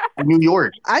Bro, in New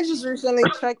York. I just recently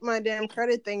checked my damn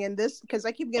credit thing, and this because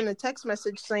I keep getting a text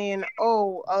message saying,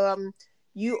 "Oh,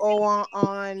 you owe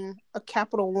on a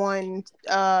Capital One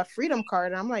Freedom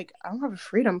card." And I'm like, I don't have a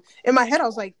Freedom. In my head, I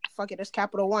was like, "Fuck it, it's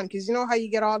Capital One," because you know how you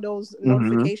get all those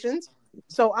notifications.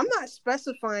 So I'm not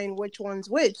specifying which one's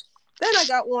which. Then I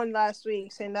got one last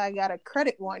week saying that I got a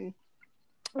credit one.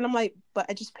 And I'm like, but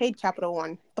I just paid Capital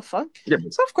One. The fuck? Yeah.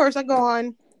 So, of course, I go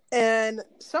on, and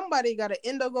somebody got an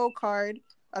Indigo card,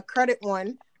 a Credit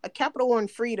One, a Capital One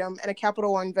Freedom, and a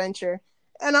Capital One Venture.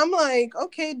 And I'm like,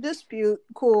 okay, dispute,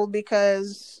 cool,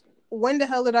 because when the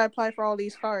hell did I apply for all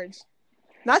these cards?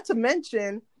 Not to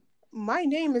mention, my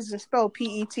name isn't spelled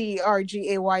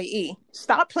Petrgaye.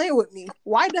 Stop playing with me.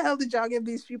 Why the hell did y'all give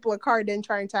these people a card and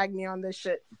try and tag me on this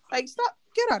shit? Like, stop.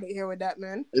 Get out of here with that,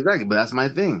 man. Exactly, but that's my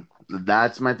thing.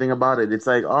 That's my thing about it. It's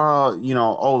like, well,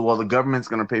 the government's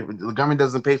gonna pay for. The government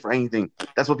doesn't pay for anything.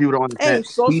 That's what people don't understand. Hey,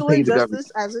 social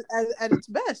injustice at its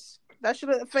best. That should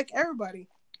affect everybody.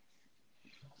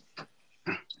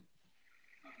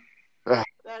 That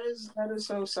is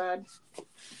so sad.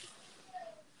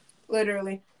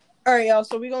 Literally. All right, y'all.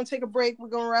 So we're gonna take a break. We're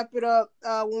gonna wrap it up.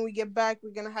 When we get back,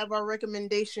 we're gonna have our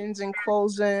recommendations and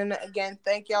closing. Again,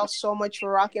 thank y'all so much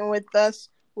for rocking with us.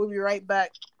 We'll be right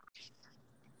back.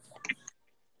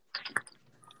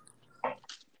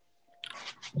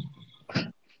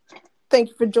 Thank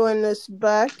you for joining us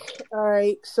back. All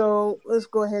right, so let's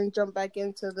go ahead and jump back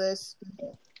into this.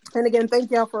 And again, thank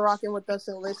y'all for rocking with us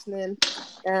and listening.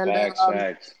 And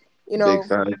Facts. you know, big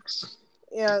facts.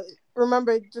 Yeah,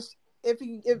 remember, just if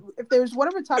there's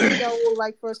whatever topic y'all would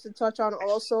like for us to touch on,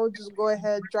 also just go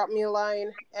ahead, drop me a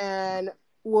line, and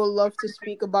we'll love to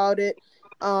speak about it.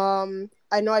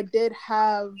 I know I did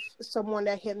have someone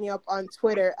that hit me up on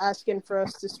Twitter asking for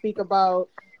us to speak about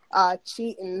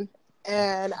cheating,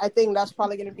 and I think that's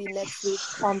probably going to be next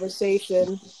week's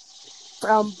conversation.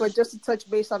 But just to touch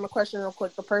base on the question real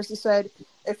quick, the person said,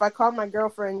 if I caught my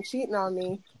girlfriend cheating on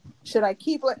me, should I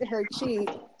keep letting her cheat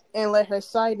and let her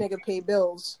side nigga pay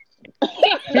bills?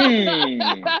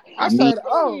 I said,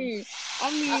 I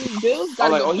mean, bills I'm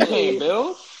gotta like, get he paying paid.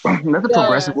 bills? That's a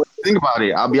progressive way to think about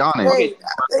it. I'll be honest. Okay,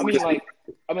 I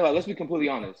mean, like, let's be completely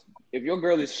honest. If your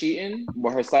girl is cheating,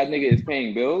 but her side nigga is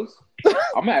paying bills, I'm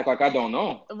gonna act like I don't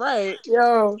know. Right.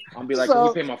 Yo. I'm be like, can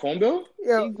he pay my phone bill?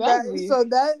 Yo, exactly.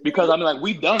 Because I'm like,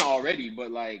 we done already,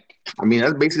 but like, I mean,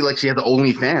 that's basically like she has the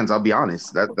OnlyFans. I'll be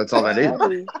honest. That's all that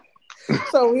is.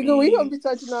 So we gonna be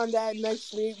touching on that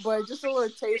next week, but just a little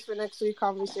taste for next week's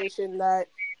conversation that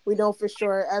we know for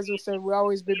sure. As we said, we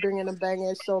always be bringing the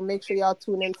bangers, so make sure y'all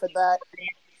tune in for that.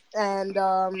 And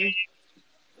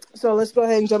so let's go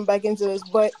ahead and jump back into this.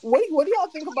 But what do y'all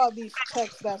think about these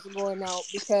checks that's going out?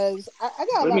 Because I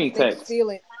got a lot of mixed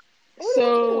feelings.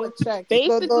 So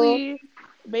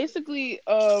basically,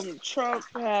 Trump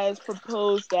has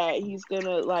proposed that he's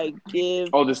gonna like give.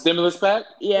 Oh, the stimulus pack.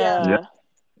 Yeah.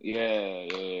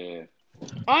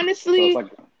 Honestly, so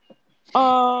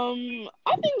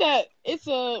I think that it's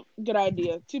a good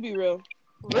idea, to be real.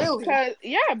 Really?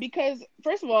 Because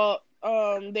first of all,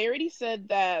 they already said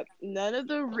that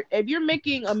if you're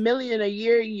making $1 million a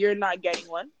year, you're not getting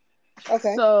one.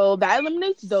 Okay. So that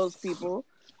eliminates those people.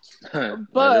 But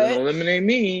that doesn't eliminate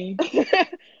me.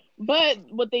 But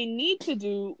what they need to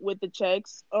do with the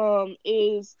checks,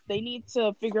 is they need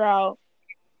to figure out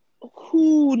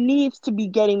who needs to be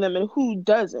getting them and who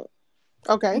doesn't.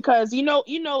 Okay. Because you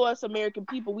know us American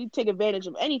people, we take advantage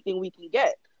of anything we can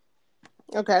get.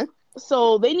 Okay.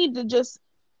 So they need to just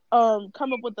come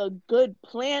up with a good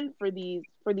plan for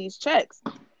these checks.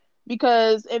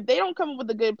 Because if they don't come up with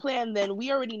a good plan, then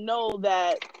we already know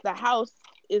that the House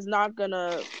is not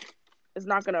gonna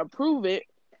approve it,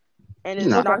 and it's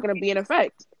No. not gonna be in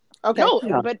effect. Okay. No,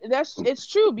 No. but it's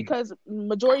true because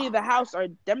majority of the House are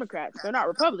Democrats. They're not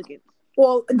Republicans.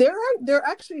 Well, there are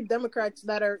actually Democrats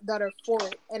that are for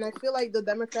it, and I feel like the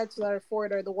Democrats that are for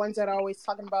it are the ones that are always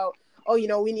talking about, oh,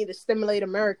 we need to stimulate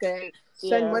America and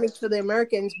send money to the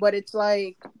Americans. But it's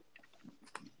like,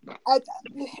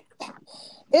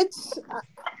 it's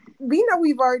being that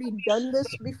we've already done this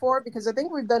before, because I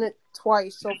think we've done it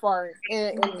twice so far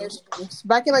in history.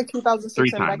 Back in like 2006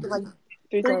 3 and back in times. like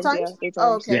Three three times. times. Yeah, 3 times.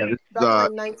 Oh, okay. Yeah, this Back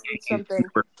in like 19 something.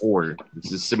 number 4.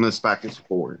 This is stimulus package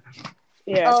 4.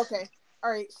 Yeah. Oh, okay. All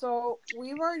right. So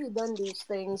we've already done these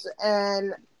things,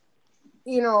 and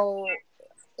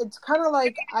it's kind of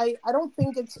like I don't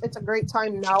think it's a great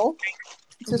time now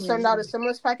to send out a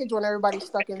stimulus package when everybody's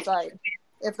stuck inside.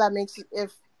 If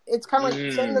it's kind of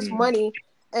like send this money,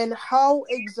 and how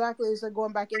exactly is it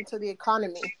going back into the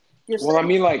economy? Well, I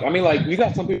mean, like, you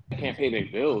got some people that can't pay their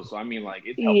bills, so I mean, like,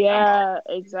 it helps them out.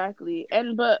 Exactly.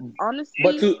 But honestly,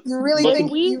 But you really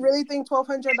think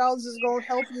 $1,200 is going to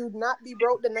help you not be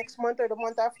broke the next month or the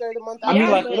month after the month after? I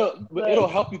mean, like, it'll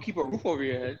help you keep a roof over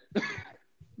your head.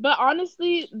 But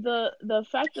honestly, the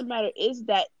fact of the matter is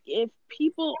that if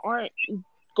people aren't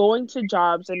going to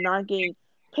jobs and not getting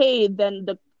paid, then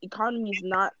the economy is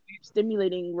not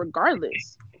stimulating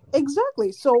regardless.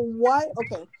 Exactly. So why?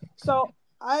 Okay. So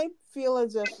I feel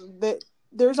as if that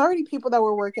there's already people that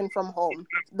were working from home.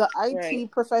 The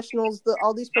IT professionals,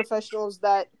 all these professionals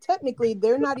that technically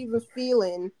they're not even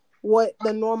feeling what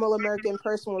the normal American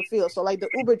person would feel. So like the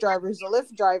Uber drivers, the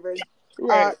Lyft drivers,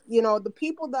 the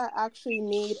people that actually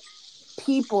need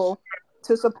people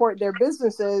to support their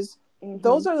businesses,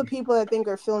 those are the people that I think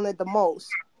are feeling it the most.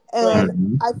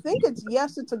 And I think it's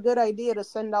a good idea to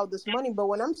send out this money, but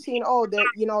when I'm seeing,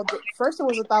 first it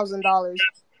was $1,000,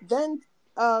 then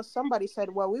somebody said,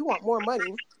 well, we want more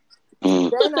money.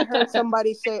 Then I heard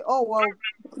somebody say, oh, well,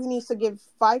 he needs to give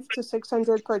 $500 to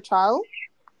 $600 per child.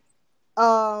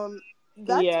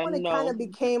 That's when it kind of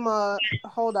became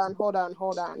hold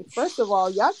on. First of all,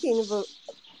 y'all can't even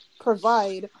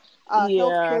provide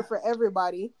healthcare for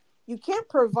everybody. You can't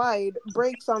provide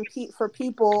breaks for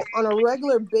people on a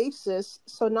regular basis.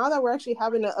 So now that we're actually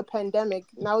having a pandemic,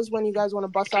 now is when you guys want to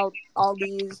bust out all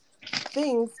these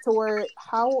things to where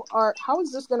how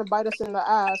is this going to bite us in the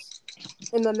ass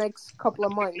in the next couple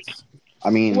of months? I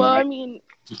mean,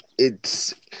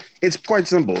 it's quite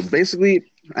simple. Basically,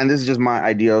 and this is just my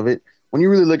idea of it, when you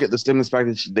really look at the stimulus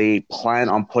package they plan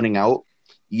on putting out,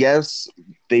 yes,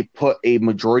 they put a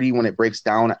majority when it breaks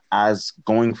down as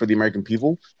going for the American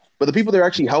people, but the people they're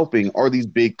actually helping are these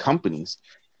big companies.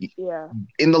 Yeah.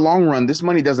 In the long run, this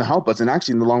money doesn't help us, and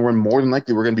actually in the long run, more than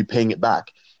likely, we're going to be paying it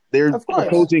back. They're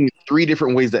proposing 3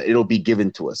 different ways that it'll be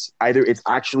given to us. Either it's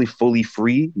actually fully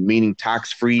free, meaning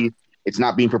tax-free. It's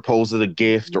not being proposed as a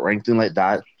gift or anything like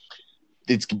that.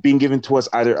 It's being given to us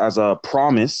either as a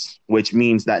promise, which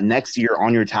means that next year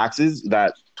on your taxes,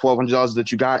 that $1,200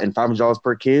 that you got and $500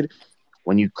 per kid,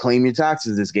 when you claim your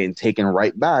taxes, it's getting taken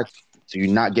right back. So you're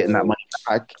not getting that money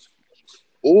back.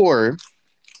 Or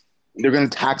they're going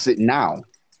to tax it now.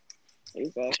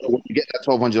 Exactly. So when you get that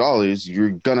 $1,200,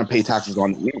 you're going to pay taxes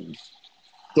on it.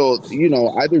 So,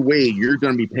 either way, you're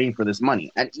going to be paying for this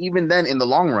money. And even then, in the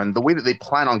long run, the way that they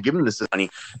plan on giving this money,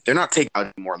 they're not taking out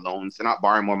any more loans. They're not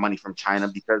borrowing more money from China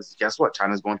because guess what?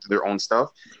 China's going through their own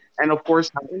stuff. And, of course,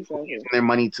 using their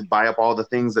money to buy up all the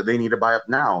things that they need to buy up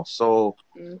now. So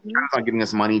China's not giving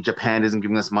us money. Japan isn't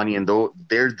giving us money. And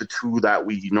they're the two that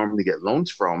we normally get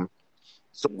loans from.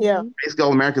 So basically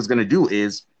all America's going to do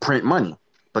is print money.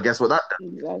 But guess what that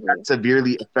does? Exactly. That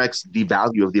severely affects the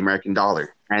value of the American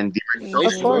dollar. And the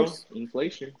Inflation, bro.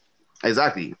 Inflation.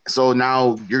 Exactly. So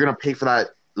now you're going to pay for that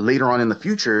later on in the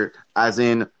future, as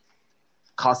in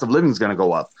cost of living is going to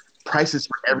go up. Prices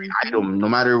for every item, no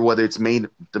matter whether it's made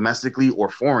domestically or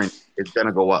foreign, it's going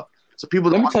to go up. So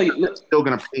people are still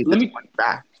going to pay this money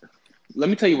back. Let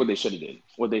me tell you what they should have did.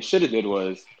 What they should have did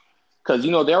was, because,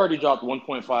 they already dropped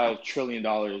 $1.5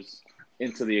 trillion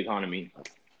into the economy.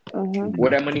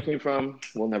 Where that money came from,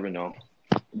 we'll never know.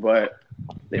 But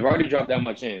they've already dropped that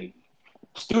much in.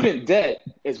 Student debt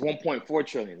is $1.4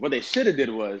 trillion. What they should have did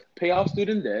was pay off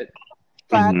student debt.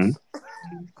 Facts.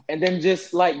 And then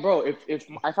just like, bro, if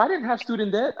I didn't have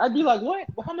student debt, I'd be like, what?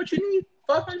 Well, how much you need?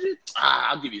 500?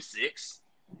 I'll give you 6.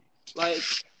 Like,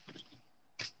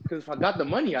 because if I got the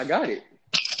money, I got it.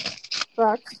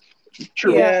 Facts.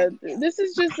 True. Yeah, this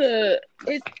is just the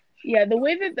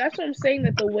way that's what I'm saying,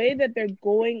 that the way that they're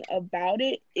going about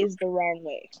it is the wrong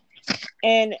way.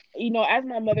 And, as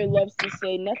my mother loves to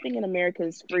say, nothing in America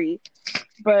is free.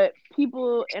 But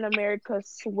people in America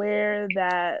swear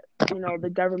that,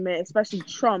 the government, especially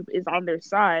Trump, is on their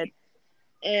side.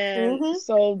 And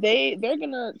so they're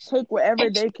gonna take whatever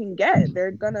they can get.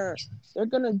 They're gonna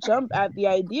jump at the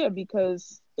idea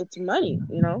because it's money,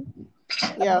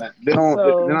 Yeah. They don't.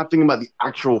 So- They're not thinking about the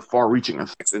actual far-reaching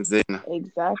effects. And then,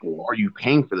 Exactly. are you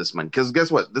paying for this money? Because guess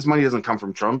what? This money doesn't come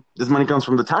from Trump. This money comes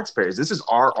from the taxpayers. This is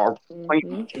our money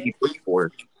we pay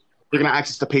for. They're gonna ask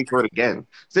us to pay for it again.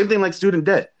 Same thing like student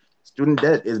debt. Student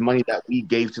debt is money that we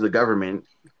gave to the government.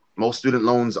 Most student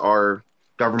loans are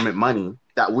government money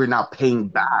that we're now paying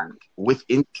back with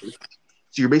interest.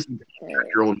 So you're basically paying back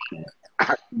your own money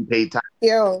after you pay tax.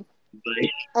 Yo,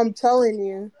 I'm telling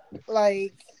you,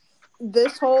 like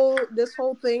this whole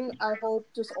thing, I hope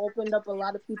just opened up a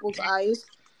lot of people's eyes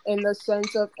in the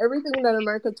sense of everything that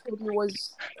America told you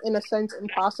was in a sense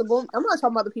impossible. I'm not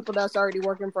talking about the people that's already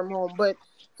working from home, but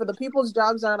for the people's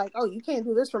jobs that are like, oh, you can't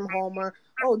do this from home, or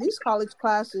oh, these college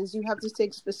classes, you have to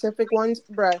take specific ones.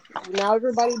 Bruh, now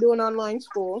everybody doing online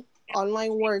school,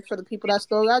 online work for the people that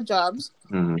still got jobs.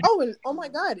 Mm-hmm. Oh, and oh my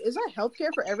God, is that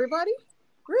healthcare for everybody?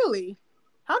 Really?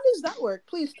 How does that work?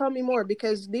 Please tell me more,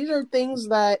 because these are things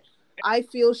that I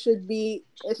feel should be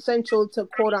essential to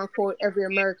quote unquote every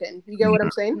American. You get what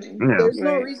I'm saying? Yeah. There's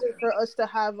no reason for us to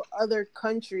have other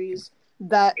countries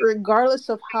that, regardless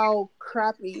of how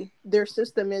crappy their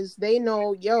system is, they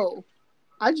know, yo,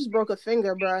 I just broke a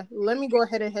finger, bruh. Let me go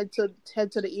ahead and head to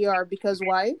the ER, because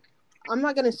why? I'm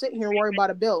not gonna sit here and worry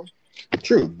about a bill.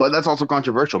 True, but that's also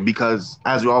controversial because,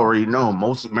 as we already know,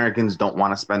 most Americans don't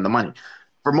want to spend the money.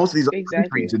 For most of these other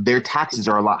countries, their taxes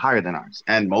are a lot higher than ours,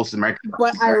 and most Americans.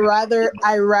 But I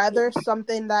rather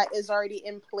something that is already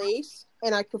in place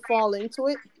and I could fall into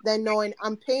it than knowing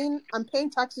I'm paying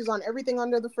taxes on everything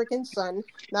under the freaking sun.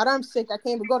 Now that I'm sick, I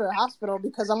can't even go to the hospital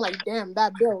because I'm like, damn,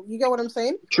 that bill. You get what I'm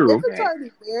saying? True. If it's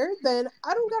already there, then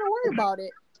I don't gotta worry about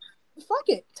it. Fuck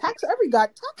it, tax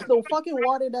the fucking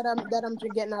water that I'm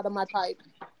getting out of my pipe.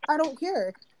 I don't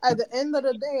care. At the end of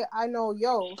the day, I know,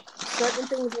 yo, certain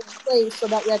things in place so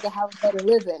that way I can have a better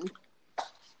living.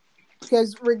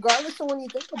 Because regardless of when you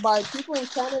think about it, people in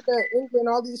Canada, England,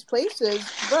 all these places,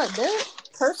 bro,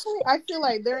 personally, I feel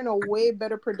like they're in a way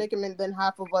better predicament than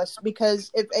half of us. Because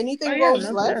if anything goes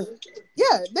left,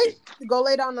 they go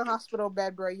lay down in the hospital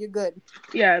bed, bro. You're good.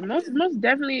 Yeah, most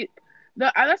definitely.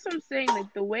 That's what I'm saying.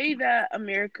 Like the way that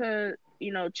America,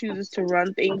 chooses to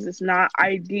run things is not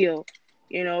ideal.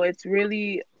 It's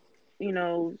really,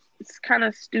 it's kind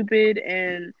of stupid,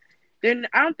 and then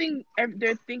I don't think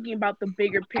they're thinking about the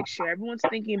bigger picture. Everyone's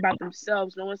thinking about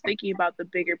themselves. No one's thinking about the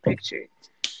bigger picture.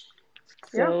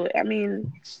 So I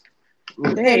mean,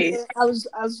 hey, and I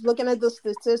was looking at the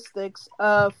statistics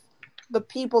of the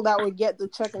people that would get the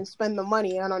check and spend the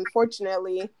money, and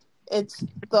unfortunately, it's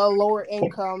the lower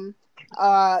income.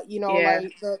 Like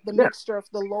the mixture of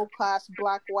the low class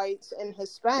Black, whites, and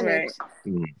Hispanics,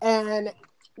 and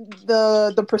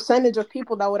the percentage of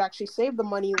people that would actually save the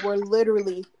money were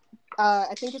literally,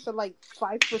 I think it's like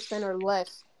 5% or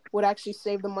less would actually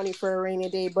save the money for a rainy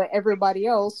day, but everybody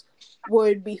else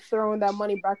would be throwing that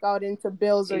money back out into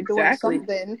bills or doing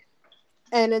something.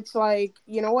 And it's like,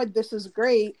 you know what, this is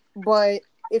great, but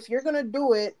if you're gonna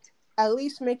do it, at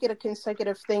least make it a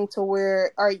consecutive thing to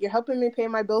where, all right, you're helping me pay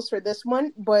my bills for this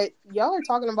month, but y'all are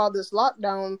talking about this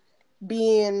lockdown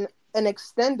being an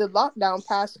extended lockdown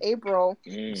past April.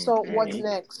 So what's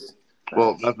next?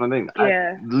 Well, that's my thing.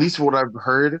 Yeah. At least what I've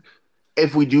heard,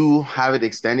 if we do have it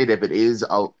extended, if it is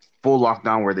a full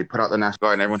lockdown where they put out the National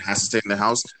Guard and everyone has to stay in the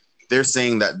house, they're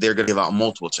saying that they're going to give out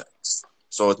multiple checks.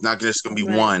 So it's not just going to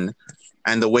be one.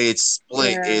 And the way it's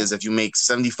split is if you make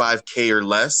 $75K or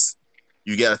less,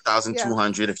 you get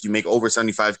 $1,200. If you make over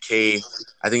 $75K,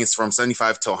 I think it's from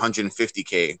 75 to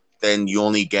 150K, then you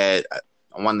only get,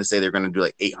 I wanted to say they're going to do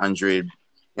like 800.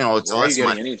 It's less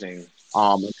money. Anything.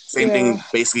 Same thing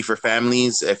basically for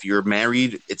families. If you're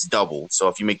married, it's double. So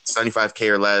if you make 75K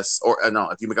or less,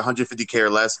 if you make 150K or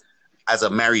less as a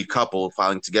married couple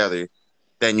filing together,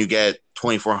 then you get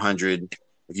 $2,400.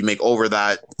 If you make over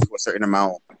that to a certain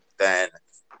amount, then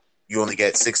you only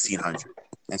get $1,600,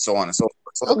 and so on and so forth.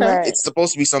 So it's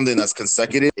supposed to be something that's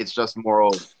consecutive. It's just more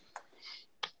of,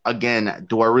 again,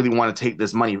 do I really want to take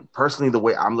this money? Personally, the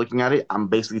way I'm looking at it, I'm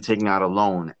basically taking out a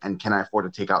loan, and can I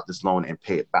afford to take out this loan and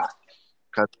pay it back?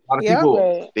 Because a lot of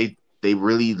people, they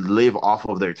really live off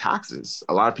of their taxes.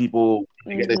 A lot of people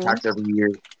get their tax every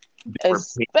year.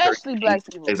 Especially Black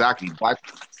people. Exactly. Black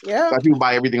people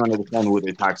buy everything under the sun with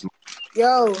their tax money.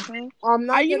 Yo, I'm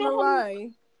not gonna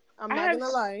lie. I'm I not have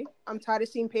gonna lie. I'm tired of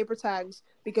seeing paper tags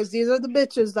because these are the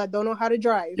bitches that don't know how to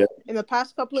drive. Yep. In the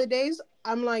past couple of days,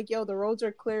 I'm like, yo, the roads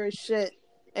are clear as shit,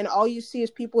 and all you see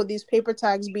is people with these paper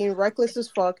tags being reckless as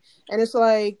fuck, and it's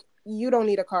like, you don't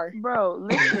need a car. bro.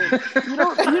 Listen, you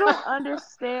don't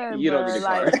understand, You don't bro. need a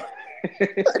Like,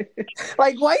 car.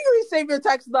 Like, why you save your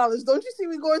tax dollars? Don't you see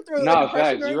me going through a No, depression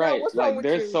facts. right You're now? right. What's wrong Like with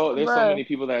you? there's so bro, many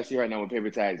people that I see right now with paper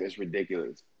tags. It's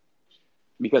ridiculous.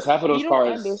 Because half of you those don't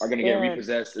cars are gonna get understand.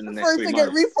 repossessed in the next For it 3 to get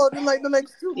months. repoed in like the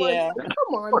next 2 months. Yeah,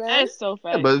 Come on, man. that's so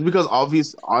Yeah, fake. but it's because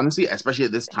honestly, especially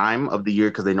at this time of the year,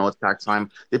 because they know it's tax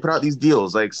time, they put out these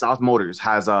deals. Like South Motors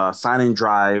has a sign and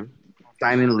drive,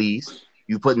 sign and lease.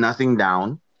 You put nothing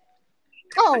down,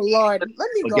 Oh Lord, let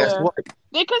me but go. guess Yeah, what?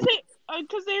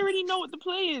 because they already know what the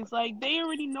play is. Like, they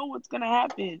already know what's gonna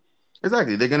happen.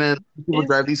 Exactly. They're gonna people It's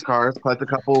drive these cars, collect a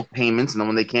couple payments, and then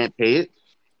when they can't pay it,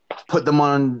 put them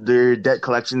on their debt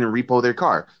collection and repo their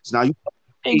car. So now you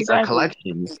pay your exactly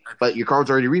collections, but your car's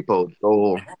already repoed.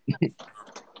 So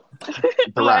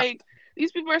it's a wrap. like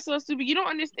these people are so stupid. You don't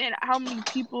understand how many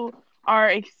people are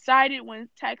excited when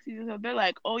tax season comes. They're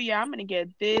like, "Oh yeah, I'm gonna get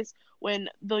this." When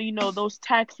those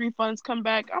tax refunds come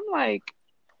back, I'm like,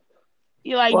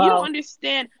 you don't Wow.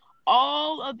 understand.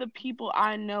 All of the people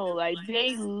I know, like,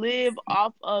 they live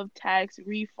off of tax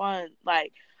refund.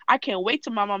 Like, I can't wait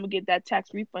till my mama get that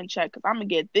tax refund check because I'm gonna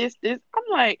get this. I'm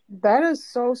like, That is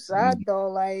so sad though.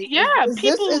 Like, yeah, is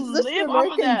people this the live off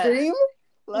of American that. dream?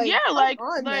 Like, Yeah, come like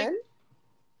on, man.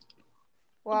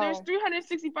 there's Wow.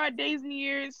 365 days in a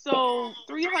year, so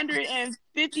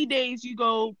 350 days you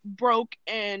go broke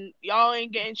and y'all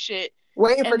ain't getting shit.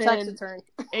 Waiting for And tax then return.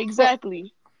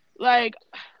 exactly, like,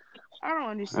 I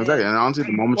don't Exactly. understand. And honestly,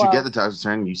 the moment you get the tax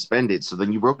return, you spend it. So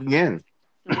then you broke again.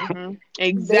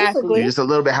 Exactly. You're just a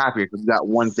little bit happier because you got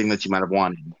one thing that you might have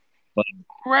wanted. But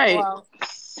Right. Wow.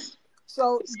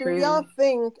 So, It's do crazy. y'all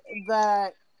think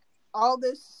that all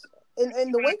this,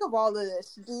 in the wake of all of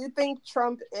this, do you think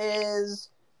Trump is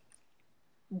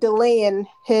delaying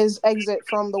his exit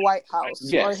from the White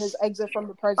House or his Yes. exit from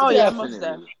the Oh yeah, presidency? most Definitely.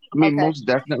 definitely. I mean, Okay. most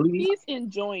definitely. He's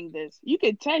enjoying this. You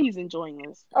could tell he's enjoying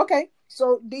this. Okay.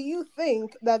 So, do you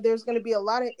think that there's going to be a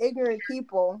lot of ignorant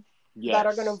people that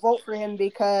are going to Yes. vote for him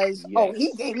because he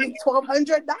Yes. gave me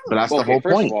 $1,200? But that's the Okay, whole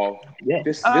first of point. all, Yeah.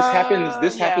 this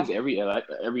happens Yeah.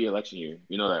 every election year.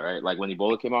 You know that, right? Like when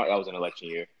Ebola came out, that was an election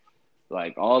year.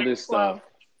 Like all this stuff. Wow.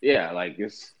 Yeah, like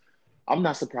I'm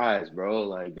not surprised, bro.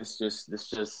 Like this is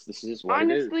just what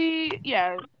it is.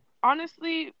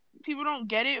 Honestly, people don't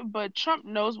get it, but Trump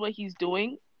knows what he's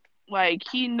doing. Like,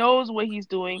 he knows what he's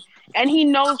doing, and he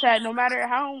knows that no matter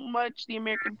how much the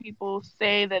American people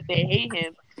say that they hate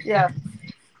him, Yeah.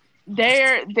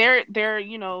 they're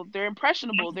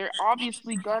impressionable. They're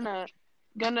obviously gonna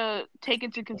take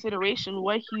into consideration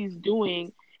what he's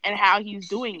doing and how he's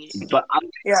doing it, But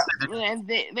Yeah. and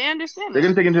they understand they're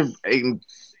that.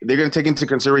 gonna take into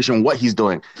consideration what he's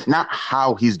doing, not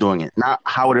how he's doing it, not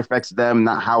how it affects them,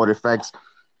 not how it affects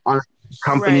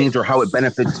companies or how it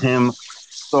benefits him.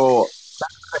 So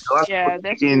Yeah,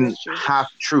 that's in true. half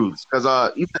truths, because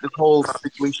even this whole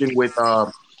situation with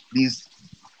these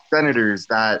senators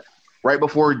that right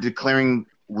before declaring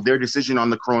their decision on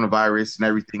the coronavirus and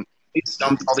everything, they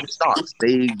dumped all their stocks.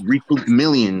 They recouped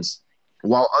millions,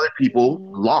 while other people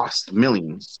lost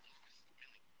millions.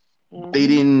 They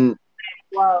didn't.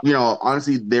 Wow.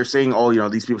 Honestly, they're saying, "Oh,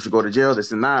 these people should go to jail,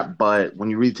 this and that." But when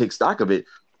you really take stock of it,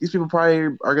 these people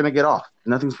probably are gonna get off.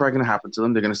 Nothing's probably gonna happen to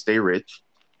them. They're gonna stay rich.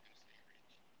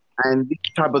 And these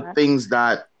type of things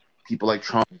that people like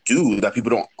Trump do, that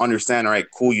people don't understand. All right,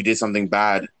 cool, you did something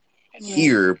bad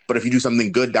here, but if you do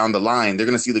something good down the line, they're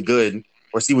gonna see the good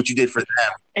or see what you did for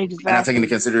them, and not take into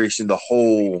consideration the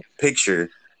whole picture.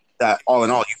 That all in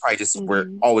all, you probably just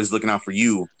were always looking out for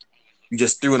you. You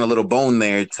just threw in a little bone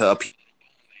there to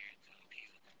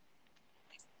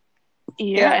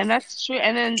Yeah, and that's true.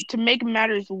 And then to make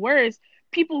matters worse,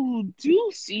 people who do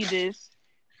see this,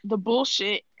 the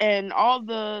bullshit and all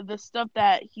the stuff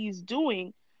that he's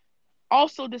doing,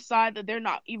 also decide that they're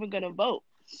not even going to vote.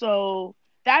 So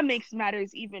that makes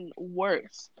matters even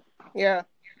worse. Yeah.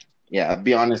 Yeah,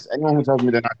 be honest. Anyone who tells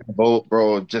me they're not going to vote,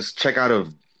 bro, just check out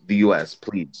of the U.S.,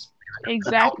 please.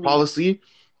 Exactly. Policy,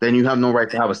 then you have no right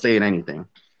to have a say in anything.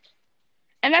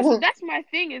 And that's my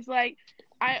thing. Is like,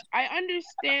 I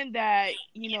understand that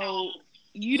you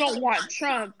don't want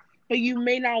Trump, but you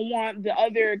may not want the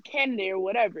other candidate or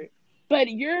whatever. But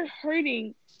you're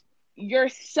hurting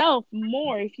yourself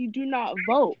more if you do not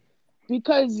vote,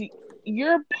 because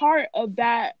you're part of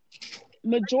that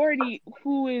majority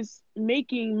who is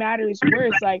making matters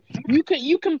worse. Like,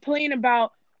 you complain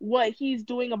about what he's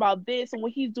doing about this and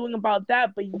what he's doing about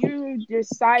that, but you're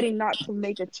deciding not to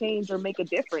make a change or make a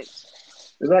difference.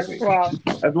 Exactly. Wow.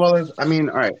 As well as, I mean,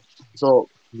 all right. So,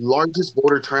 largest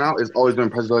voter turnout has always been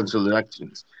presidential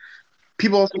elections.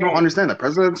 People also don't understand that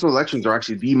presidential elections are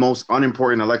actually the most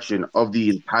unimportant election of the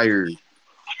entire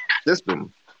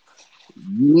system.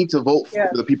 You need to vote for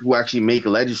the people who actually make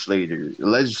legislation.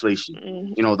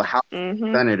 You know, the House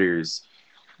senators.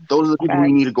 Those are the people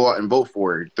you need to go out and vote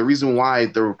for. The reason why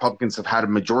the Republicans have had a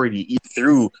majority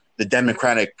through the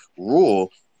Democratic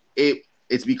rule,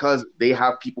 it's because they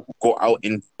have people who go out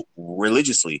and vote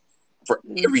religiously for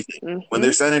everything. When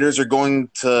their senators are going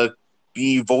to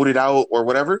be voted out or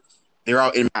whatever, they're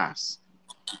out in mass.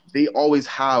 They always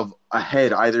have a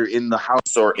head either in the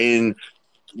House or in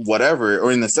whatever,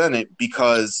 or in the Senate,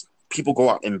 because people go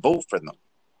out and vote for them.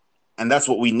 And that's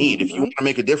what we need. If you want to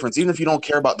make a difference, even if you don't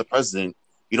care about the president,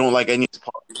 you don't like any of his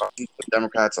policies, the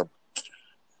Democrats,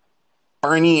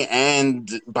 Bernie and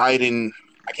Biden,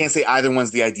 I can't say either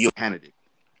one's the ideal candidate.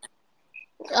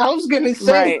 I was gonna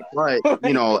say, but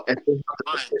you know, at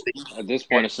this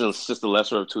point, it's just the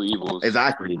lesser of two evils.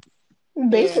 Exactly.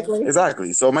 Basically.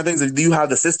 Exactly. So my thing is, do you have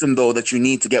the system though that you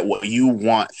need to get what you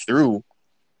want through,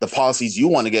 the policies you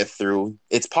want to get through?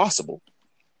 It's possible.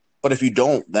 But if you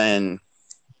don't, then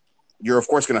you're of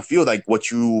course going to feel like what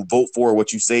you vote for,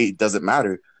 what you say doesn't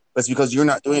matter. But it's because you're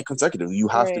not doing it consecutively. You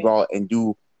have to go out and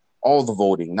do all the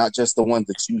voting, not just the ones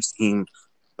that you seem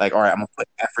like, all right, I'm going to put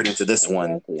effort into this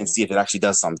one and see if it actually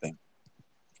does something.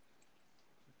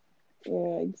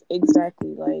 Yeah,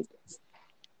 exactly. Like,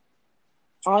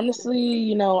 honestly,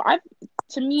 you know,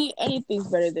 to me, anything's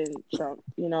better than Trump,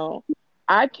 you know.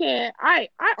 I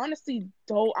honestly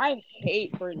don't, I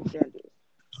hate Bernie Sanders.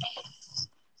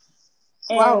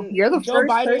 Wow, you're the Joe first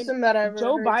Biden, person that I've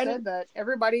Joe ever Biden said that.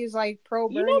 Everybody's like pro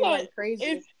you Bernie know that like crazy.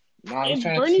 If Bernie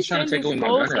Sanders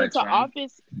goes into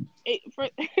office,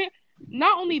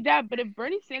 not only that, but if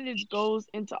Bernie Sanders goes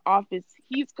into office,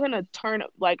 he's gonna turn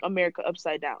like America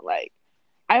upside down. Like,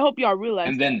 I hope y'all realize.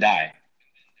 And then die.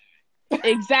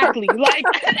 Exactly. Like,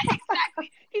 exactly.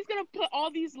 He's gonna put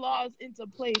all these laws into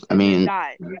place and then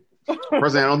die.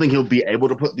 Personally, I don't think he'll be able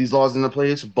to put these laws into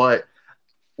place, but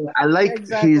I like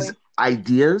his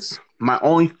ideas. My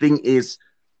only thing is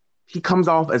he comes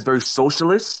off as very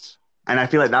socialist, and I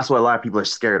feel like that's what a lot of people are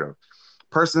scared of.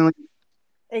 Personally,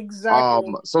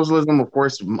 socialism, of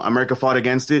course, America fought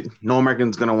against it. No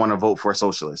American's going to want to vote for a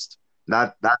socialist.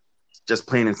 That's just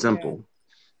plain and simple. Yeah.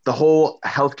 The whole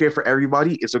healthcare for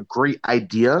everybody is a great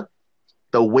idea.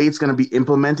 The way it's going to be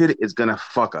implemented is going to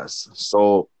fuck us.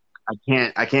 So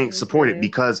I can't support it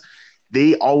because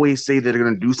they always say they're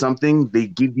going to do something. They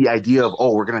give the idea of,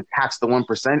 oh, we're going to tax the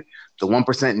 1%. The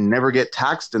 1% never get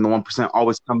taxed, and the 1%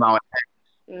 always come out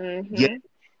ahead.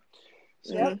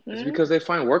 It's because they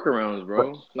find workarounds,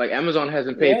 bro. Like Amazon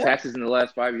hasn't paid taxes in the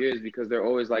last 5 years because they're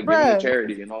always like giving to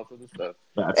charity and all sorts of stuff.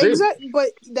 Exactly,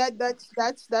 but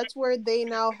that's where they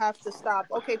now have to stop.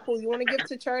 Okay, cool. You want to give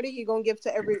to charity, you're gonna give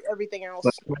to everything else.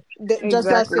 Just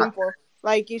that simple.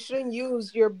 Like, you shouldn't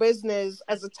use your business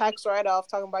as a tax write-off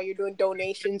talking about you're doing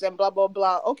donations and blah blah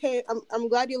blah. Okay, I'm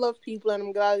glad you love people and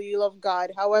I'm glad you love God.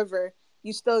 However,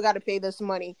 you still got to pay this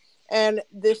money. And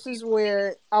this is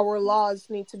where our laws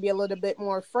need to be a little bit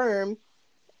more firm.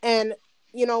 And,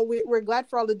 you know, we're glad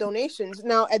for all the donations.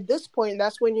 Now, at this point,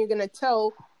 that's when you're going to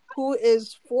tell who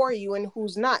is for you and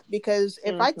who's not. Because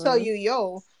if I tell you,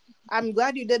 yo, I'm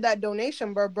glad you did that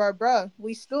donation, bruh,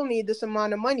 we still need this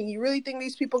amount of money. You really think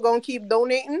these people going to keep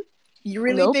donating? You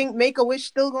really think Make-A-Wish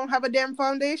still going to have a damn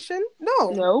foundation?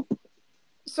 No. Nope.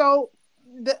 So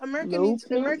America needs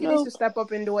to step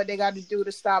up and do what they got to do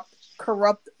to stop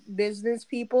corrupt business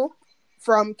people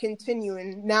from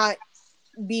continuing, not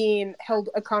being held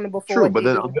accountable for what but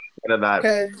they then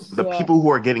do. The people who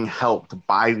are getting helped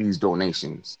by these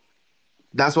donations,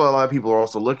 that's what a lot of people are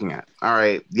also looking at. All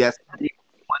right, yes, that's true.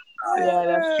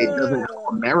 It doesn't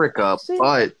help America,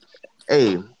 but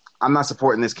hey, I'm not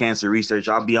supporting this cancer research.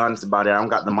 I'll be honest about it. I don't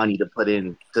got the money to put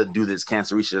in to do this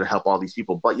cancer research to help all these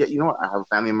people. But yet, you know what? I have a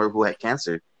family member who had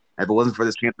cancer. If it wasn't for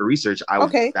this cancer research,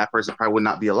 that person probably would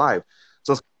not be alive.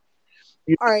 So,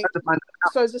 all right.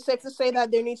 So is it safe to say that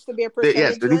there needs to be a percentage?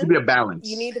 Yes, there needs to be a balance.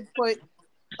 You need to put.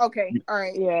 Okay, all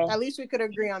right. Yeah. At least we could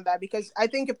agree on that, because I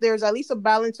think if there's at least a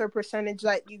balance or percentage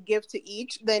that you give to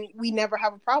each, then we never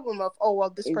have a problem of, oh, well,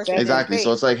 this person exactly.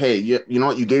 So it's like, hey, you know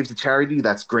what? You gave to charity.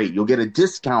 That's great. You'll get a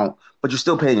discount, but you're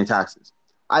still paying your taxes.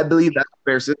 I believe that's a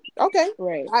fair system. Okay,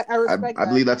 right. I respect that. I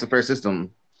believe that's a fair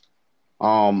system.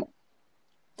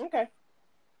 Okay.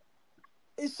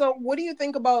 So what do you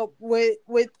think about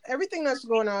with everything that's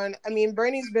going on? I mean,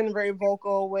 Bernie's been very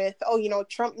vocal with,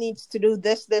 Trump needs to do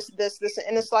this,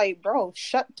 and it's like, bro,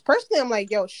 personally, I'm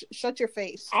like, yo, shut your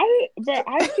face. But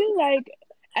I feel like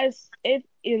as if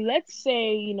let's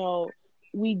say,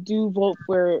 we do vote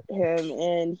for him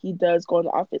and he does go into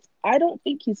office, I don't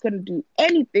think he's going to do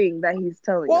anything that he's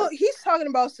telling us. Well, he's talking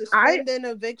about suspending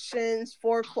evictions,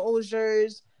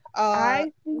 foreclosures.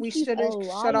 I think we he's shouldn't a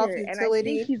shut off liar, utility. and I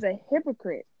think he's a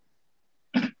hypocrite.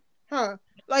 Huh?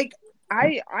 Like,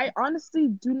 I honestly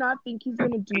do not think he's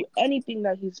going to do anything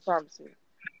that he's promising.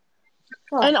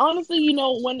 Huh. And honestly,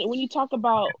 when you talk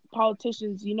about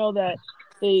politicians, that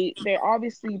they're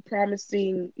obviously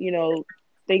promising,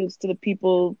 things to the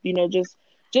people,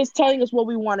 just telling us what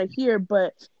we want to hear.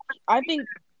 But I think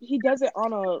he does it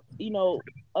on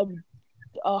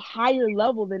a higher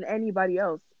level than anybody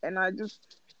else. And I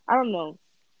don't know.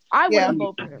 I wouldn't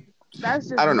vote for him. That's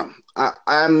just I don't know. I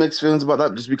have mixed feelings about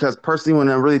that, just because personally, when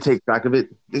I really take back of it,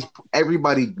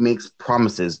 everybody makes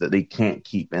promises that they can't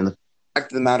keep. And the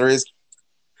fact of the matter is,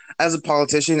 as a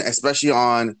politician, especially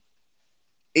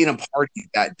in a party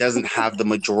that doesn't have the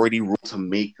majority rule to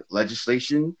make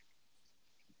legislation,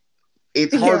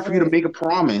 it's hard for you to make a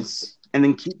promise and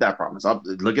then keep that promise.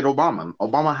 Look at Obama.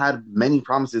 Obama had many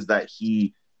promises that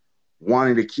he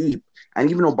wanted to keep, and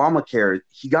even Obamacare,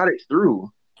 he got it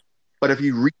through. But if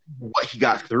you read what he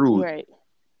got through, right,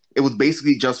 it was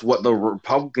basically just what the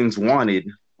Republicans wanted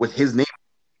with his name.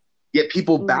 Yet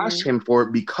people bashed him for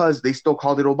it because they still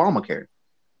called it Obamacare.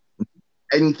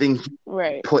 Anything he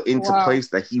put into place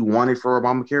that he wanted for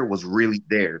Obamacare was really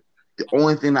there. The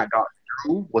only thing that got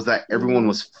through was that everyone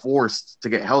was forced to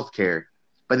get health care,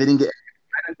 but they didn't get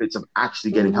any benefits of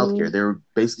actually getting health care. They were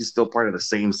basically still part of the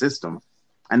same system.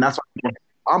 And that's why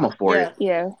Obama for it.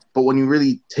 Yeah. But when you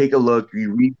really take a look,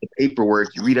 you read the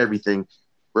paperwork, you read everything,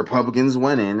 Republicans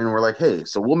went in and were like, hey,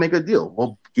 so we'll make a deal.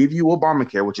 We'll give you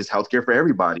Obamacare, which is healthcare for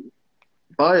everybody.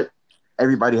 But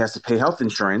everybody has to pay health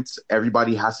insurance.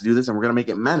 Everybody has to do this, and we're going to make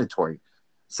it mandatory.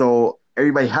 So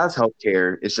everybody has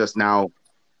healthcare. It's just now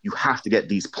you have to get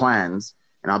these plans.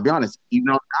 And I'll be honest, even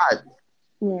on that,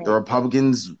 the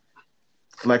Republicans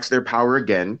flex their power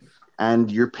again, and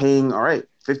you're paying, all right,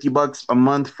 $50 a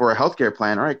month for a healthcare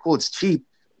plan. All right, cool, it's cheap,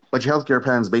 but your healthcare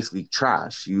plan is basically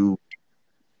trash. Your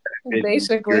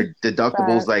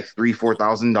deductibles like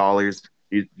 $3,000-$4,000.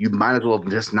 You might as well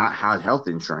just not have health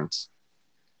insurance.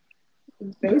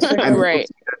 Basically,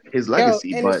 his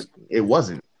legacy, but it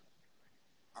wasn't.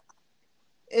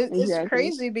 It's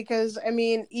crazy because, I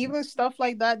mean, even stuff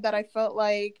like that I felt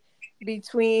like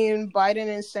between Biden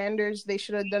and Sanders, they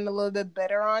should have done a little bit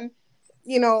better on,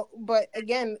 but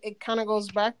again, it kind of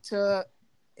goes back to,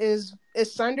 is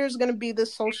Sanders going to be the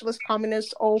socialist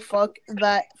communist old fuck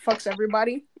that fucks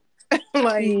everybody?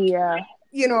 Or do I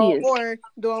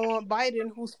want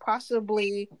Biden, who's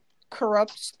possibly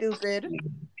corrupt, stupid,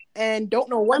 and don't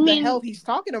know what the hell he's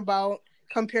talking about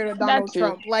compared to Donald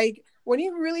Trump? Like, when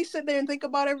you really sit there and think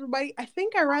about everybody, I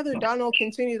think I'd rather Donald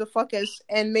continue to fuck us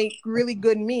and make really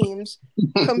good memes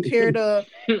compared to,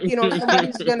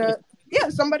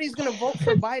 somebody's gonna vote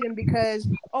for Biden because,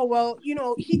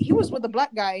 he was with a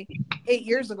black guy 8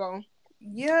 years ago.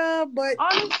 Yeah, but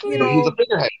honestly,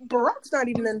 Barack's not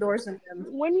even endorsing him.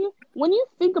 When you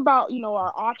think about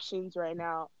our options right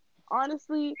now,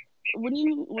 honestly, when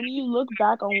you look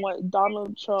back on what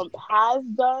Donald Trump has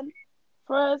done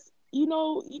for us,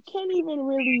 you can't even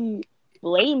really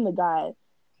blame the guy,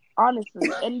 honestly.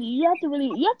 And you have to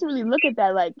really look at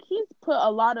that. Like, he's put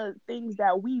a lot of things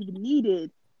that we've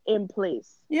needed in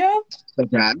place. Yeah.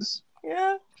 Sometimes.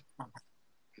 Yeah.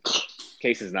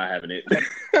 Case is not having it.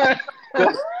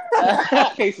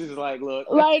 Case is like, look.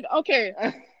 Like, okay.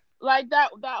 Like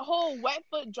that whole wet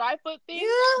foot, dry foot thing.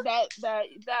 Yeah.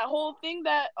 That whole thing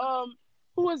that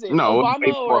who was it? No,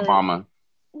 Obama.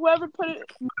 Whoever put it.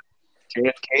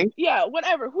 JFK? Yeah,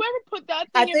 whatever. Whoever put that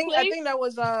thing in place. I think that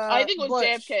was I think it was Bush.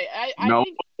 JFK. I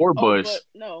think before Bush.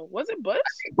 No, was it Bush?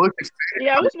 Bush?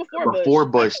 Yeah, it was before Bush. Before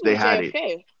Bush, they had JFK.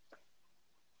 it.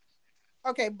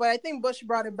 Okay, but I think Bush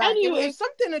brought it back. Anyway. It was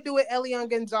something to do with Elian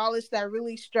Gonzalez that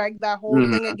really struck that whole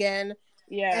thing again.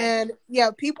 Yeah. And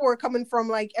people were coming from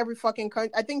like every fucking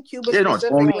country. I think Cuba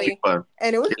specifically. Cuba.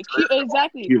 And it was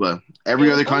exactly Cuba.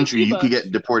 Every other country you could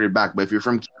get deported back, but if you're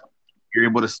from Cuba, you're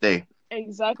able to stay.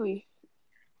 Exactly.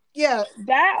 Yeah.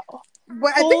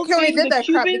 But I think he only did that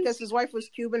crap because his wife was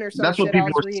Cuban or something. That's what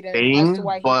people were saying, as to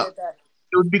why he did that.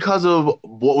 It was because of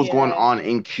what was going on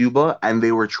in Cuba, and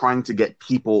they were trying to get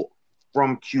people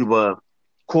from Cuba,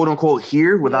 quote unquote,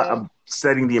 here without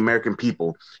upsetting the American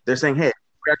people. They're saying, hey,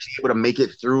 you're actually able to make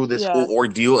it through this Yeah. whole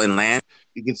ordeal and land,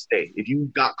 you can stay. If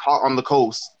you got caught on the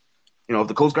coast, if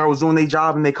the Coast Guard was doing their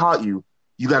job and they caught you,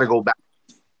 you got to go back.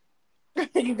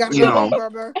 You got to You go know. home,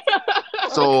 brother.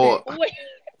 So Wait.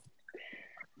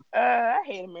 I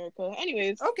hate America.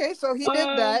 Anyways. Okay, so he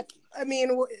did that. I mean,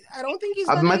 I don't think he's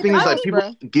done my thing is anything like else, people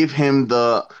bro. give him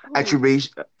the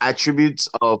attributes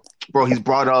of, bro, he's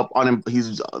brought up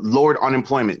he's lowered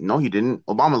unemployment. No, he didn't.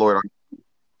 Obama lowered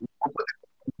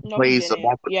No, place he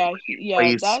didn't. Yeah,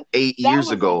 place that 8 that years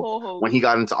was a ago whole hoax. when he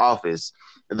got into office.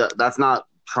 That's not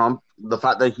Trump. The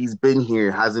fact that he's been here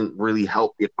hasn't really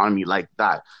helped the economy like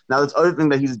that. Now, there's other things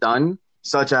that he's done,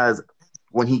 such as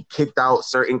when he kicked out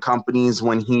certain companies,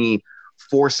 when he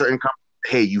forced certain companies,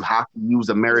 hey, you have to use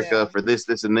America for this,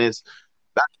 this, and this.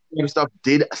 That kind of stuff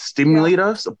did stimulate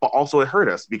us, but also it hurt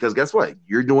us because guess what?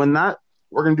 You're doing that,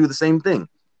 we're going to do the same thing.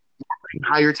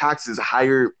 Higher taxes,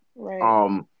 higher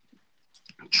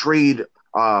trade.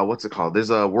 What's it called? There's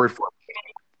a word for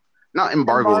it. Not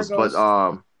embargoes,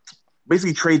 but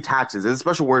basically trade taxes. There's a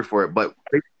special word for it, but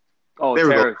there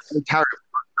tariffs. we go. Tariffs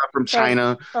from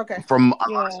China, Okay. from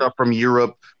stuff from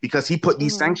Europe, because he put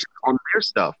these sanctions on their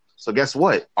stuff. So guess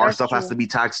what? Our That's stuff has true. to be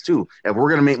taxed too. If we're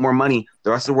gonna make more money,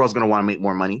 the rest of the world's gonna want to make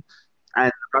more money,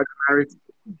 and the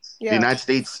United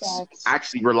States Facts.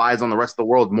 actually relies on the rest of the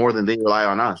world more than they rely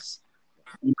on us.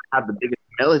 We have the biggest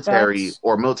military Facts.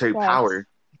 or military Facts. power,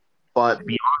 but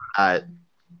beyond that,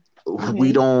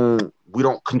 we don't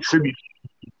contribute.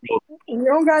 You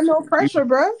don't got no pressure,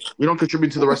 bro. We don't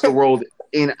contribute to the rest of the world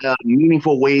in a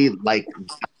meaningful way. Like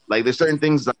there's certain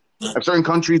things that if certain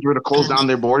countries were to close down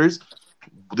their borders,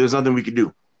 there's nothing we could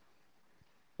do.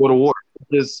 Go to war.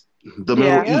 There's the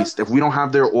Middle East. If we don't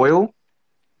have their oil,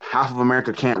 half of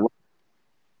America can't work.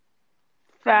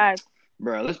 Facts.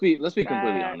 Bro, let's be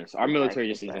completely honest. Our military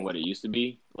just isn't what it used to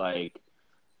be. Like,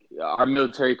 our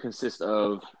military consists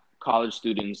of college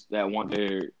students that want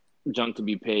their junk to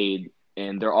be paid,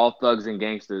 and they're all thugs and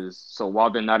gangsters. So while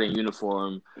they're not in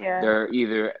uniform, they're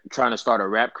either trying to start a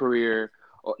rap career,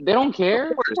 or they don't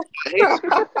care.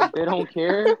 They don't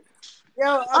care.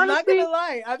 Yo, I'm not gonna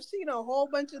lie. I've seen a whole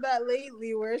bunch of that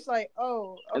lately, where it's like,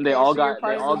 oh, okay, and they all so you're got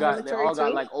part of the military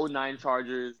too? like 09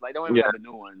 Chargers. Like, they don't even have the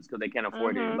new ones because they can't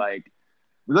afford it. Like,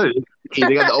 Look,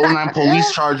 they got the 09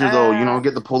 police Charger though.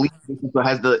 Get the police. It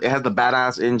has the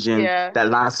badass engine that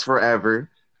lasts forever.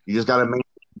 You just gotta make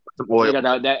some oil.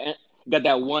 Got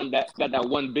that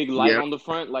one big light on the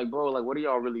front. Like, bro, like, what are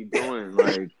y'all really doing?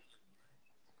 Like,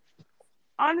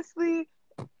 honestly,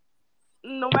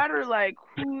 no matter like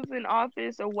who's in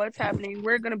office or what's happening,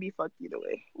 we're gonna be fucked either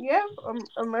way. Yeah,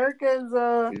 America's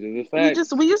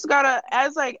we just gotta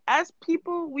as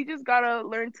people, we just gotta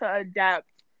learn to adapt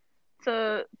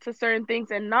to certain things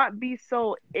and not be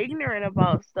so ignorant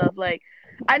about stuff. Like,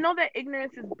 I know that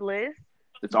ignorance is bliss.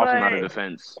 It's also not a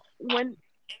defense.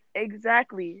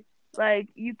 Exactly. Like,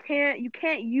 you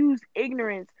can't use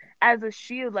ignorance as a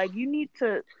shield. Like, you need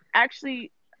to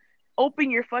actually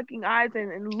open your fucking eyes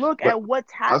and look at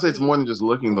what's happening. I'll say it's more than just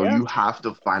looking though. You have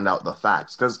to find out the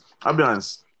facts, because I'll be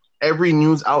honest, every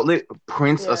news outlet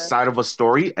prints a side of a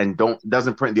story and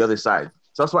doesn't print the other side.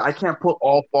 So that's why I can't put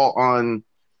all fault on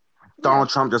Donald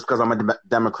Trump just because I'm a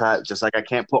Democrat, just like I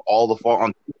can't put all the fault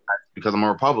on because I'm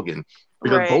a Republican.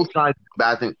 Because both sides do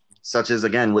bad things, such as,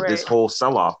 again, with this whole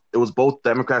sell-off. It was both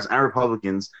Democrats and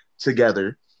Republicans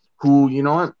together who, you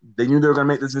know what, they knew they were going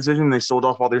to make this decision. They sold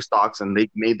off all their stocks and they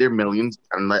made their millions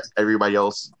and let everybody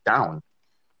else down.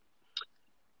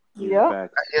 Yeah.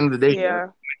 At the end of the day,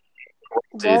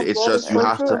 it's just you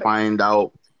have to find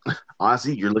out.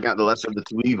 Honestly, you're looking at the lesser of the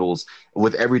two evils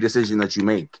with every decision that you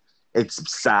make.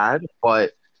 It's sad,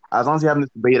 but as long as you're having this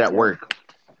debate at work,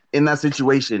 in that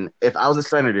situation, if I was a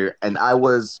senator and I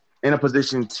was in a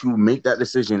position to make that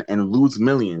decision and lose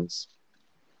millions,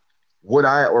 would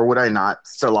I or would I not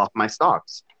sell off my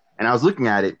stocks? And I was looking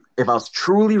at it. If I was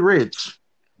truly rich,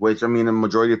 which, I mean, the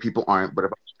majority of people aren't, but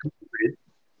if I was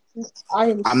truly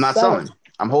rich, I'm not selling.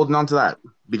 I'm holding on to that.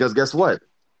 Because guess what?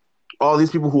 All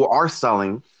these people who are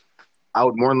selling, I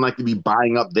would more than likely be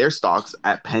buying up their stocks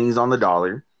at pennies on the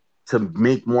dollar to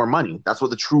make more money. That's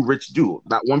what the true rich do.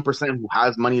 That 1% who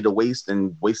has money to waste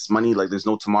and wastes money like there's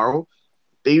no tomorrow,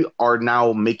 they are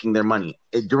now making their money.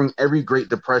 During every Great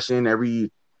Depression,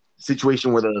 every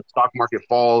situation where the stock market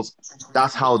falls,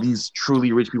 that's how these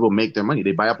truly rich people make their money.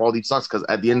 They buy up all these stocks because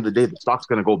at the end of the day, the stock's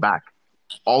going to go back.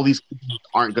 All these people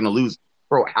aren't going to lose.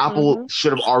 Bro, Apple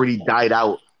should have already died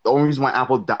out. The only reason why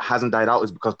Apple hasn't died out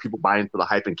is because people buy into the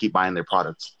hype and keep buying their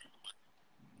products.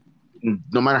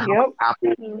 no matter how Yep. much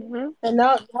Apple. Mm-hmm. And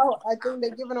now I think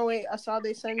they're giving away. I saw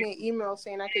they sent me an email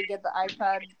saying I could get the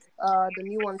iPad, the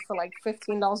new one for like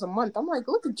 $15 a month. I'm like,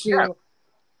 look at you,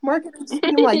 marketing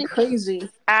scheme like crazy.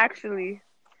 Actually,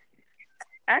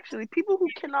 people who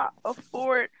cannot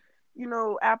afford,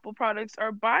 Apple products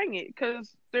are buying it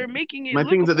because they're making it My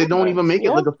look thing is that they don't affordable. even make it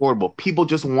Yeah. look affordable. People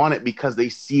just want it because they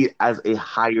see it as a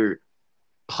higher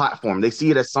platform. They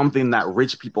see it as something that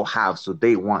rich people have, so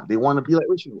they want to be like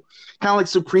rich people. Kind of like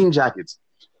Supreme jackets.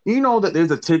 You know that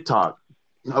there's a TikTok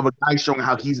of a guy showing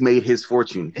how he's made his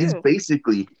fortune. He's Ew.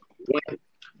 basically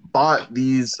bought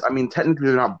these. I mean, technically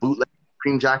they're not bootleg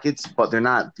Supreme jackets, but they're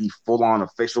not the full-on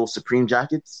official Supreme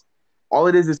jackets. All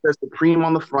it is says Supreme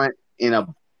on the front in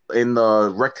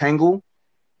the rectangle,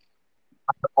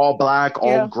 all black, all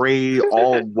Yeah. gray,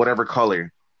 all whatever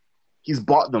color. He's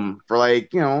bought them for like,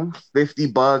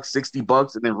 $50,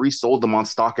 $60, and then resold them on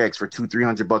StockX for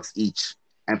 $200-$300 each.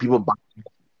 And people buy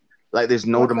like there's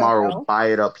no What the tomorrow. hell? Buy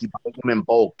it up. He buys them in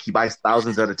bulk. He buys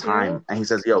thousands at a time, Yeah. and he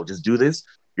says, "Yo, just do this.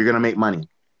 You're gonna make money."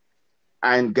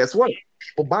 And guess what?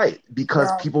 People buy it because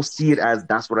Yeah. people see it as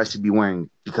that's what I should be wearing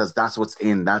because that's what's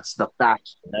in. That's the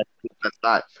fashion. That's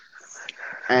that.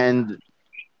 And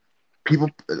people,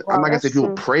 I'm not gonna say that's people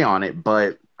true. prey on it,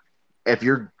 but if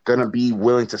you're gonna be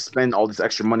willing to spend all this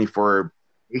extra money for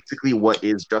basically what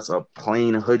is just a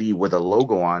plain hoodie with a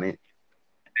logo on it,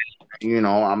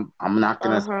 I'm not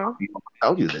gonna Uh-huh.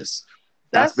 tell you this.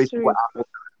 That's That's basically true. what Apple.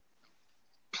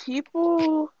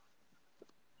 People,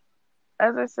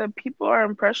 as I said, people are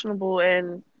impressionable,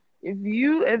 and if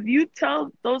you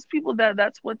tell those people that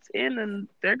that's what's in, and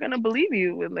they're gonna believe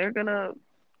you, and they're gonna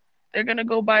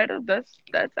go buy it up. That's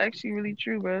actually really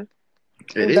true, bro.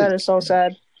 It That is is so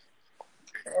sad.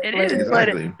 It Like, is,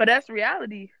 exactly. but that's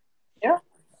reality. yeah,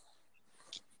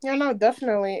 no,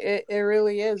 definitely, it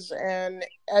really is. And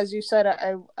as you said,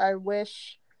 I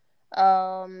wish,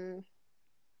 I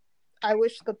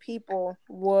wish the people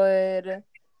would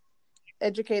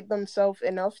educate themselves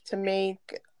enough to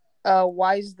make a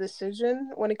wise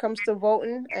decision when it comes to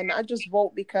voting, and not just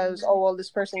vote because this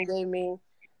person gave me,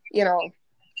 $1,000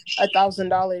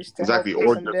 to help exactly, pay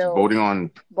or some just bills. voting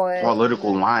on But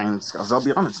political lines. Because I'll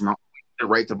be honest, not the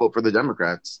right to vote for the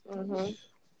Democrats. Mm-hmm.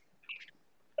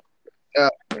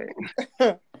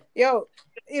 yo,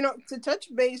 to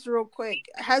touch base real quick,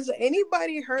 has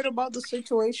anybody heard about the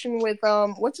situation with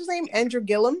what's his name, Andrew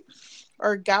Gillum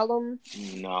or Gallum,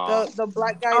 No. the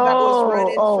black guy that was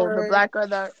running for The black guy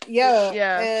that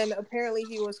yeah, and apparently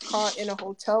he was caught in a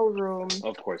hotel room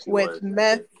Of course he with was.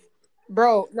 meth.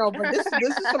 Bro, no, but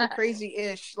this is some crazy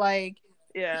ish. Like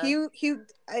yeah.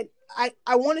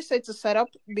 I want to say it's a setup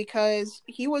because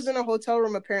he was in a hotel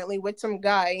room apparently with some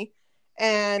guy,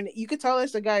 and you could tell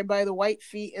it's a guy by the white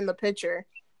feet in the picture.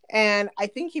 And I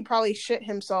think he probably shit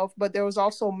himself, but there was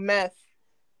also meth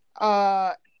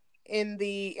in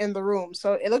the room.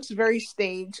 So it looks very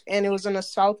staged, and it was in a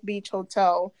South Beach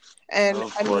hotel. And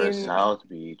Of I course, mean, South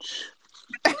Beach.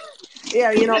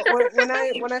 yeah,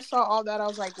 when I saw all that, I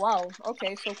was like, wow,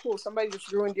 okay, so cool. Somebody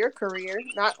just ruined your career.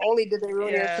 Not only did they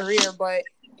ruin your career, but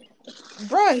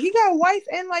bruh, he got a wife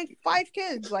and like 5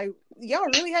 kids. Like, y'all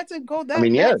really had to go that. I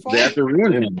mean, yeah, that far? they have to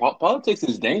ruin him. Politics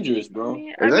is dangerous, bro.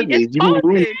 Exactly. It's You can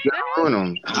politics. ruin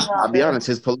him. I'll be honest,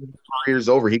 his political career is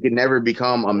over. He can never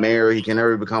become a mayor. He can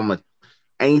never become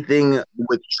anything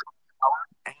with.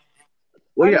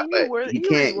 Well, yeah, but he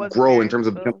can't grow in terms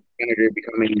of becoming a senator,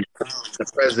 becoming the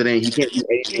president. He can't do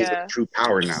anything with true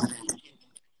power now.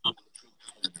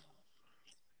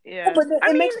 Yeah, but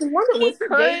it makes me wonder. He Was he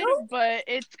gay, though? but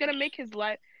it's gonna make his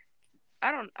life.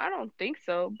 I don't think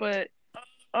so, but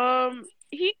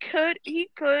he could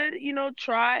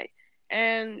try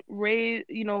and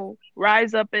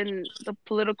rise up in the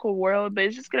political world, but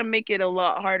it's just gonna make it a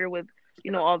lot harder with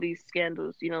all these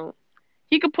scandals.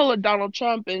 He could pull a Donald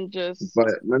Trump and just. But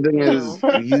the thing is,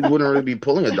 he wouldn't really be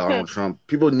pulling a Donald Trump.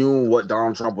 People knew what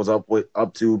Donald Trump was up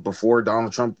to before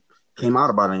Donald Trump came out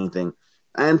about anything.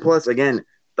 And plus, again,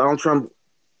 Donald Trump,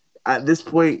 at this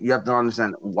point, you have to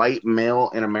understand, white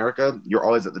male in America, you're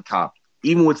always at the top.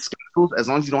 Even with scandals, as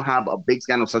long as you don't have a big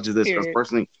scandal such as this. Because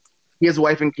personally, he has a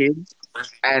wife and kids,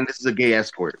 and this is a gay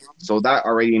escort. So that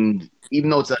already, even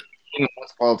though it's a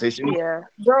politician,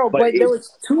 bro, but there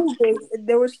was two of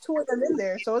them in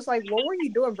there. So it's like, what were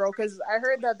you doing, bro? Because I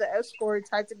heard that the escorts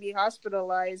had to be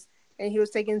hospitalized and he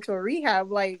was taken to a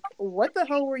rehab. Like, what the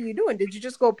hell were you doing? Did you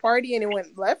just go party and it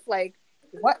went left? Like,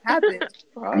 what happened?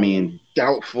 I mean,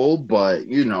 doubtful, but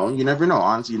you never know.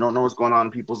 Honestly, you don't know what's going on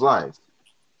in people's lives.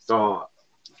 So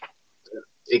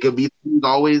it could be he was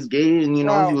always gay, and he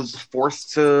was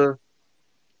forced to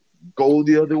go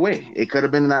the other way. It could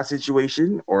have been that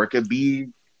situation, or it could be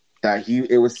that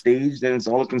it was staged and it's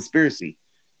all a conspiracy.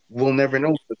 We'll never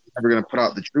know. We're never gonna put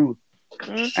out the truth.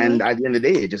 Mm-hmm. And at the end of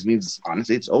the day, it just means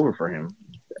honestly, it's over for him.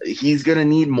 He's gonna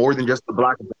need more than just the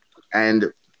black vote.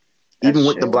 And even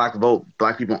with the black vote,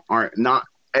 black people not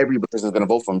every person is gonna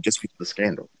vote for him just because of the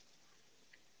scandal.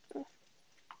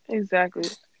 Exactly.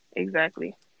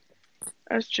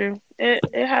 That's true. It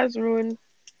has ruined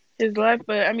his life,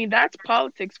 but I mean that's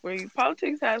politics for you.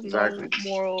 Politics has no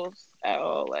morals at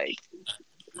all. Like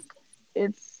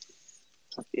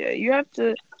you have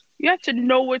to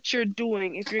know what you're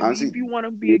doing if you want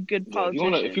to be a good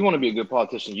politician. If you want to be a good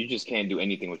politician, you just can't do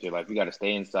anything with your life. You got to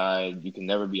stay inside. You can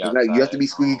never be outside. You have to be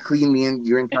squeaky clean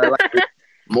your entire life.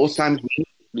 Most times,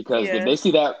 because if they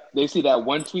see that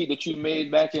one tweet that you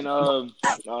made back in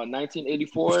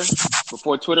 1984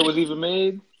 before Twitter was even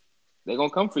made, they're gonna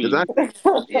come for you. Exactly.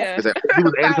 Yeah, he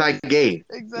was anti-gay.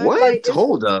 Exactly. What? Like,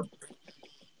 Hold up.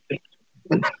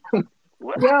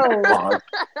 Yo,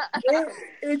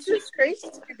 it's just crazy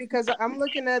to me because I'm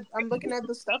looking at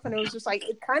the stuff and it was just like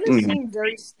it kind of seemed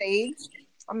very staged.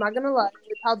 I'm not gonna lie,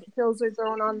 with how the pills are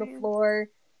thrown on the floor,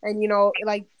 and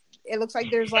like it looks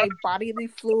like there's like bodily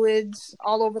fluids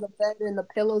all over the bed and the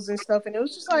pillows and stuff, and it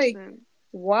was just like,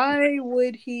 why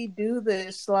would he do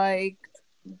this? Like,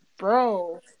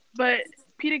 bro. But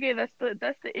Peter Gay, that's the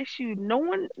issue. No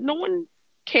one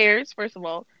cares. First of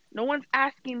all, no one's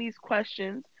asking these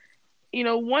questions.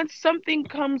 Once something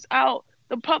comes out,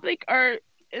 the public and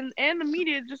the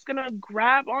media is just gonna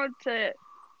grab onto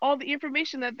all the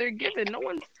information that they're given. No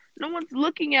one's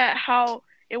looking at how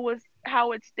it's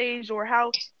staged or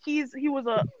how he was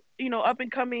a up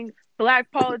and coming black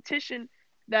politician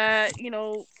that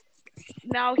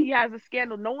now he has a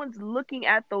scandal. No one's looking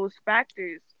at those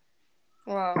factors.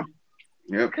 Wow.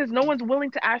 Yep. Because no one's willing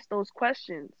to ask those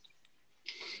questions.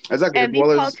 Exactly. And these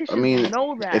politicians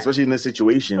know that. Especially in this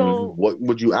situation, what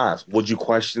would you ask? Would you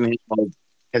question him?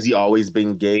 Has he always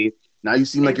been gay? Now you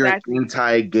seem like you're an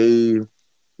anti-gay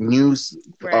news.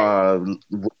 Yeah,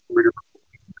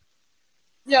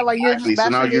 like you're so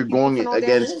now you're going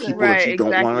against people that you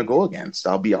don't want to go against.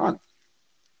 I'll be honest.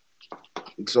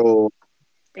 So.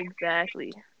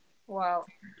 Exactly. Wow.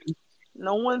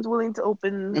 No one's willing to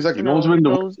open no one's willing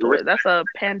those doors. That's a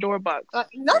Pandora box.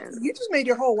 You just made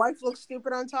your whole wife look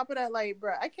stupid on top of that. Like,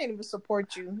 bro, I can't even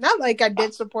support you. Not like I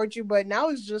did support you, but now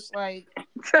it's just like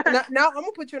now I'm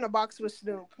gonna put you in a box with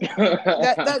Snoop.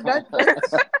 That's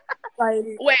like,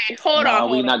 wait, hold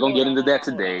on. We're not gonna get into that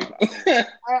today.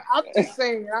 I'm just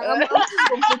saying. I'm just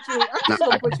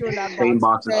gonna put you in that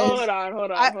box. Hold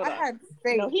on. I had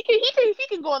faith. He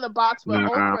can go in the box with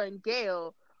Oprah and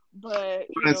Gail. But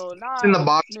it's in the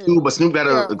box too. But Snoop got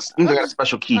a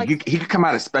special key. He could come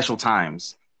out at special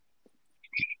times.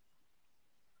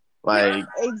 Like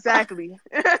exactly.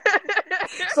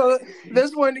 So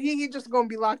this one, he just gonna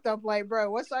be locked up. Like,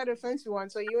 bro, what side of the fence you on?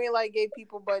 So you ain't like gay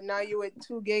people, but now you with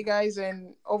two gay guys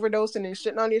and overdosing and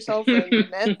shitting on yourself and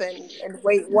meth and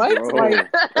wait, what? Bro, like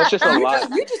that's just a lot.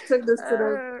 You just took this to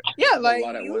the like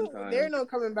they're no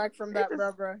coming back from that,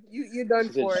 bro. You done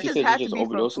for it. She said you just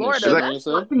overdosing Florida.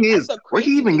 The thing is, where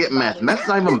he even get meth? Meth's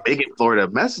not even big in Florida.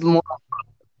 Meth is more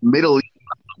Middle East.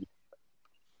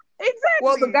 Exactly.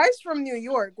 Well, the guy's from New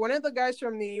York. One of the guys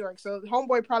from New York. So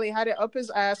homeboy probably had it up his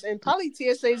ass, and probably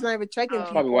TSA's not even checking. That's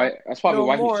probably why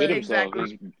he shit himself.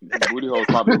 His booty hole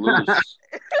probably loose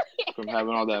from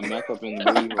having all that meth up in the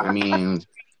booty hole. I mean,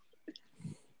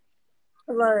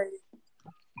 like,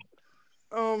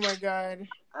 oh my god,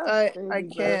 I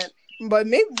can't. But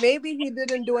maybe he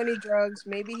didn't do any drugs.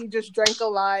 Maybe he just drank a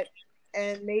lot.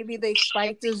 And maybe they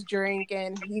spiked his drink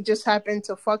and he just happened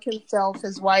to fuck himself,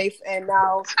 his wife, and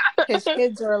now his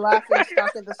kids are laughing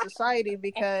stock at the society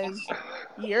because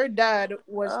your dad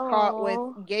was caught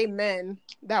with gay men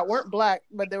that weren't black,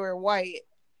 but they were white.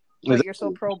 But you're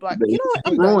so pro-black. You know what?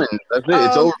 I'm ruined. That's it.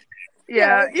 It's over.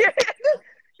 Yeah.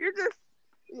 You're just...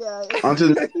 Yeah.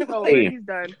 He's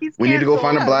done. We need to go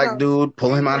find a black dude,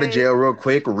 pull him out of jail real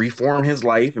quick, reform his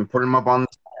life, and put him up on the...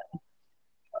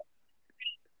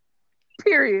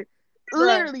 Period.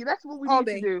 Literally, that's what we need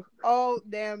to do. All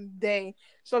damn day.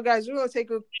 So, guys, we're going to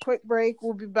take a quick break.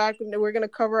 We'll be back, and we're going to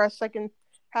cover our second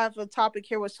half of the topic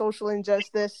here with social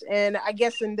injustice. And I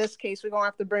guess in this case, we're going to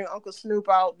have to bring Uncle Snoop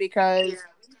out because...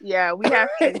 Yeah, we have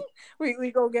to. we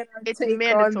go get our it's take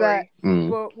mandatory. on that.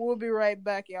 But we'll be right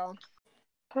back, y'all.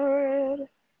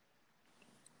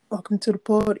 Welcome to the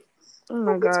party. Oh,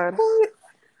 my God.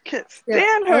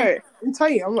 Stand her. I'm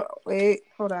telling you. Wait,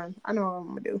 hold on. I know what I'm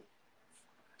going to do.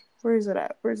 Where is it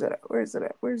at? Bro,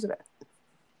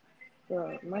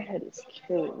 my head is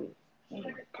killing me. Oh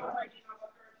my God.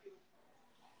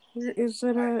 Where is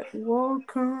it at?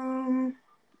 Welcome.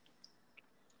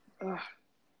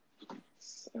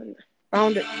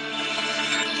 Found it. Oh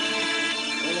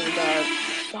my god.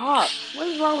 Stop. What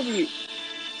is wrong with you?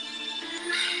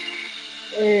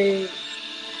 Hey.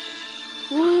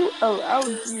 Who allowed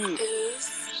you? Baby,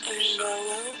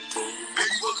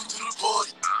 welcome to the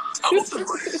party.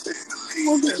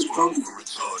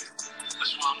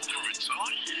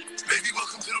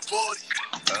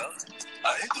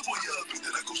 I hit the boy up and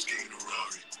then I go skate a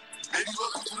Rari. Baby,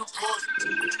 welcome to the party.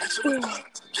 It's a time.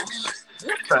 Give me lit.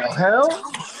 What the hell?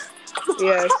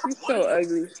 Yeah, she's so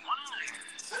ugly.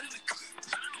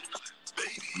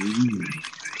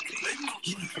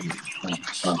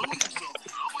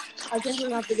 I think we're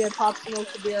gonna have to get Pop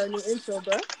Smoke to be our new intro,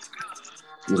 bro.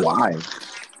 Why?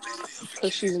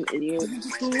 Because she's an idiot.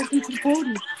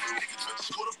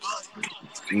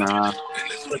 Nah.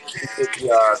 The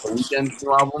Weeknd's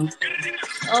new album.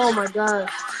 Oh my god.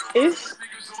 It's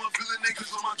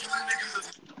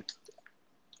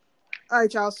All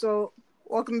right, y'all. So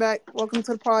welcome back. Welcome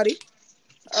to the party.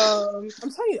 I'm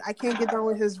telling you, I can't get down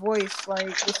with his voice. Like,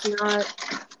 it's not.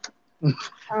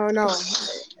 I don't know.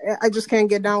 I just can't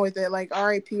get down with it. Like,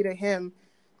 R.I.P. to him.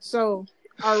 So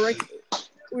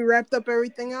we wrapped up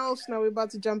everything else. Now we're about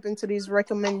to jump into these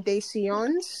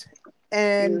recommendations,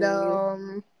 and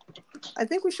I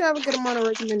think we should have a good amount of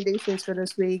recommendations for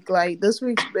this week. Like, this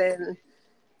week's been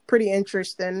pretty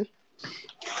interesting.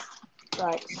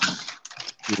 right.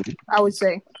 I would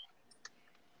say.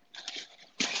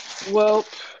 Well,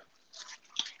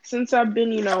 since I've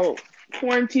been,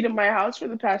 quarantined in my house for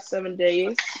the past 7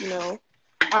 days,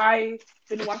 I've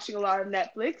been watching a lot of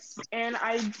Netflix, and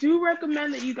I do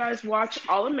recommend that you guys watch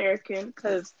All American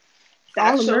because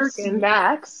that All show American?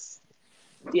 smacks.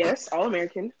 Yes, All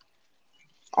American.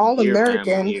 All Here, fam, I'm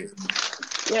American. here.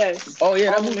 Yes. Oh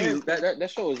yeah, that All movie, American. that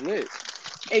show is lit.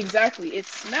 Exactly, it's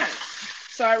smacks.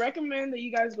 So I recommend that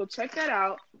you guys go check that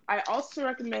out. I also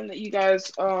recommend that you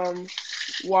guys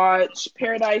watch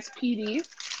Paradise PD.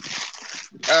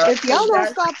 If y'all don't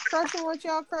that's- stop crushing what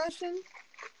y'all crushing,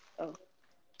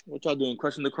 What y'all doing?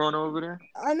 Crushing the corona over there?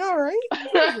 I know, right?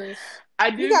 Jesus. I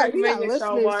do We got recommend that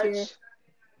y'all listeners watch here.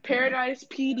 Paradise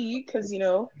PD because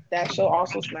that show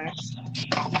also smacks.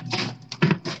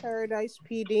 Paradise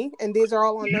PD, and these are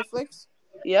all on Netflix.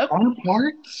 Yep. All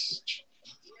parts?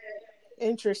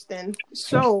 Interesting.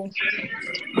 So,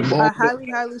 I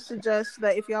highly suggest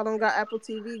that if y'all don't got Apple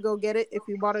TV, go get it. If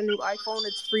you bought a new iPhone,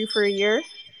 it's free for a year.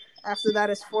 After that,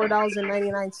 it's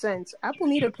 $4.99. Apple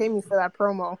need to pay me for that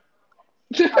promo.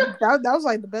 That was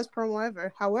like the best promo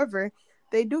ever. However,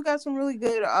 they do got some really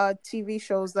good TV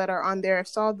shows that are on there. I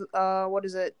saw what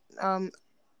is it?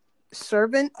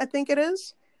 Servant, I think it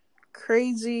is.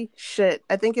 Crazy shit.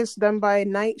 I think it's done by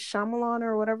Night Shyamalan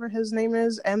or whatever his name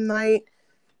is. M. Night.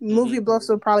 Movie buffs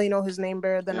will probably know his name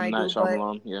better than M. I Night do. But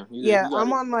Shyamalan. Yeah. yeah,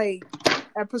 I'm on like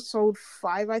episode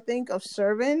 5, I think, of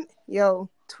Servant. Yo,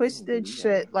 twisted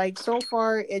shit. Like, so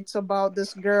far, it's about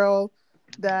this girl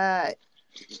that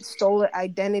stole the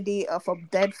identity of a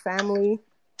dead family,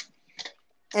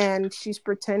 and she's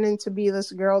pretending to be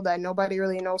this girl that nobody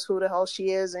really knows who the hell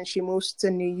she is, and she moves to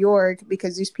New York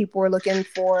because these people were looking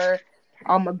for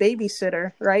a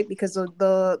babysitter, right? Because of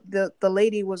the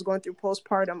lady was going through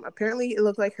postpartum. Apparently, it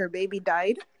looked like her baby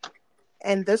died,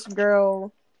 and this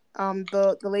girl,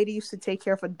 the lady used to take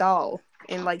care of a doll,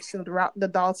 and like she would rock the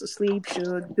doll to sleep. She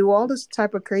would do all this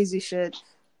type of crazy shit,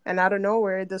 and out of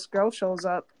nowhere, this girl shows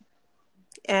up,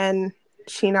 and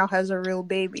she now has a real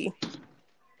baby,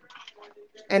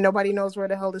 and nobody knows where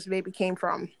the hell this baby came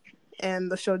from,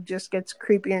 and the show just gets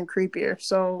creepier and creepier.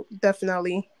 So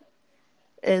definitely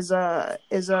is a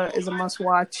must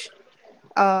watch.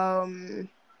 I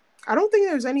don't think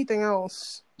there's anything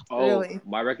else. Oh, really.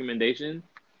 My recommendation.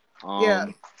 Yeah.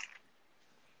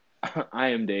 I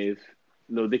Am Dave,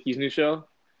 Lil Dicky's new show.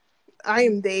 I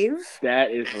Am Dave. That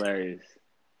is hilarious.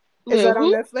 Is that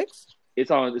on Netflix?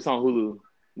 It's on Hulu,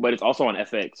 but it's also on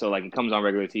FX. So like it comes on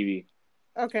regular TV.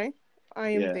 Okay. I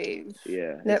Am Dave.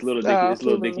 Yeah, it's Lil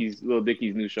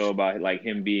Dicky's new show about like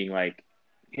him being like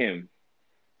him.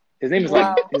 His name is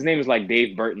like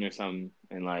Dave Burton or something,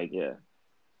 and like yeah.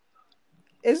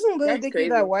 Isn't Lil That's Dicky crazy.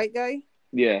 that white guy?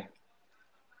 Yeah.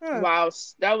 Huh. Wow,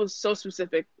 that was so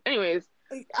specific. Anyways,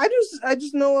 I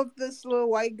just know of this little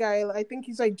white guy. I think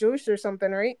he's like Jewish or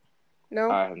something, right?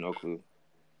 No. I have no clue.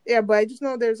 Yeah, but I just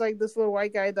know there's like this little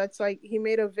white guy that's like he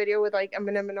made a video with like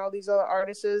Eminem and all these other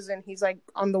artists, and he's like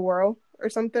on the world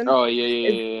or something. Oh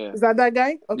yeah. Is that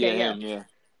guy? Okay, yeah. Him, yeah.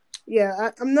 Yeah,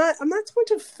 I'm not too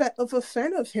much of a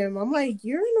fan of him. I'm like,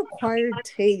 you're an acquired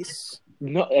taste.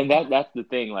 No, and that's the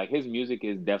thing. Like his music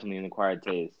is definitely an acquired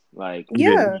taste. Like,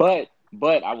 Yeah. Yeah,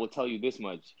 but I will tell you this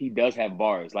much: he does have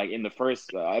bars. Like in the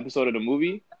first episode of the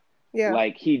movie, yeah.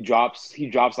 like he drops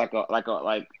like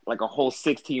a whole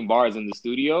 16 bars in the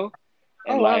studio,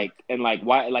 Oh and wow.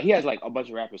 why like he has like a bunch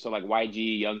of rappers. So like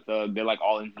YG, Young Thug, they're like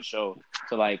all in the show.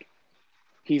 So like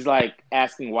he's like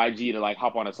asking YG to like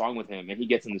hop on a song with him, and he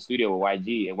gets in the studio with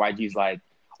YG, and YG's like,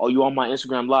 "Oh, you on my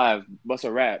Instagram live? Bust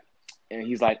a rap," and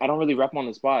he's like, "I don't really rap on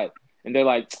the spot." And they're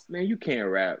like, "Man, you can't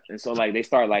rap." And so like they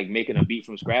start like making a beat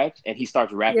from scratch, and he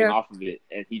starts rapping Yeah, off of it,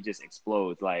 and he just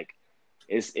explodes. Like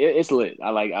it's lit.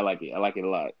 I like it. I like it a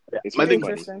lot. It's I really think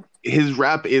funny. interesting. his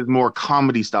rap is more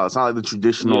comedy style. It's not like the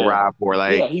traditional Yeah, rap or yeah.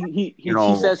 like He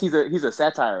know says he's a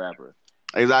satire rapper.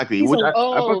 exactly, He's which a I fuck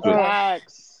Oh, with.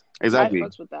 facts. I Exactly,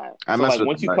 fucks with that. I So mess like with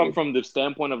once you that. come from the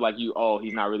standpoint of like he's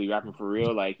not really rapping for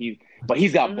real. Like but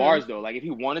he's got Mhm. bars though. Like if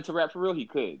he wanted to rap for real, he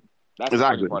could. That's the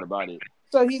Exactly. funny part about it,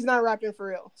 So he's not rapping for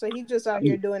real. So he's just out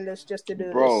here doing this just to do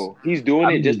this. bro. He's doing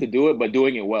I it just to mean, do it, but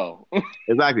doing it well.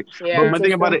 exactly. But Yeah. my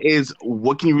thing about it is,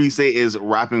 what can you really say is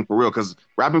rapping for real? Because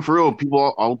rapping for real,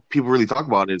 all people really talk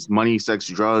about is money, sex,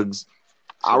 drugs.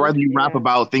 I'd rather you rap Yeah.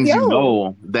 about things you Yo,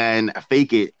 know than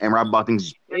fake it and rap about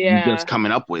things you Yeah. just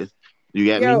coming up with. You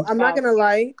get yo, me? I'm not gonna Facts.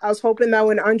 lie. I was hoping that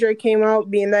when Andre came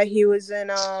out, being that he was in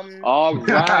All right, all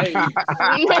right.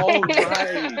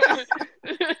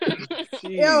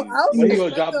 yo, I Jeez, was when he gonna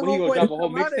expecting drop? When he gonna homeboy to drop a whole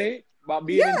come out and mixtape about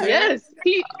being in yeah, jail? Yes,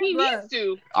 he bruh. needs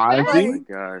to. Oh Honestly, my Like,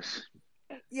 gosh.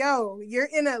 yo, you're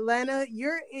in Atlanta.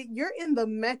 You're in the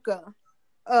mecca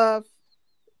of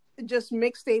just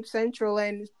mixtape central,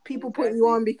 and people putting you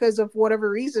Exactly. on because of whatever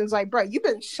reasons. Like, bro, you've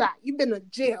been shot. You've been to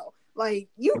jail. Like,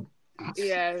 you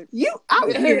Yeah.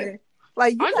 out here.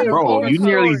 Like, you got Andre's a bro, whole you overcome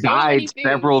nearly story. so many died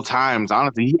several things. times.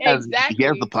 Honestly, he has the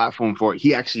Exactly. platform for it. He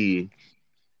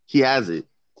has it.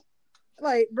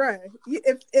 Like, bruh,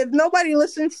 if nobody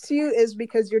listens to you, is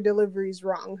because your delivery's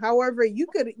wrong. However, you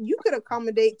could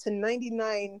accommodate to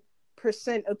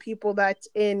 99% of people that's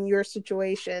in your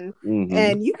situation, Mhm.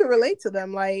 and you can relate to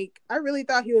them. Like, I really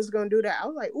thought he was gonna do that. I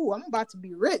was like, ooh, I'm about to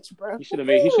be rich, bro. He should have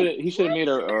made a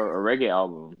reggae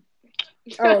album.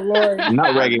 Oh Lord.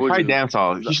 Not Like reggae, probably Buju.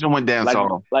 dancehall. He should have went Like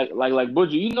dancehall. like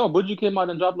Buju. You know Buju came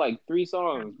out and dropped like 3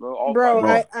 songs, bro. All Bro,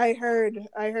 fire. Bro, I heard.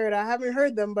 I haven't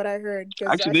heard them, but I heard because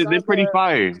I actually, saw they're pretty the.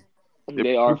 fire.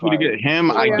 They are They're pretty fire. good. Him,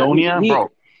 Yeah. Idonia, bro.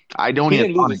 He Idonia is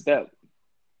didn't lose a funny. step.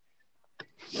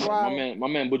 Wow. My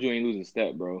man Buju ain't lose a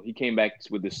step, bro. He came back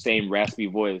with the same raspy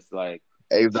voice, like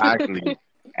Exactly.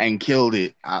 And killed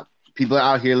it. People are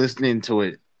out here listening to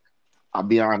it. I'll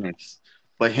be honest.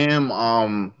 But him, I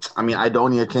mean,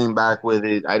 Idonia came back with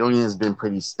it. Idonia has been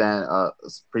pretty set up.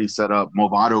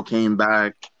 Movado came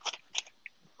back.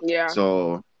 Yeah.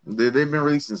 So they've been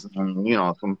releasing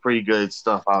some pretty good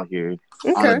stuff out here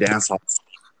on Okay. the dance hall.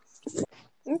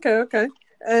 Okay.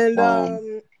 And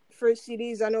Um, for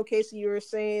CDs, I know Casey, you were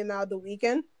saying The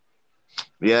Weeknd.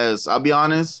 Yes, I'll be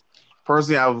honest.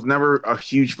 Personally, I was never a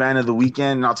huge fan of The Weeknd,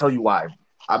 and I'll tell you why.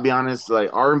 I'll be honest, like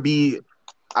R&B,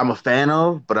 I'm a fan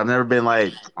of, but I've never been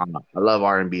like, I love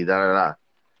R&B, da da da.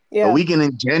 Yeah. The Weeknd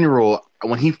in general,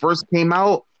 when he first came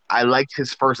out, I liked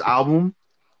his first album,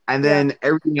 and then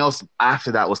everything else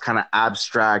after that was kind of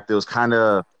abstract. It was kind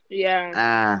of,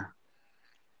 Yeah.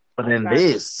 But then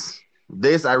Facts.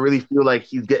 this, I really feel like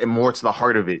he's getting more to the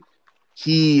heart of it.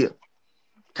 He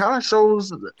kind of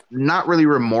shows not really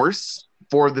remorse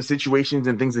for the situations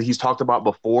and things that he's talked about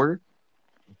before,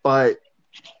 but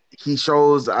he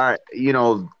shows,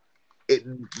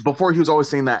 before he was always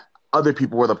saying that other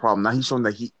people were the problem. Now he's showing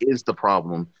that he is the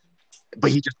problem,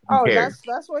 but he just doesn't care.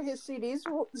 That's what his CD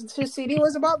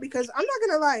was about. Because I'm not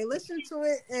gonna lie, listen to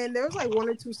it, and there was like 1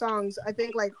 or 2 songs. I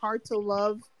think like Hard to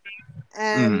Love,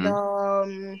 and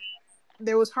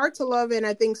there was Hard to Love, and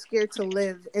I think Scared to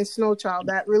Live and Snow Child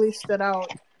that really stood out.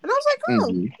 And I was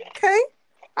like, okay,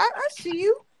 I see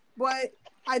you, but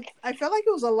I felt like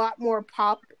it was a lot more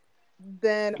pop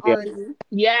than R&B.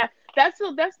 Yeah. That's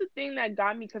the thing that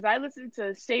got me, because I listened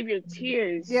to Save Your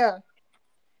Tears. Yeah.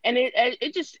 And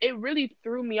it really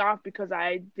threw me off because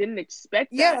I didn't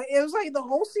expect that. Yeah, it was like the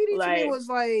whole CD to me Like- was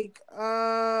like,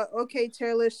 okay,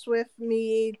 Taylor Swift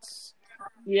meets.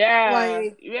 Yeah.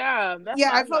 Like- Yeah. That's Yeah,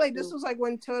 what I felt like thought this too. was like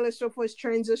when Taylor Swift was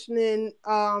transitioning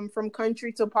from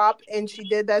country to pop, and she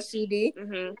did that CD,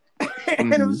 Mhm.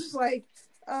 and it was just like,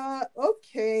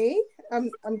 okay,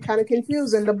 I'm kind of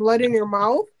confused, and the blood in your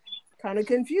mouth, kind of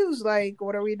confused. Like,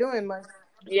 what are we doing? Like,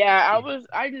 Yeah,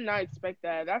 I did not expect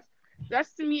that.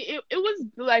 That's to me, it was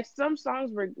like some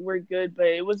songs were good, but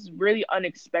it was really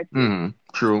unexpected.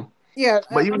 True. Yeah.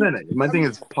 But even then, my thing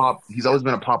is pop. He's always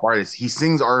been a pop artist. He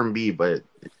sings R&B, but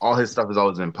all his stuff has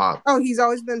always been pop. Oh, he's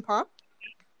always been pop.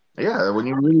 Yeah, when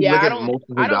you really Yeah, look I at don't. most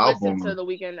of I his don't listen to albums, The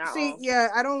Weeknd at See, all. yeah,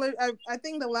 I don't. I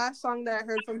think the last song that I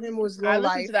heard from him was I "Low listened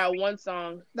Life." to that one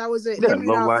song. That was it. yeah, Him and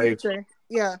Low Life, Future.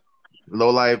 Yeah. Low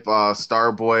Life,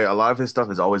 Starboy, a lot of his stuff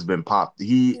has always been pop.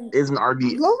 He is an Low Life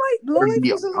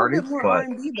R&B was a little bit artist, more but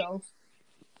R&B though.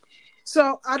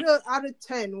 So out of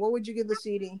 10, what would you give the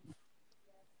CD?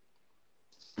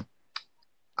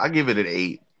 I give it an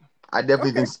 8. I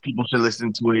definitely Okay. think people should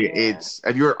listen to it. Yeah. It's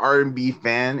if you're an R&B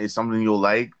fan, it's something you'll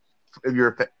like. If you're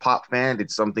a pop fan,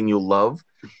 it's something you'll love.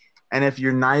 And if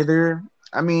you're neither,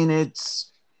 I mean,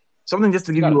 it's something just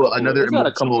to give you another It's got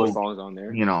a couple of emotional, songs on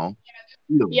there. you know.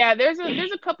 feel. Yeah, there's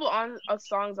a couple of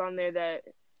songs on there that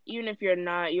even if you're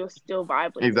not, you'll still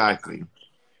vibe with. Exactly.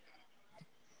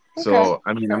 Okay. So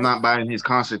I mean, I'm not buying his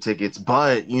concert tickets,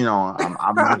 but you know,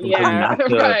 I'm not It. Yeah,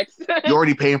 complaining. facts. You're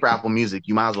already paying for Apple Music.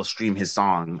 You might as well stream his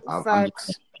song.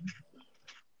 Facts.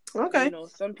 Okay. You know,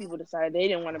 some people decided they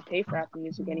didn't want to pay for Apple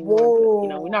Music anymore. Whoa. But, you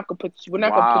know, we're not gonna put you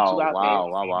out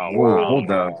Wow. Whoa, hold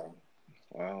up.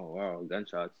 Wow.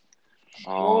 Gunshots.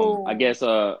 Whoa. I guess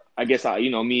you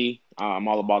know me. I'm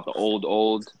all about the old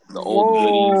goodies.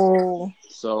 Whoa.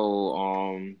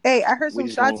 So Hey, I heard we some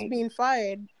just shots gonna- being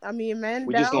fired. I mean, man,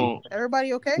 we down. just gonna-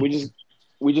 Everybody okay?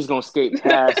 we just gonna skate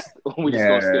past. We just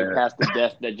gonna skate Yeah. past the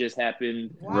death that just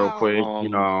happened. Real Wow. quick, you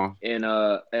know. And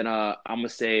I'm gonna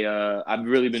say I've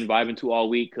really been vibing to all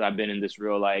week because I've been in this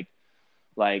real like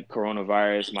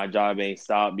coronavirus. My job ain't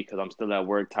stopped because I'm still at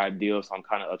work type deal. So I'm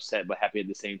kind of upset but happy at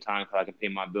the same time because I can pay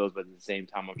my bills, but at the same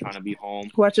time I'm trying to be home.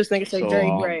 Watch this nigga say So,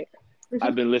 Drake. Right.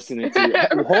 I've been listening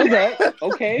to. Hold up,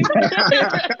 okay.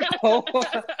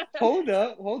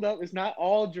 Hold up. It's not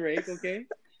all Drake, okay.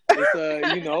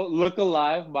 It's you know, "Look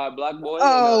Alive" by Black Boy,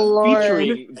 Oh, Lord.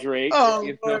 featuring Drake. Oh,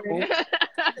 you know. Lord.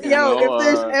 You Yo, know, if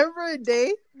there's ever a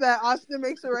day that Austin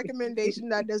makes a recommendation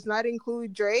that does not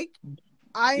include Drake,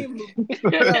 I am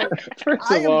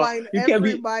First I of am all, buying you can't be.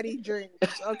 everybody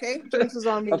drinks. Okay, drinks is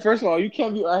on me. First of all, you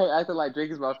can't be acting like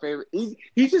Drake is my favorite.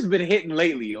 He's just been hitting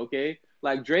lately, okay?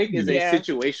 Like Drake is Yeah. a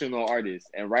situational artist,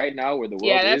 and right now where the world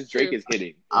Yeah, that's is, Drake true. is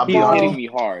hitting. I'll He's be honest. hitting me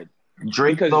hard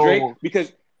Drake, because though,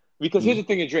 because here's the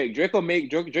thing: of Drake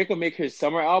will make his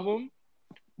summer album,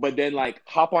 but then like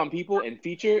hop on people and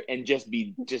feature and just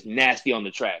be nasty on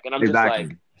the track, and I'm Exactly. just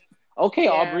like, okay,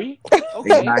 Yeah. Aubrey,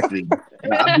 okay. Exactly.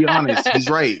 I'll be honest. He's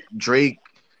right. Drake,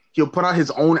 he'll put out his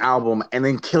own album and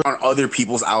then kill on other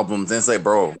people's albums. And it's like,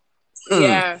 bro,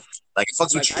 Yeah. like it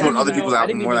fucks with Like, you on other I people's didn't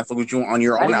album even- more than it fucks with you on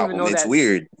your I own didn't even album. know It's that-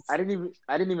 weird. I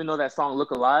didn't even know that song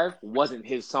 "Look Alive" wasn't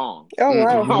his song. Oh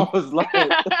wow. Mhm. I was like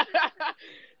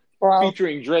Wow.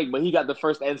 featuring Drake, but he got the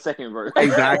first and second verse.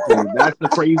 Exactly. That's the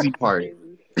crazy part.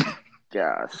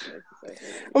 Gosh.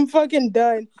 I'm fucking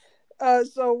done.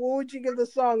 So what would you give the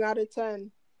song out of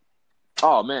 10?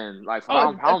 Oh man, like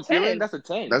Oh, how a I'm feeling, 10. that's a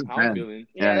 10. That's a how I'm 10. feeling.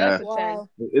 Yeah, that's a 10. Wow.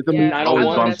 It's something Yeah, you can always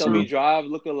 901 bump SLB to. Drive,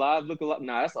 Look Alive.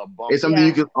 Nah, that's a bump. It's something Yeah.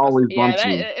 you can always Yeah, bump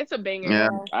to. it's a banger. Yeah.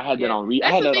 I had that Yeah. on repeat.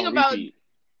 That's I had the that thing on about- repeat.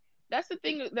 That's the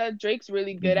thing that Drake's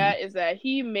really good at is that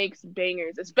he makes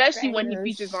bangers, especially when he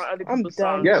Bangers. features on other I'm people's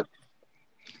done. songs. Yeah.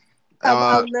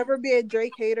 I'll never be a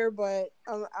Drake hater, but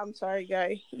I'm sorry,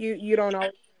 guy. You don't know.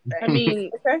 I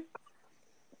mean, Okay.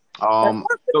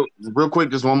 So real quick,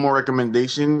 just one more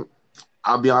recommendation.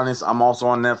 I'll be honest, I'm also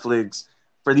on Netflix.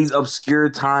 For these obscure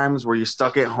times where you're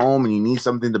stuck at home and you need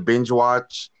something to binge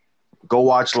watch, go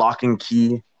watch Lock and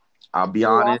Key. I'll be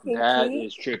honest, Lock and That Key?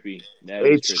 is trippy. That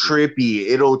is it's trippy.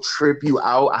 It'll trip you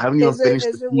out. I haven't even finished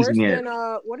Is the it worse season yet. than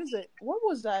what is it? What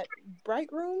was that? Bright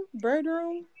Room? Bird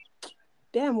Room?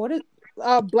 Damn, what is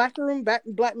Black Room?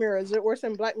 Black Mirror. Is it worse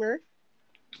than Black Mirror?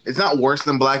 It's not worse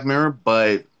than Black Mirror,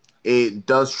 but it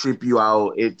does trip you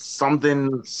out. It's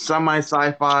something semi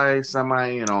sci-fi, this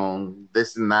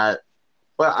and that.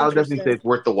 But I'll definitely say it's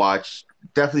worth the watch.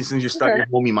 Definitely, since you're stuck Okay. at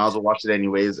home, you might as well watch it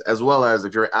anyways. As well as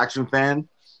if you're an action fan,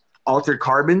 Altered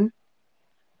Carbon.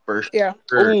 For Yeah.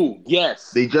 sure. Ooh,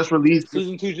 yes. They just released.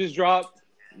 Season 2 just dropped.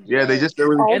 Yeah, they just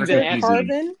released And the the second season.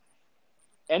 Carbon?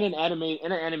 And an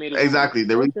animated. Exactly.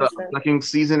 They released the Interesting. second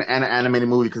season and an animated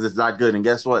movie because it's not good. And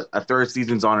guess what? A third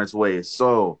season's on its way.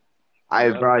 So I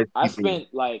Yeah. advise I people.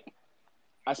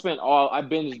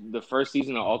 binged the first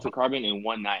season of Altered Carbon in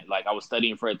one night. Like I was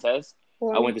studying for a test.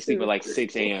 I went to sleep at like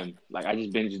 6 a.m. Like I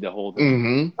just binged the whole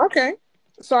thing. Mm-hmm. Okay.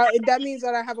 So that means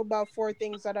that I have about 4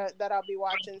 things that I'll be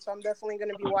watching. So I'm definitely going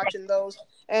to be watching those.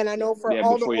 And I know for Yeah,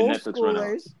 all the before your old Netflix run out.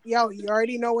 schoolers, yo, you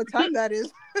already know what time that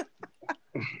is.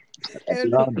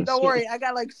 And honest. don't worry, I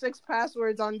got like 6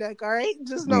 passwords on deck. All right,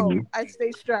 just know Mhm. I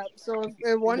stay strapped. So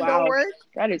if one Wow. don't work,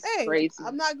 that is hey, crazy.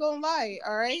 I'm not gonna lie.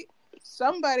 All right,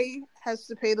 somebody has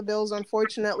to pay the bills.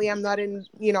 Unfortunately, I'm not in,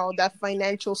 that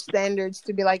financial standards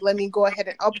to be like, let me go ahead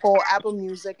and uphold Apple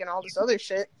Music and all this other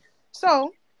shit.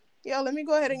 So, let me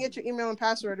go ahead and get your email and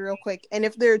password real quick. And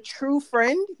if they're a true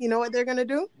friend, you know what they're gonna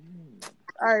do?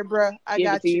 All right, bro, I Give it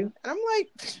got to you. you. And I'm like,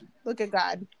 look at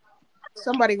God.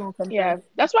 Somebody gonna come Yeah, through.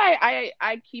 that's why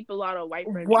I keep a lot of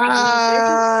white friends. Wow.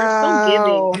 They're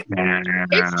so giving.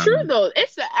 It's true though.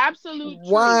 It's the absolute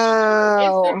truth.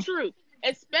 Wow. It's the truth.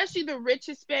 Especially the rich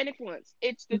Hispanic ones.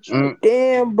 It's the truth.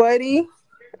 Damn, buddy.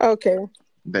 Okay.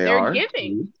 They're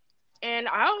giving. And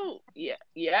they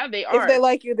are. If they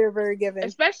like you, they're very giving.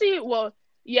 Especially,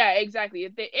 yeah,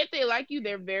 exactly. If they like you,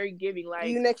 they're very giving. Like,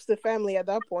 you next to family at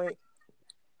that point.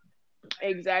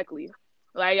 Exactly.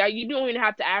 Like, you don't even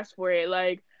have to ask for it.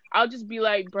 Like, I'll just be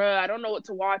like, bruh, I don't know what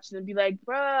to watch. And then be like,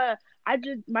 bruh,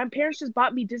 my parents just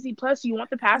bought me Disney Plus. You want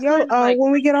the password?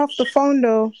 When we get off the phone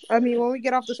though, when we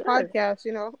get off this podcast,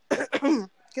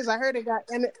 because I heard it got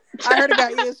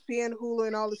ESPN, Hulu,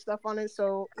 and all this stuff on it.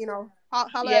 So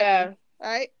holla at me.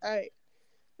 All right.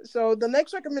 So the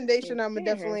next recommendation I'm gonna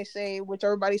definitely say, which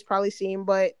everybody's probably seen,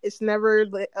 but it's never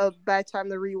a bad time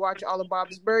to rewatch all of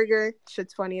Bob's Burger.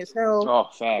 Shit's funny as hell. Oh,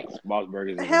 facts. Bob's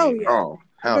Burgers. Hell yeah. Oh,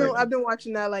 hell yeah. I've been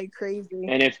watching that like crazy.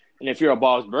 And if you're a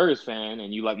Bob's Burgers fan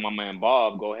and you like my man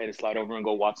Bob, go ahead and slide over and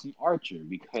go watch some Archer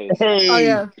because Oh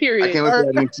yeah. Period. I can't wait for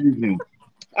that new season.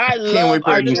 I Can't love wait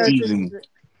for that new Archer. season.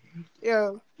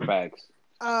 Yeah. facts.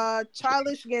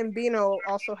 Childish Gambino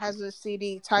also has a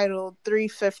CD titled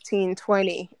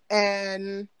 31520,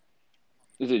 and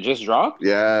Is it just dropped?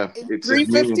 Yeah, it's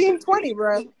 31520,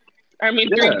 bro. I mean,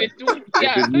 Yeah. 315. It's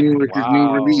Yeah. his new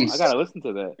release. I gotta listen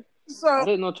to that. I So,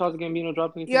 didn't know Charles Gambino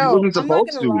dropped anything. yo, wasn't I'm not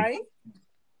supposed gonna to. lie.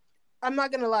 I'm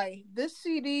not gonna lie. This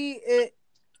CD,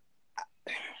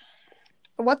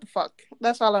 what the fuck?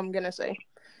 That's all I'm gonna say.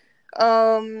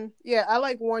 I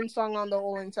like one song on the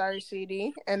whole entire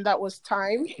CD, and that was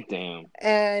Time. Damn.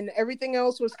 And everything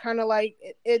else was kind of like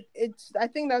it's. I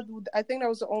think that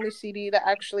was the only CD that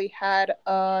actually had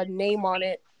a name on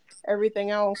it.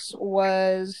 Everything else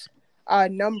was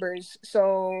numbers.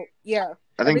 So yeah,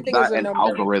 I think everything was that a and number.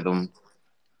 Algorithm.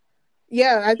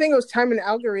 Yeah, I think it was Time and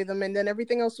Algorithm, and then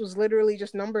everything else was literally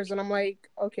just numbers. And I'm like,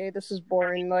 okay, this is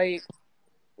boring. Like,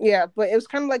 yeah, but it was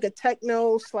kind of like a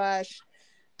techno /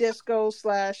 disco /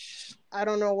 I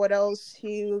don't know what else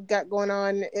he got going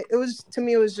on. It was, to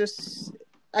me, it was just,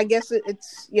 I guess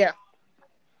it's yeah.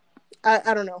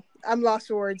 I don't know. I'm lost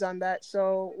for words on that.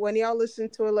 So when y'all listen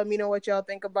to it, let me know what y'all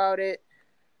think about it.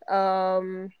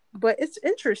 But it's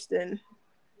interesting,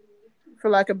 for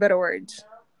lack of better words.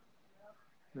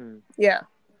 Yeah,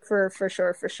 for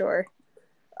sure.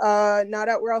 Now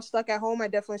that we're all stuck at home, I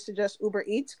definitely suggest Uber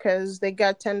Eats because they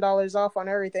got $10 off on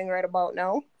everything right about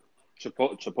now.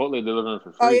 Chipotle delivering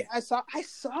for free. Oh yeah, I saw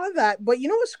that. But you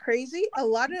know what's crazy? A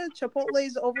lot of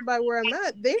Chipotle's over by where I'm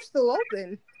at, they're still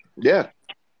open. Yeah.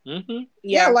 Mm-hmm.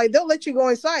 Yeah, like they'll let you go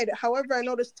inside. However, I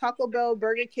noticed Taco Bell,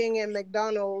 Burger King, and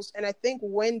McDonald's, and I think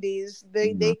Wendy's,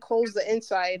 they close the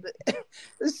inside.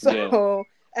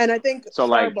 And I think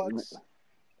Starbucks. Like,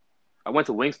 I went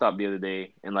to Wingstop the other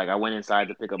day, and like I went inside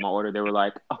to pick up my order. They were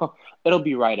like, "Oh, it'll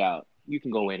be right out. You can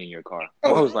go in your car."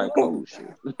 I was like, "Oh shit!"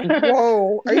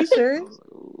 Whoa, are you serious?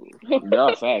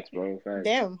 Yeah, facts, bro. Facts.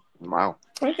 Damn. Wow.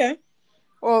 Okay.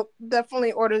 Well,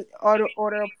 definitely order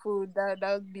up food. That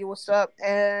would be what's up.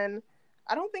 And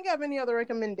I don't think I have any other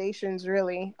recommendations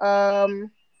really.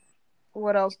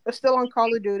 What else? It's still on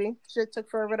Call of Duty. Shit took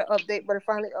forever to update, but it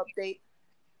finally update.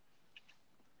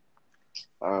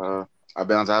 I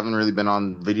haven't really been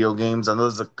on video games. I know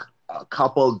there's a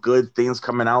couple of good things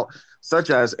coming out, such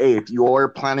as, hey, if you are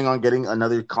planning on getting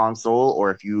another console, or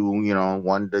if you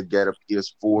wanted to get a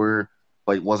PS4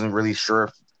 but wasn't really sure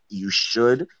if you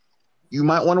should, you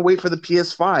might want to wait for the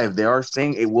PS5. They are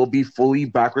saying it will be fully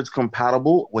backwards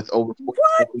compatible with over 40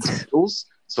 titles,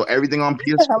 so everything on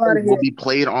PS4 will be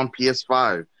played on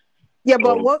PS5. Yeah,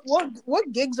 but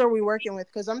what gigs are we working with?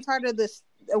 Because I'm tired of this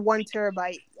 1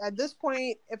 terabyte. At this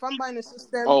point, if I'm buying a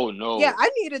system, oh no, yeah, I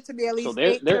need it to be at least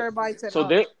 8 terabytes. So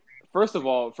they're first of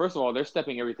all, they're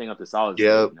stepping everything up to solid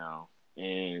state now,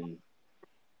 and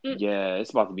yeah,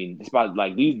 it's about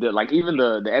like even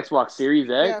the Xbox Series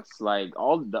X, like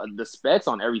all the specs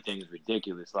on everything is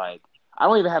ridiculous. Like I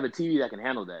don't even have a TV that can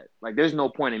handle that. Like there's no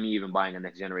point in me even buying a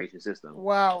next generation system.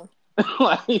 Wow,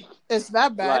 like it's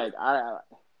that bad. Like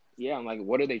I'm like,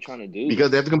 what are they trying to do?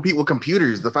 Because they have to compete with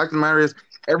computers. The fact of the matter is,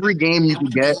 every game you can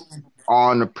get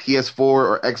on PS4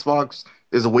 or Xbox,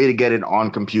 there's a way to get it on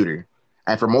computer.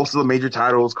 And for most of the major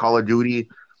titles, Call of Duty,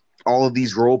 all of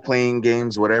these role-playing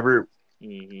games, whatever,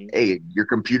 hey, your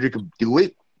computer can do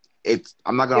it.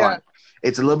 I'm not gonna lie,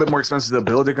 it's a little bit more expensive to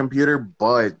build a computer,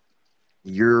 but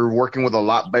you're working with a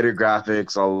lot better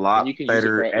graphics, a And lot you can use it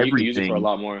better for you can use it for a everything.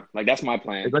 lot more. Like that's my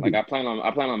plan. Exactly. Like I plan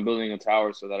on building a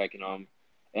tower so that I can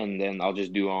and then I'll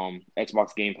just do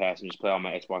Xbox Game Pass and just play all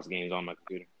my Xbox games on my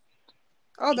computer.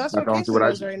 Oh, that's That's what honestly Casey what I.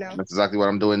 does right now. That's exactly what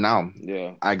I'm doing now.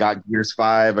 Yeah. I got Gears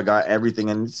 5, I got everything,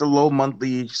 and it's a low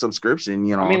monthly subscription.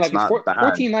 You know, I mean, it's like it's not bad.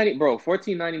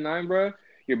 $14.99, bro.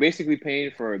 You're basically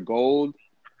paying for gold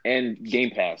and Game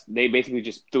Pass. They basically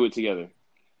just threw it together,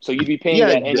 so you'd be paying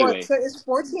that anyway. What? So it's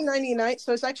 $14.99.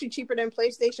 So it's actually cheaper than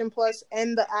PlayStation Plus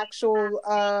and the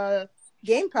actual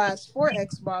Game Pass for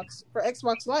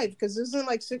Xbox Live, because isn't it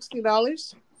like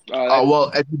 $60?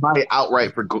 Well, if you buy it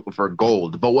outright for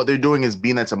gold, but what they're doing is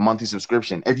being that's a monthly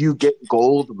subscription. If you get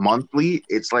gold monthly,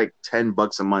 it's like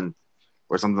 $10 a month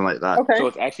or something like that. Okay. So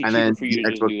it's actually And cheaper then for you the to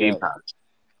just Xbox do Game that.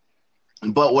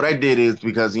 Pass. But what I did is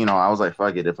because I was like,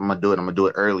 fuck it, if I'm gonna do it, I'm gonna do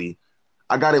it early.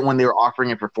 I got it when they were offering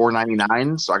it for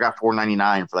 $4.99, so I got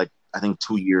 $4.99 for like I think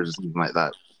 2 years or something like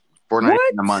that. $4.99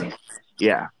 a month.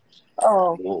 Yeah.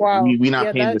 Oh, wow. We not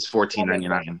Yeah, paying this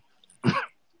 $14.99.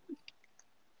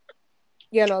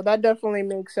 Yeah, no, that definitely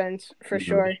makes sense for Mhm.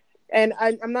 sure. And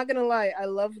I'm not gonna lie, I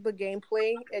love the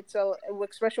gameplay.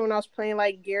 Especially when I was playing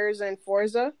like Gears and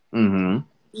Forza. Mm-hmm.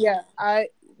 Yeah,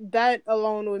 that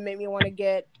alone would make me want to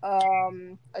get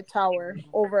a tower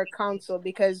over a console,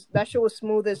 because that shit was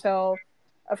smooth as hell.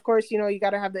 Of course, you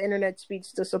gotta have the internet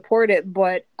speeds to support it,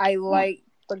 but I like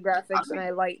the graphics and I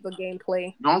like the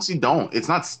gameplay. You honestly don't. It's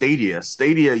not Stadia.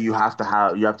 Stadia you have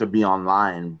to be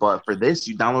online, but for this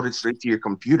you download it straight to your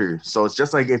computer. So it's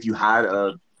just like if you had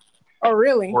a Oh,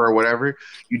 really? or whatever,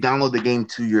 you download the game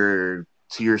to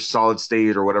your solid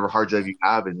state or whatever hard drive you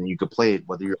have, and then you could play it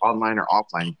whether you're online or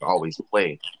offline. You can always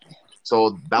play.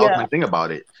 So that was my thing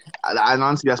about it. And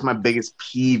honestly, that's my biggest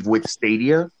peeve with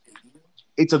Stadia.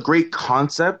 It's a great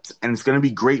concept, and it's going to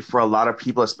be great for a lot of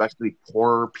people, especially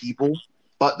poor people.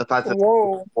 But the fact that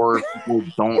poor people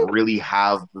don't really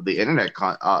have the internet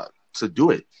to do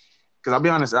it, because I'll be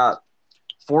honest,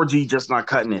 4G just not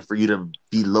cutting it for you to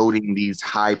be loading these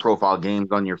high-profile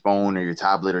games on your phone or your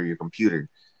tablet or your computer.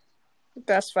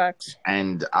 That's facts.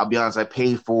 And I'll be honest, I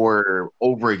pay for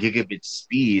over a gigabit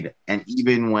speed, and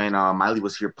even when Miley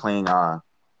was here playing,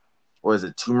 what is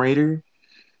it, Tomb Raider?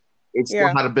 It still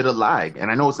had a bit of lag, and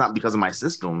I know it's not because of my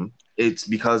system. It's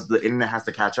because the internet has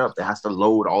to catch up. It has to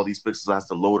load all these pixels. It has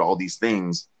to load all these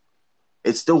things.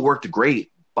 It still worked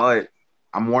great, but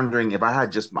I'm wondering if I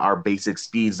had just our basic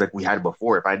speeds like we had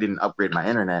before, if I didn't upgrade my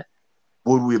internet,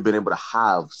 would we have been able to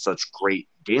have such great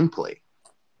gameplay?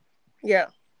 Yeah.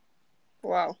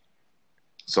 Wow.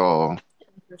 So,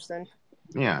 interesting.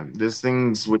 Yeah, there's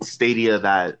things with Stadia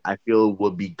that I feel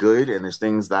would be good, and there's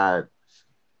things that,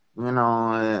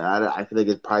 I feel like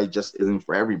it probably just isn't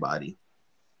for everybody.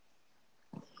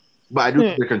 But I do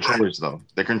think the controllers, though.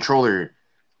 The controller,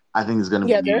 I think, is going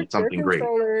to be something great.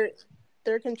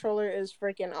 Their controller is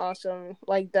freaking awesome.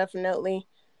 Like, definitely.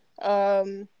 I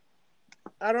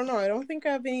don't know. I don't think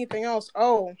I have anything else.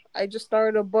 Oh, I just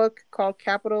started a book called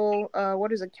Capital.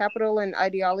 What is it? Capital and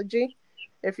Ideology.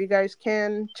 If you guys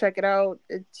can check it out,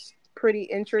 it's pretty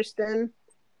interesting.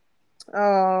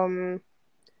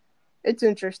 It's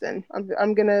interesting.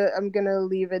 I'm gonna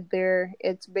leave it there.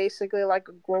 It's basically like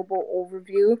a global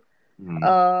overview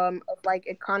of like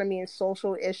economy and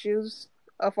social issues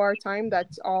of our time.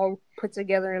 That's all put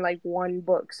together in like one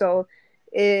book. So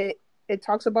it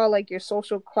talks about like your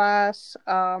social class,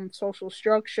 social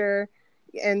structure,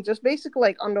 and just basically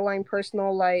like underlying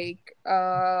personal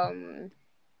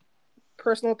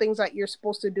personal things that you're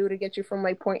supposed to do to get you from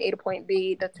like point A to point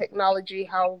B, the technology,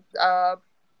 how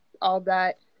all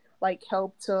that like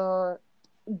help to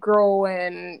grow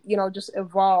and just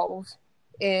evolve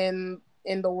in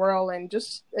the world, and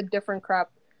just a different crap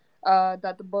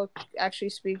that the book actually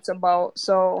speaks about.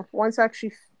 So once I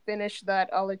actually finish that,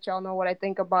 I'll let y'all know what I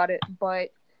think about it.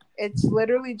 But it's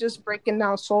literally just breaking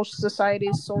down social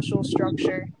society's social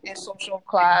structure and social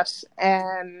class,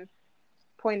 and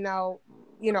pointing out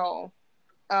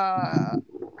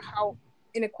how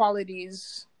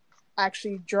inequalities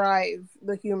actually drive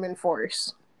the human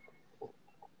force.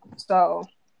 So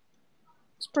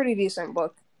it's a pretty decent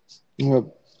book. Yeah,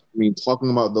 I mean, talking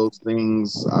about those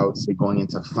things, I would say going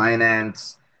into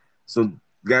finance. So,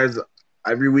 guys,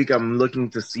 every week I'm looking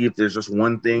to see if there's just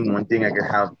one thing I could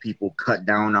have people cut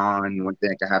down on, one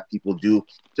thing I could have people do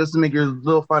just to make your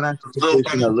little financial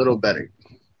situation a little better.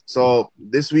 So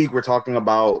this week we're talking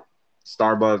about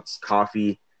Starbucks,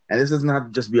 coffee, and this doesn't have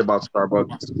to just be about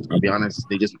Starbucks. I'll be honest,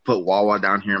 they just put Wawa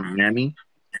down here in Miami,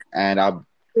 and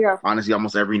Yeah. Honestly,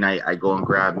 almost every night I go and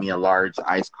grab me a large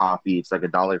iced coffee. It's like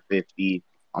 $1.50,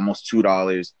 almost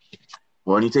 $2.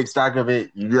 But when you take stock of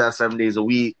it, you do that 7 days a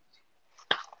week.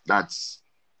 That's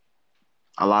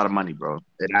a lot of money, bro.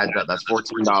 It adds up. That's $14.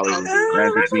 That's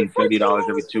That's between like $30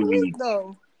 every $14 for 2 the week, weeks.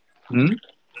 though. Hmm?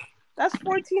 That's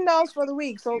 $14 for the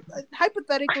week. So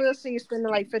hypothetically, let's say you're spending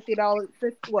like $50,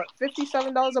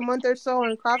 $57 a month or so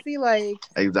on coffee. Like,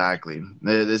 Exactly.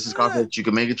 This is coffee that you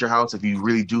can make at your house if you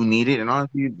really do need it. And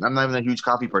honestly, I'm not even a huge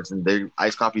coffee person. Their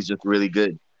iced coffee is just really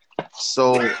good.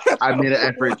 So I made an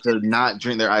effort to not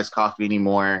drink their iced coffee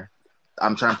anymore.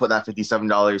 I'm trying to put that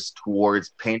 $57 towards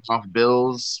paying off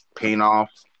bills, paying off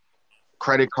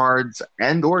credit cards,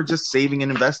 and or just saving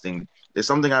and investing. It's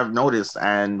something I've noticed,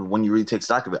 and when you really take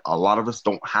stock of it, a lot of us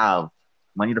don't have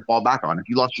money to fall back on. If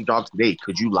you lost your job today,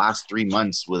 could you last 3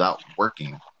 months without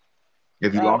working?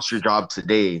 If you lost your job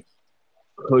today,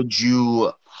 could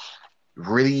you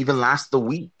really even last the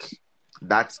week?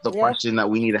 That's the yeah, question that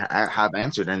we need to have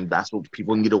answered, and that's what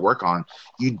people need to work on.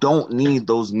 You don't need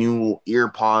those new ear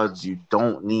pods. You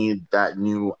don't need that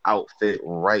new outfit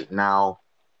right now.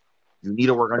 You need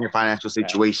to work on your financial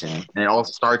situation, and it all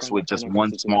starts with just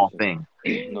one small thing.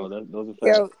 No, those are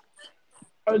yeah. facts.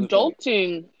 Those are facts.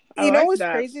 Adulting. I You know like what's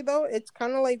that. crazy though? It's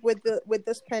kind of like with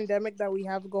this pandemic that we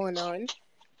have going on.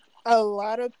 A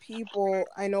lot of people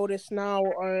I notice now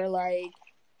are like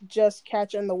just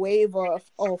catching the wave of,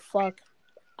 oh fuck,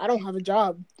 I don't have a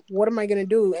job. What am I gonna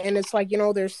do? And it's like, they're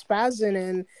spazzing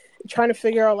and trying to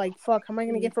figure out like, fuck, how am I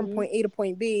gonna get from point A to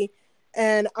point B?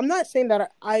 And I'm not saying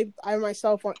that I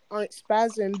myself aren't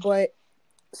spazzing, but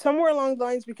somewhere along the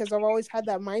lines, because I've always had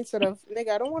that mindset of, nigga,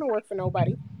 I don't want to work for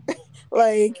nobody.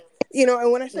 Like,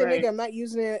 and when I say Right. nigga, I'm not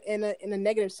using it in a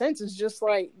negative sense. It's just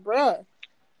like, bruh,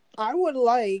 I would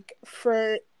like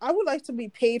to be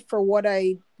paid for what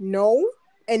I know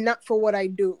and not for what I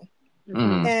do.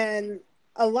 Mm. And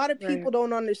a lot of people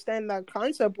don't understand that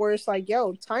concept where it's like,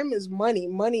 yo, time is money.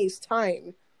 Money is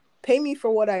time. Pay me for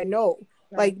what I know.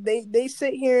 Right. Like they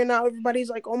sit here and now everybody's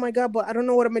like, oh my God, but I don't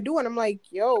know what I'm gonna do. And I'm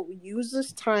like, yo, use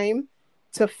this time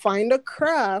to find a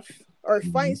craft or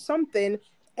find something.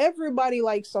 Everybody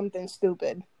likes something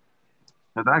stupid.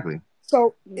 Exactly.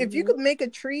 So if you could make a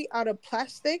tree out of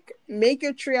plastic, make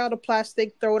your tree out of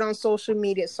plastic, throw it on social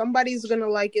media. Somebody's going to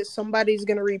like it. Somebody's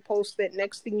going to repost it.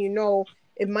 Next thing you know,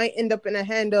 it might end up in a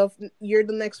hand of, you're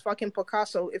the next fucking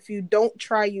Picasso. If you don't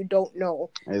try, you don't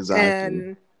know. Exactly.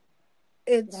 And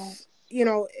it's,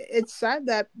 it's sad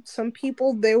that some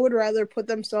people, they would rather put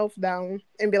themselves down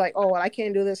and be like, oh, well, I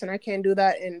can't do this and I can't do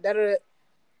that. And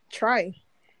try.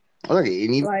 Okay,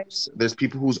 and even there's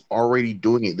people who's already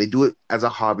doing it. They do it as a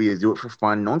hobby. They do it for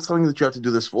fun. No one's telling you that you have to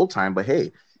do this full time. But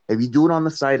hey, if you do it on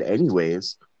the side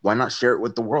anyways, why not share it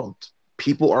with the world?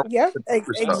 People are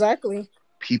exactly.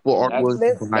 People are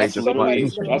willing to buy just about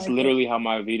anything. That's literally how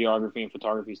my videography and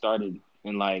photography started.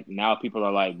 And like now, people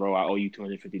are like, "Bro, I owe you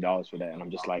 $250 for that," and I'm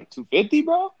just like, "$250,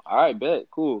 bro? All right, bet,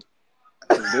 cool,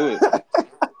 let's do it."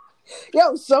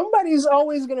 Yo, somebody's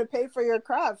always gonna pay for your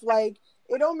craft. Like,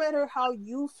 it don't matter how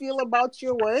you feel about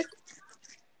your work,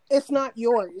 it's not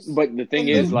yours. But the thing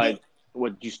is, like,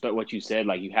 what you said,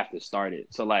 like, you have to start it.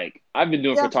 So like, I've been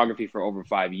doing photography for over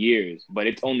 5 years, but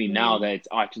it's only now that it's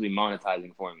actually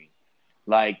monetizing for me.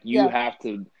 Like, you have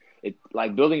to.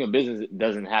 Like, building a business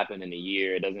doesn't happen in a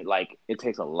year. It doesn't, like, it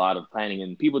takes a lot of planning,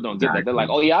 and people don't get that. They're like,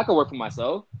 "Oh yeah, I can work for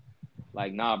myself."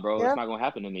 Like, nah, bro, it's not gonna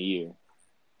happen in a year.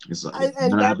 And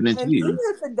even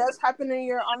if it does happen in a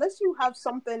year, unless you have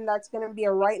something that's going to be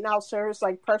a right now service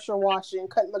like pressure washing,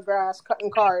 cutting the grass, cutting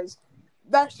cars,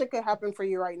 that shit could happen for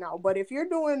you right now. But if you're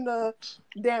doing the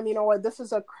damn, you know what, this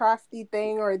is a crafty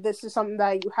thing, or this is something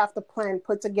that you have to plan,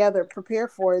 put together, prepare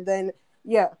for, then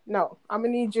no, I'm gonna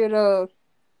need you to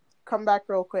come back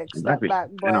real quick, step back.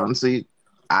 But, and honestly,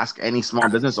 ask any small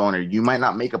business owner. You might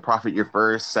not make a profit your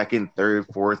first, second, third,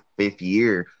 fourth, fifth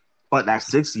year. But that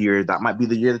 6th year, that might be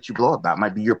the year that you blow up. That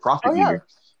might be your profit year.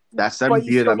 That 7th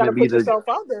year, that might be yourself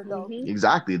out there, though.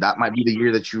 Exactly. That might be the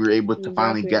year that you were able to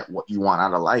finally get what you want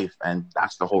out of life, and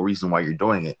that's the whole reason why you're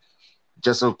doing it.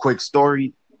 Just a quick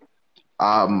story.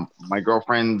 My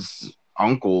girlfriend's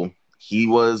uncle, he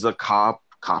was a cop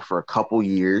for a couple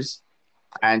years,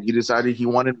 and he decided he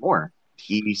wanted more.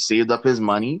 He saved up his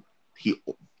money. He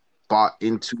bought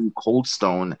into Cold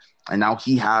Stone, and now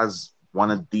he has one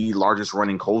of the largest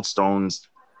running Cold Stones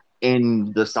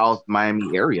in the South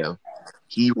Miami area.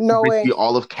 He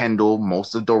all of Kendall,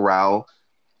 most of Doral.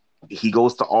 He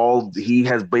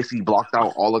has basically blocked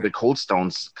out all of the Cold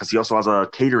Stones because he also has a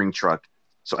catering truck.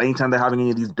 So anytime they're having any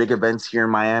of these big events here in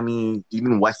Miami,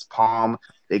 even West Palm,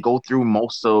 they go through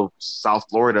most of South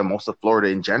Florida, most of Florida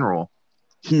in general.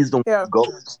 He's the one Yeah. who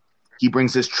goes. He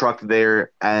brings his truck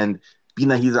there, and being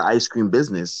that he's an ice cream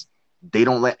business, they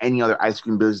don't let any other ice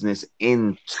cream business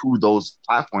into those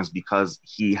platforms because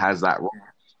he has that role.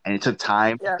 And it took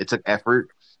time, Yeah. it took effort,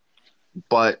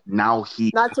 but now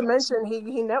he Not to mention he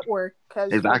networked, because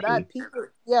for exactly. that people,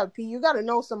 yeah, you got to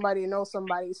know somebody to know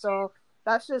somebody. So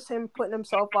that's just him putting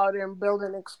himself out there and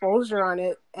building exposure on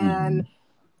it. And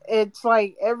it's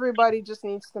like everybody just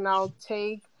needs to now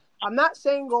take. I'm not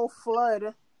saying go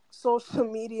flood social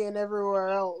media and everywhere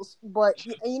else, but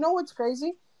you know what's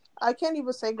crazy? I can't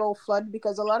even say go flood,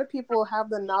 because a lot of people have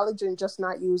the knowledge and just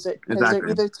not use it because they're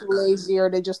Exactly. either too lazy or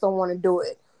they just don't want to do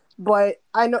it. But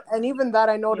I know, and even that,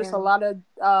 I noticed Yeah.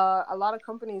 a lot of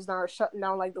companies now are shutting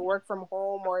down like the work from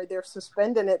home, or they're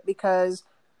suspending it because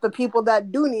the people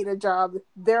that do need a job,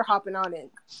 they're hopping on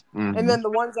it. And then the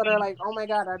ones that are like, oh my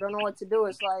God, I don't know what to do.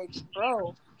 It's like,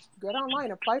 bro, get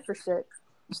online, apply for shit.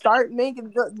 Start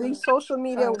making these social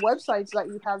media websites that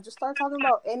you have. Just start talking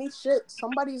about any shit.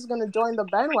 Somebody's going to join the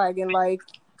bandwagon. Like,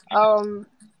 I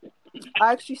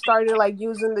actually started like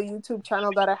using the YouTube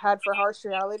channel that I had for Harsh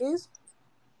Realities.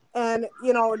 And,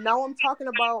 you know, now I'm talking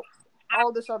about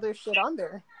all this other shit on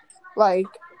there. Like,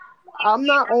 I'm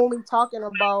not only talking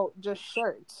about just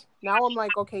shirts. Now I'm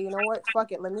like, okay, you know what?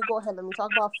 Fuck it. Let me go ahead. Let me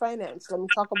talk about finance. Let me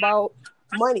talk about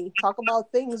money. Talk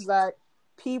about things that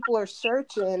people are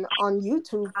searching on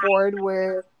YouTube for it,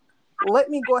 where let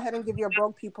me go ahead and give you a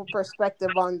broke people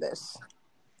perspective on this.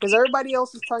 Because everybody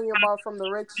else is telling you about from the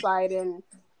rich side, and,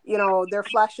 you know, they're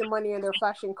flashing money and they're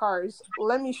flashing cars.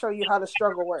 Let me show you how the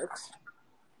struggle works.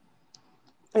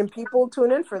 And people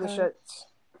tune in for the shit.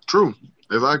 True.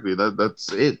 Exactly.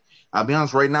 That's it. I'll be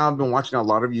honest, right now I've been watching a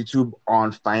lot of YouTube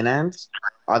on finance.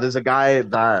 There's a guy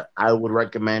that I would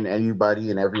recommend anybody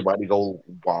and everybody go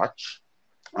watch.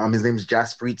 His name's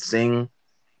Jaspreet Singh,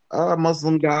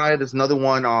 Muslim guy. There's another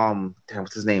one, damn,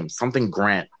 what's his name? Something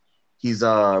Grant. He's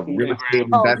a real estate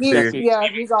Oh, investor.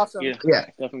 he's awesome. Yeah.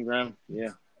 Stephen Graham.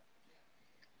 Yeah.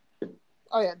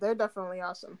 Oh yeah, they're definitely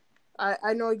awesome.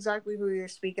 I know exactly who you're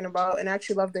speaking about, and I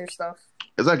actually love their stuff.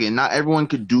 Exactly. Not everyone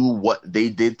could do what they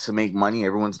did to make money.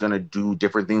 Everyone's gonna do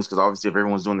different things, because obviously if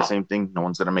everyone's doing the same thing, no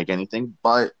one's gonna make anything.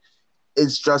 But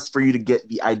it's just for you to get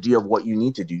the idea of what you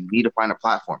need to do. You need to find a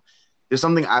platform. There's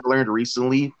something I learned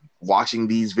recently watching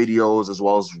these videos, as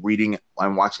well as reading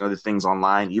and watching other things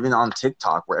online, even on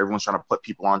TikTok, where everyone's trying to put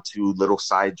people onto little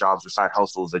side jobs or side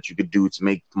hustles that you could do to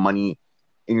make money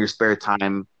in your spare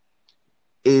time.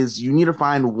 Is you need to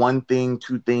find one thing,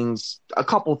 two things, a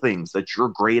couple things that you're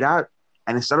great at,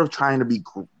 and instead of trying to be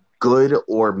good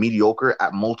or mediocre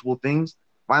at multiple things,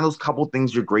 find those couple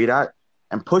things you're great at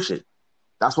and push it.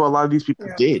 That's what a lot of these people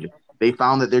did. They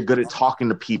found that they're good at talking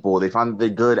to people. They found that they're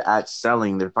good at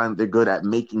selling. They find that they're good at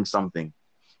making something,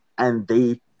 and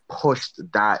they pushed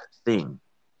that thing.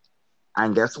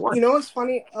 And guess what? You know what's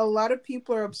funny? A lot of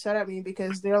people are upset at me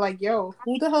because they're like, yo,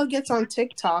 who the hell gets on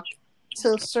TikTok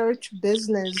to search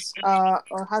business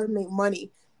or how to make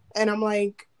money? And I'm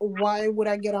like, why would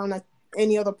I get on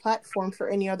any other platform for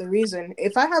any other reason?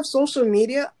 If I have social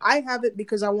media, I have it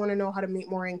because I want to know how to make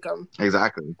more income.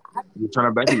 Exactly. You're trying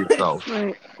to better yourself.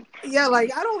 Right. Yeah,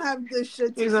 like I don't have this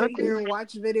shit to sit Exactly. here and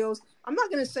watch videos. I'm not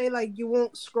gonna say like you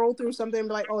won't scroll through something and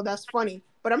be like, oh, that's funny,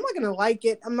 but I'm not gonna like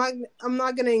it. I'm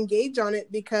not gonna engage on it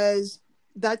because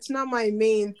that's not my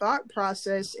main thought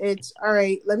process. It's all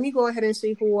right. Let me go ahead and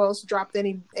see who else dropped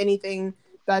anything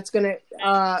that's gonna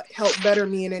help better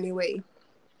me in any way.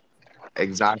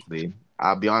 Exactly.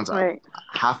 I'll be honest. Right.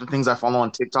 Half the things I follow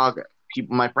on TikTok,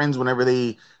 people, my friends, whenever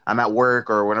I'm at work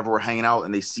or whenever we're hanging out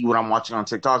and they see what I'm watching on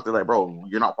TikTok, they're like, bro,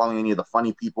 you're not following any of the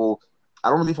funny people. I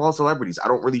don't really follow celebrities. I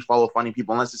don't really follow funny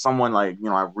people unless it's someone like,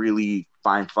 I really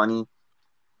find funny.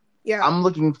 Yeah. I'm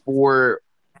looking for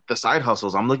the side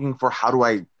hustles. I'm looking for how do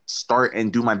I start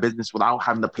and do my business without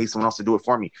having to pay someone else to do it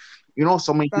for me.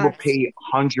 So many people pay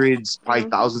hundreds, probably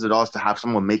thousands of dollars to have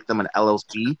someone make them an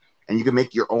LLC, and you can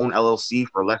make your own LLC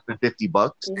for less than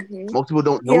 $50. Most people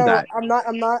don't know that. I'm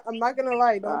not gonna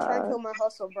lie. Don't try to kill my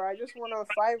hustle, bro. I just went on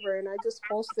Fiverr and I just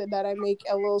posted that I make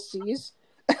LLCs.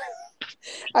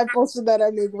 I posted that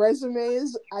I make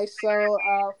resumes. I sell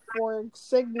foreign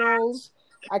signals.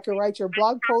 I can write your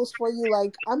blog post for you.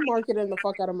 Like, I'm marketing the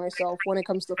fuck out of myself when it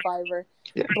comes to Fiverr.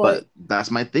 Yeah, but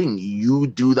that's my thing. You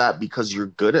do that because you're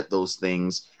good at those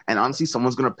things. And honestly,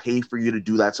 someone's going to pay for you to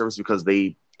do that service because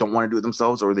they don't want to do it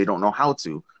themselves or they don't know how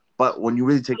to. But when you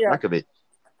really take track of it,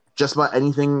 just about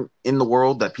anything in the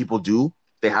world that people do,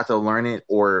 they have to learn it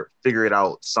or figure it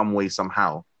out some way,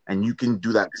 somehow. And you can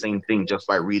do that same thing just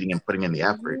by reading and putting in the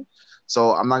effort.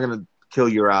 So I'm not going to kill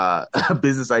your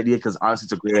business idea because honestly,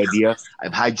 it's a great idea.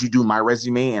 I've had you do my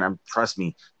resume, and trust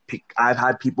me, I've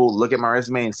had people look at my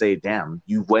resume and say, "Damn,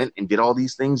 you went and did all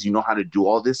these things. You know how to do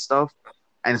all this stuff,"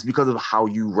 and it's because of how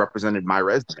you represented my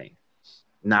resume.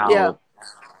 Now,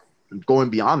 going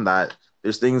beyond that,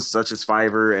 there's things such as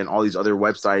Fiverr and all these other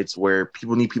websites where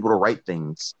people need people to write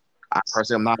things. I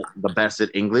personally, I'm not the best at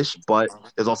English, but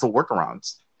there's also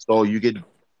workarounds. So you could,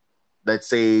 let's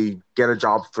say, get a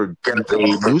job for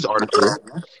a news article,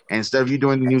 and instead of you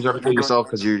doing the news article yourself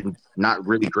because you're not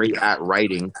really great at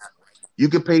writing, you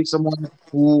could pay someone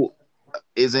who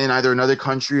is in either another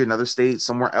country, another state,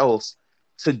 somewhere else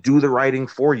to do the writing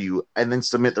for you and then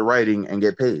submit the writing and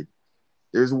get paid.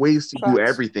 There's ways to do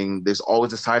everything. There's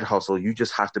always a side hustle. You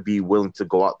just have to be willing to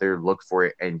go out there, look for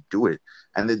it, and do it.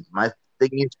 And then my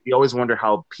thing is, we always wonder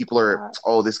how people are,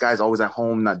 oh, this guy's always at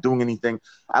home, not doing anything.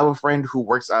 I have a friend who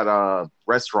works at a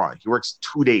restaurant. He works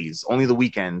 2 days, only the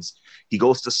weekends. He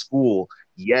goes to school,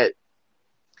 yet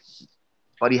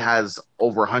but he has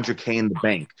over 100K in the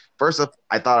bank. First up,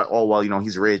 I thought, oh, well,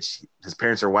 he's rich. His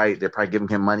parents are white. They're probably giving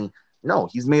him money. No,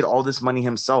 he's made all this money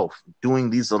himself doing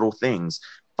these little things,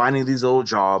 finding these little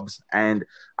jobs, and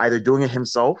either doing it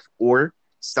himself or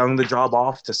selling the job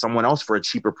off to someone else for a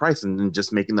cheaper price and then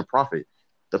just making the profit.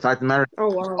 The fact of the matter is,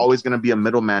 there's always going to be a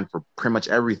middleman for pretty much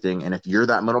everything. And if you're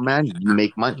that middleman, you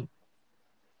make money.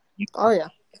 Oh, yeah.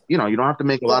 You don't have to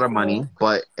make a lot of money,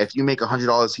 but if you make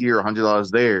 $100 here, $100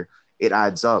 there, it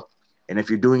adds up. And if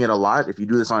you're doing it a lot, if you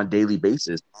do this on a daily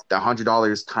basis, that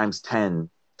 $100 times 10,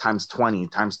 times 20,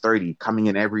 times 30 coming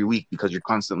in every week because you're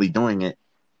constantly doing it,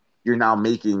 you're now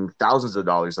making thousands of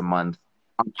dollars a month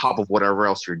on top of whatever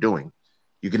else you're doing.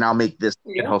 You can now make this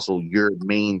hustle your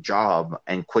main job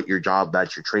and quit your job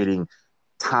that you're trading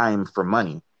time for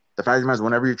money. The fact of the matter is,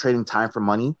 whenever you're trading time for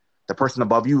money, the person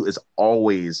above you is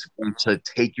always going to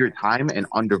take your time and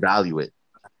undervalue it.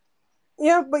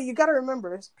 Yeah, but you got to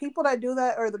remember, people that do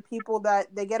that are the people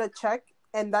that they get a check,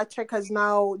 and that check has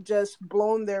now just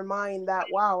blown their mind that,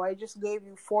 wow, I just gave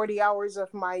you 40 hours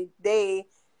of my day,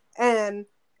 and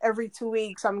every 2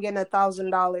 weeks I'm getting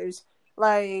 $1,000.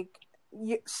 Like,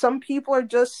 some people are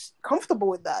just comfortable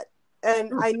with that.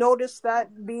 And I noticed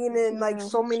that being in like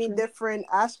so many different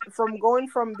aspects, from going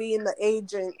from being the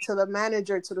agent to the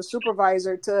manager to the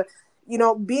supervisor to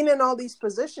being in all these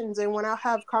positions. And when I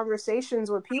have conversations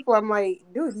with people, I'm like,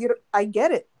 dude, I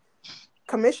get it.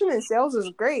 Commission and sales is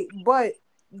great, but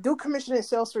do commission and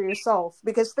sales for yourself.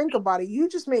 Because think about it. You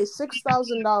just made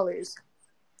 $6,000.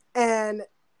 And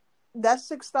that's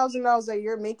 $6,000 that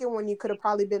you're making when you could have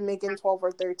probably been making 12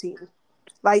 or 13.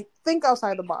 Like, think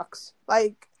outside the box.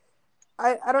 Like,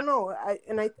 I don't know. I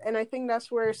think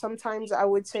that's where sometimes I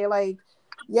would say, like,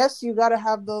 yes, you gotta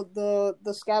have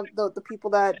the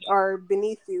people that are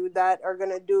beneath you that are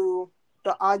gonna do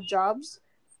the odd jobs,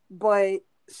 but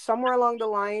somewhere along the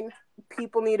line,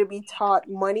 people need to be taught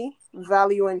money,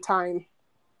 value, and time.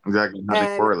 Exactly, how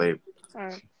they correlate.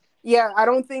 Yeah, I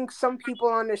don't think some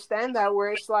people understand that.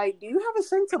 Where it's like, do you have a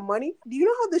sense of money? Do you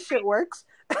know how this shit works?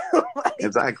 Like,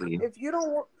 exactly. If you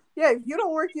don't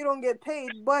work, you don't get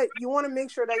paid. But you want to make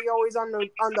sure that you're always on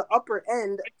the upper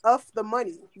end of the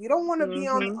money. You don't want to be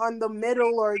on the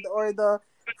middle or the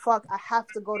fuck, I have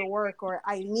to go to work, or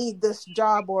I need this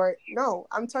job, or no.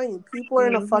 I'm telling you, people are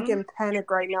in a fucking panic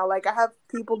right now. Like, I have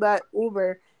people that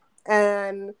Uber,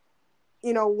 and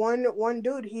one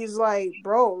dude, he's like,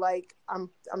 bro, like, I'm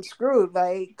screwed.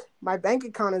 Like, my bank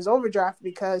account is overdraft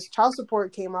because child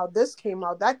support came out, this came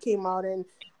out, that came out, and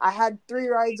I had 3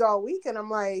 rides all week. And I'm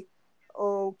like,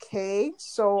 okay,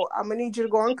 so I'm gonna need you to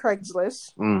go on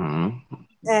Craigslist,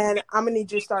 and I'm gonna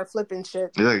need you to start flipping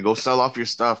shit. Yeah, go sell off your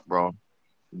stuff, bro.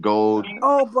 Go.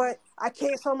 Oh, but I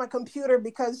can't sell my computer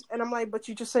because, and I'm like, but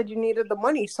you just said you needed the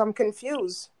money, so I'm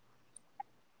confused.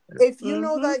 If you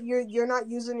know that you're not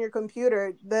using your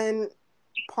computer, then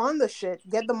pawn the shit.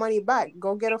 Get the money back.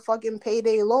 Go get a fucking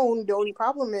payday loan. The only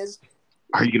problem is,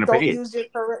 are you gonna pay it? Use your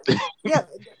correct. Yeah.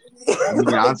 I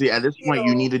mean, honestly, at this point,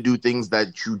 you need to do things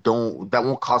that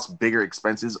won't cost bigger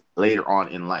expenses later on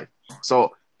in life.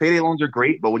 So payday loans are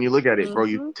great, but when you look at it, bro,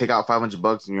 you take out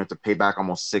 $500 and you have to pay back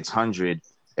almost $600.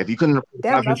 If you couldn't afford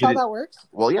 $500, that's how that works.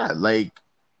 Well, yeah, like,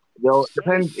 well,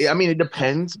 depends. I mean, it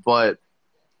depends, but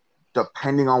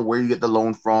depending on where you get the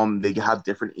loan from, they have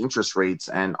different interest rates,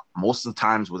 and most of the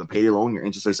times with a payday loan, your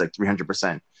interest rate is like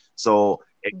 300%. So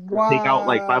if you take out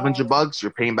like $500,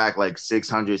 you're paying back like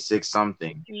 600, six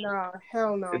something. No,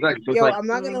 hell no. Exactly. Yo, I'm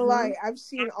not gonna lie. I've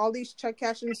seen all these check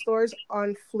cashing stores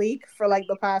on Fleek for like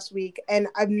the past week, and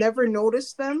I've never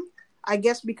noticed them. I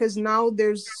guess because now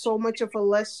there's so much of a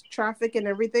less traffic and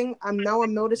everything. I'm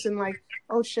noticing like,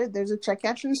 oh shit, there's a check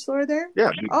cashing store there. Yeah,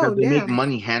 because they make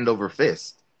money hand over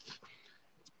fist.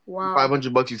 Wow.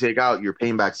 $500 you take out, you're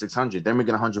paying back 600. They're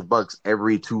making $100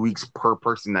 every 2 weeks per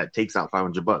person that takes out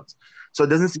 $500. So it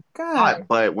doesn't seem a lot, God.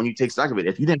 but when you take stock of it,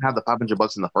 if you didn't have the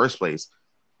 $500 in the first place,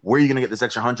 where are you gonna get this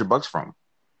extra $100 from?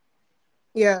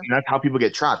 Yeah. And that's how people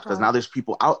get trapped, because now there's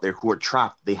people out there who are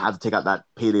trapped. They have to take out that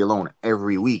payday loan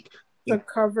every week To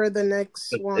cover the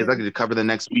next one. exactly to cover the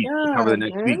next week, to Yeah, cover the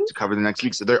next man. week, to cover the next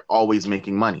week. So they're always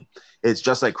making money. It's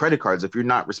just like credit cards. If you're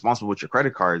not responsible with your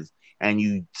credit cards and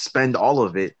you spend all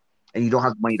of it and you don't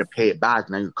have the money to pay it back,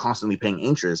 now you're constantly paying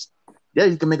interest. Yeah,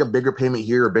 you can make a bigger payment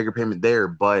here, a bigger payment there,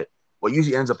 but what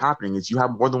usually ends up happening is you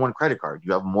have more than one credit card.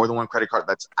 You have more than one credit card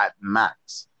that's at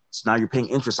max. So now you're paying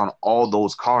interest on all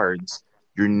those cards.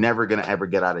 You're never going to ever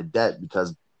get out of debt,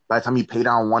 because by the time you pay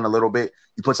down one a little bit,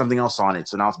 you put something else on it.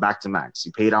 So now it's back to max.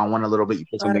 You pay down one a little bit, you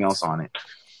put something else on it.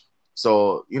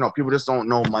 So, people just don't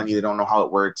know money. They don't know how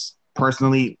it works.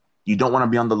 Personally, you don't want to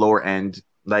be on the lower end.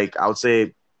 Like, I would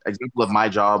say, example of my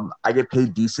job, I get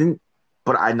paid decent,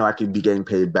 but I know I could be getting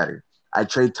paid better. I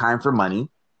trade time for money.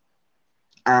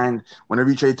 And whenever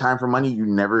you trade time for money, you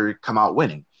never come out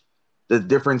winning. The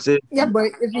difference is... Yeah, but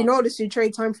if you notice, you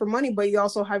trade time for money, but you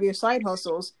also have your side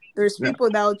hustles. There's people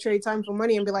that will trade time for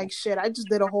money and be like, shit, I just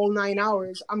did a whole 9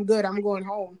 hours. I'm good. I'm going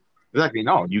home. Exactly.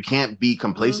 No, you can't be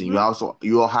complacent. You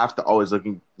will have to always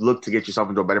look to get yourself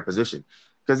into a better position.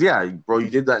 Because, yeah, bro, you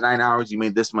did that 9 hours. You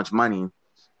made this much money.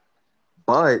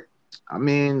 But, I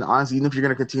mean, honestly, even if you're going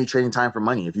to continue trading time for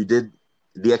money, if you did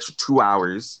the extra 2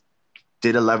 hours,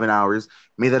 did 11 hours,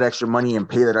 made that extra money and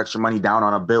pay that extra money down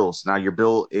on a bill. So now your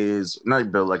bill is not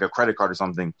your bill, like a credit card or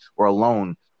something, or a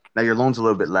loan. Now your loan's a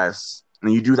little bit less.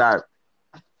 And you do that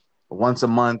once a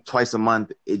month, twice a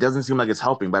month. It doesn't seem like it's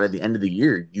helping, but at the end of the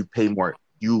year, you pay more.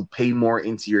 You pay more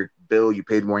into your bill. You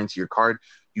paid more into your card.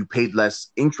 You paid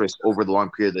less interest over the long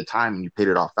period of time, and you paid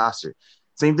it off faster.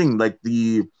 Same thing, like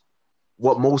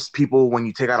what most people, when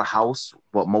you take out a house,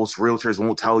 what most realtors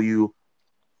won't tell you,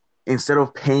 instead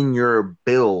of paying your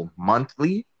bill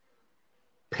monthly,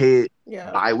 pay it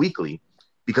bi-weekly,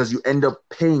 because you end up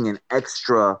paying an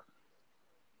extra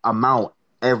amount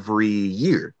every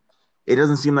year. It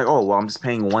doesn't seem like, oh, well, I'm just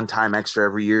paying one time extra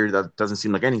every year. That doesn't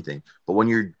seem like anything. But when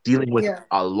you're dealing with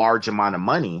a large amount of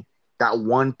money, that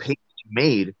one payment you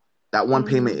made, that one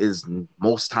payment is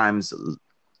most times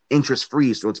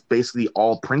interest-free. So it's basically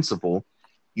all principal.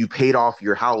 You paid off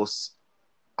your house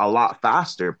a lot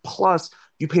faster. Plus,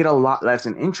 you paid a lot less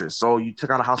in interest. So you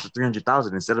took out a house for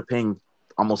 $300,000 instead of paying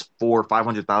almost $400,000 or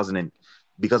 $500,000 in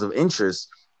because of interest.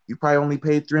 You probably only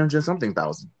paid $300-something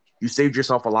thousand. You saved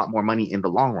yourself a lot more money in the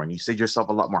long run. You saved yourself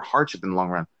a lot more hardship in the long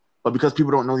run. But because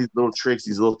people don't know these little tricks,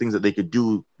 these little things that they could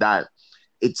do, that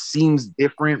it seems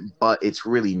different, but it's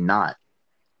really not.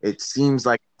 It seems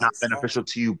like not beneficial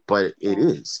to you, but it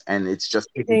is, and it's just.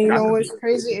 And you know what's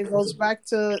crazy? It goes back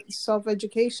to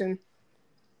self-education.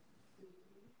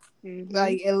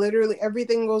 Like, it literally,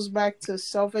 everything goes back to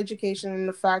self-education and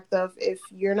the fact of, if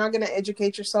you're not going to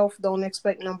educate yourself, don't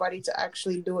expect nobody to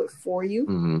actually do it for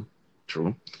you.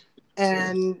 True.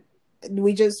 And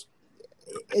we just,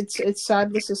 it's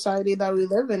sad, the society that we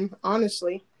live in,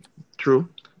 honestly. True.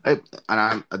 And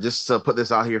I'm just to put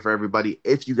this out here for everybody.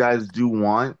 If you guys do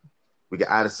want, we can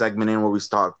add a segment in where we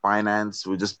talk finance.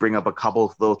 We'll just bring up a couple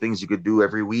of little things you could do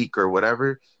every week or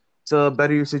whatever to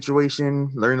better your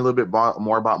situation, learn a little bit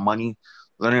more about money,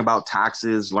 learning about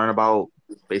taxes, learn about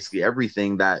basically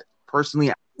everything that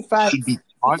personally should be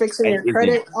taught. Fixing your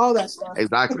credit, all that stuff.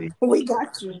 Exactly. We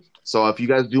got you. So if you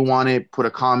guys do want it, put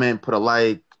a comment, put a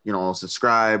like,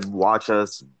 subscribe, watch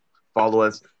us, follow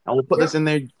us. And we'll put this in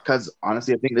there because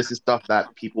honestly, I think this is stuff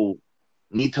that people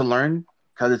need to learn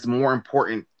because it's more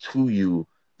important to you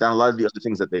than a lot of the other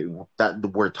things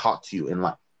that were taught to you in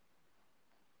life.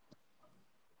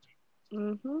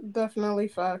 Definitely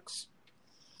facts.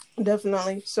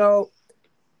 Definitely. So,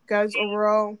 guys,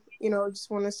 overall, just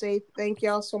want to say thank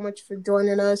y'all so much for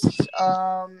joining us.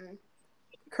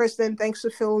 Kristen, thanks for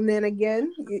filling in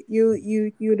again.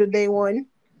 You the day one.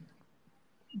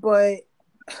 But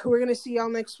we're gonna see y'all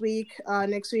next week.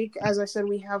 Next week, as I said,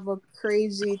 we have a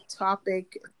crazy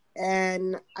topic,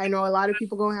 and I know a lot of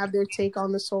people gonna have their take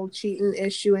on this whole cheating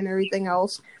issue and everything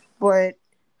else. But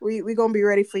we gonna be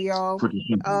ready for y'all.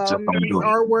 We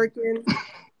are working.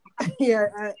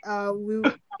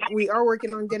 We are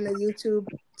working on getting a YouTube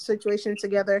situation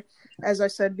together. As I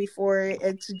said before,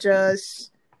 it's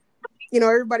just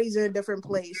everybody's in a different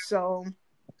place, so.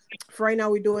 For right now,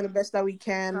 we're doing the best that we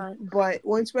can, but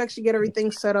once we actually get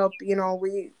everything set up,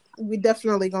 we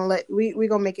definitely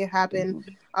gonna make it happen.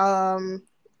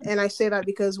 And I say that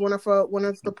because one of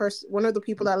the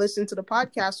people that listened to the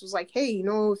podcast was like, "Hey,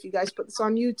 if you guys put this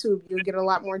on YouTube, you'll get a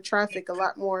lot more traffic, a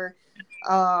lot more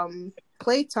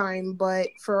playtime. But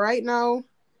for right now,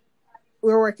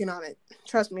 we're working on it.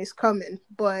 Trust me, it's coming.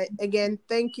 But again,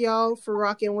 thank y'all for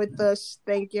rocking with us.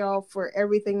 Thank y'all for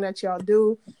everything that y'all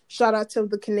do. Shout out to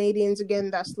the Canadians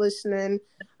again that's listening.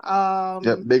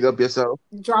 Yep, big up yourself.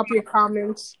 Drop your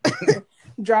comments.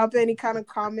 Drop any kind of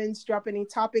comments. Drop any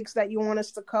topics that you want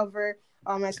us to cover.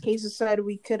 As Casey said,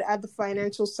 we could add the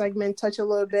financial segment, touch a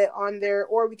little bit on there,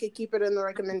 or we could keep it in the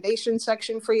recommendation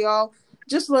section for y'all.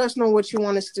 Just let us know what you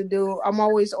want us to do. I'm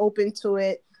always open to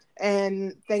it.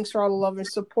 And thanks for all the love and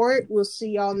support. We'll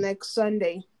see y'all next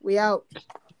Sunday. We out.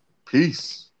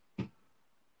 Peace.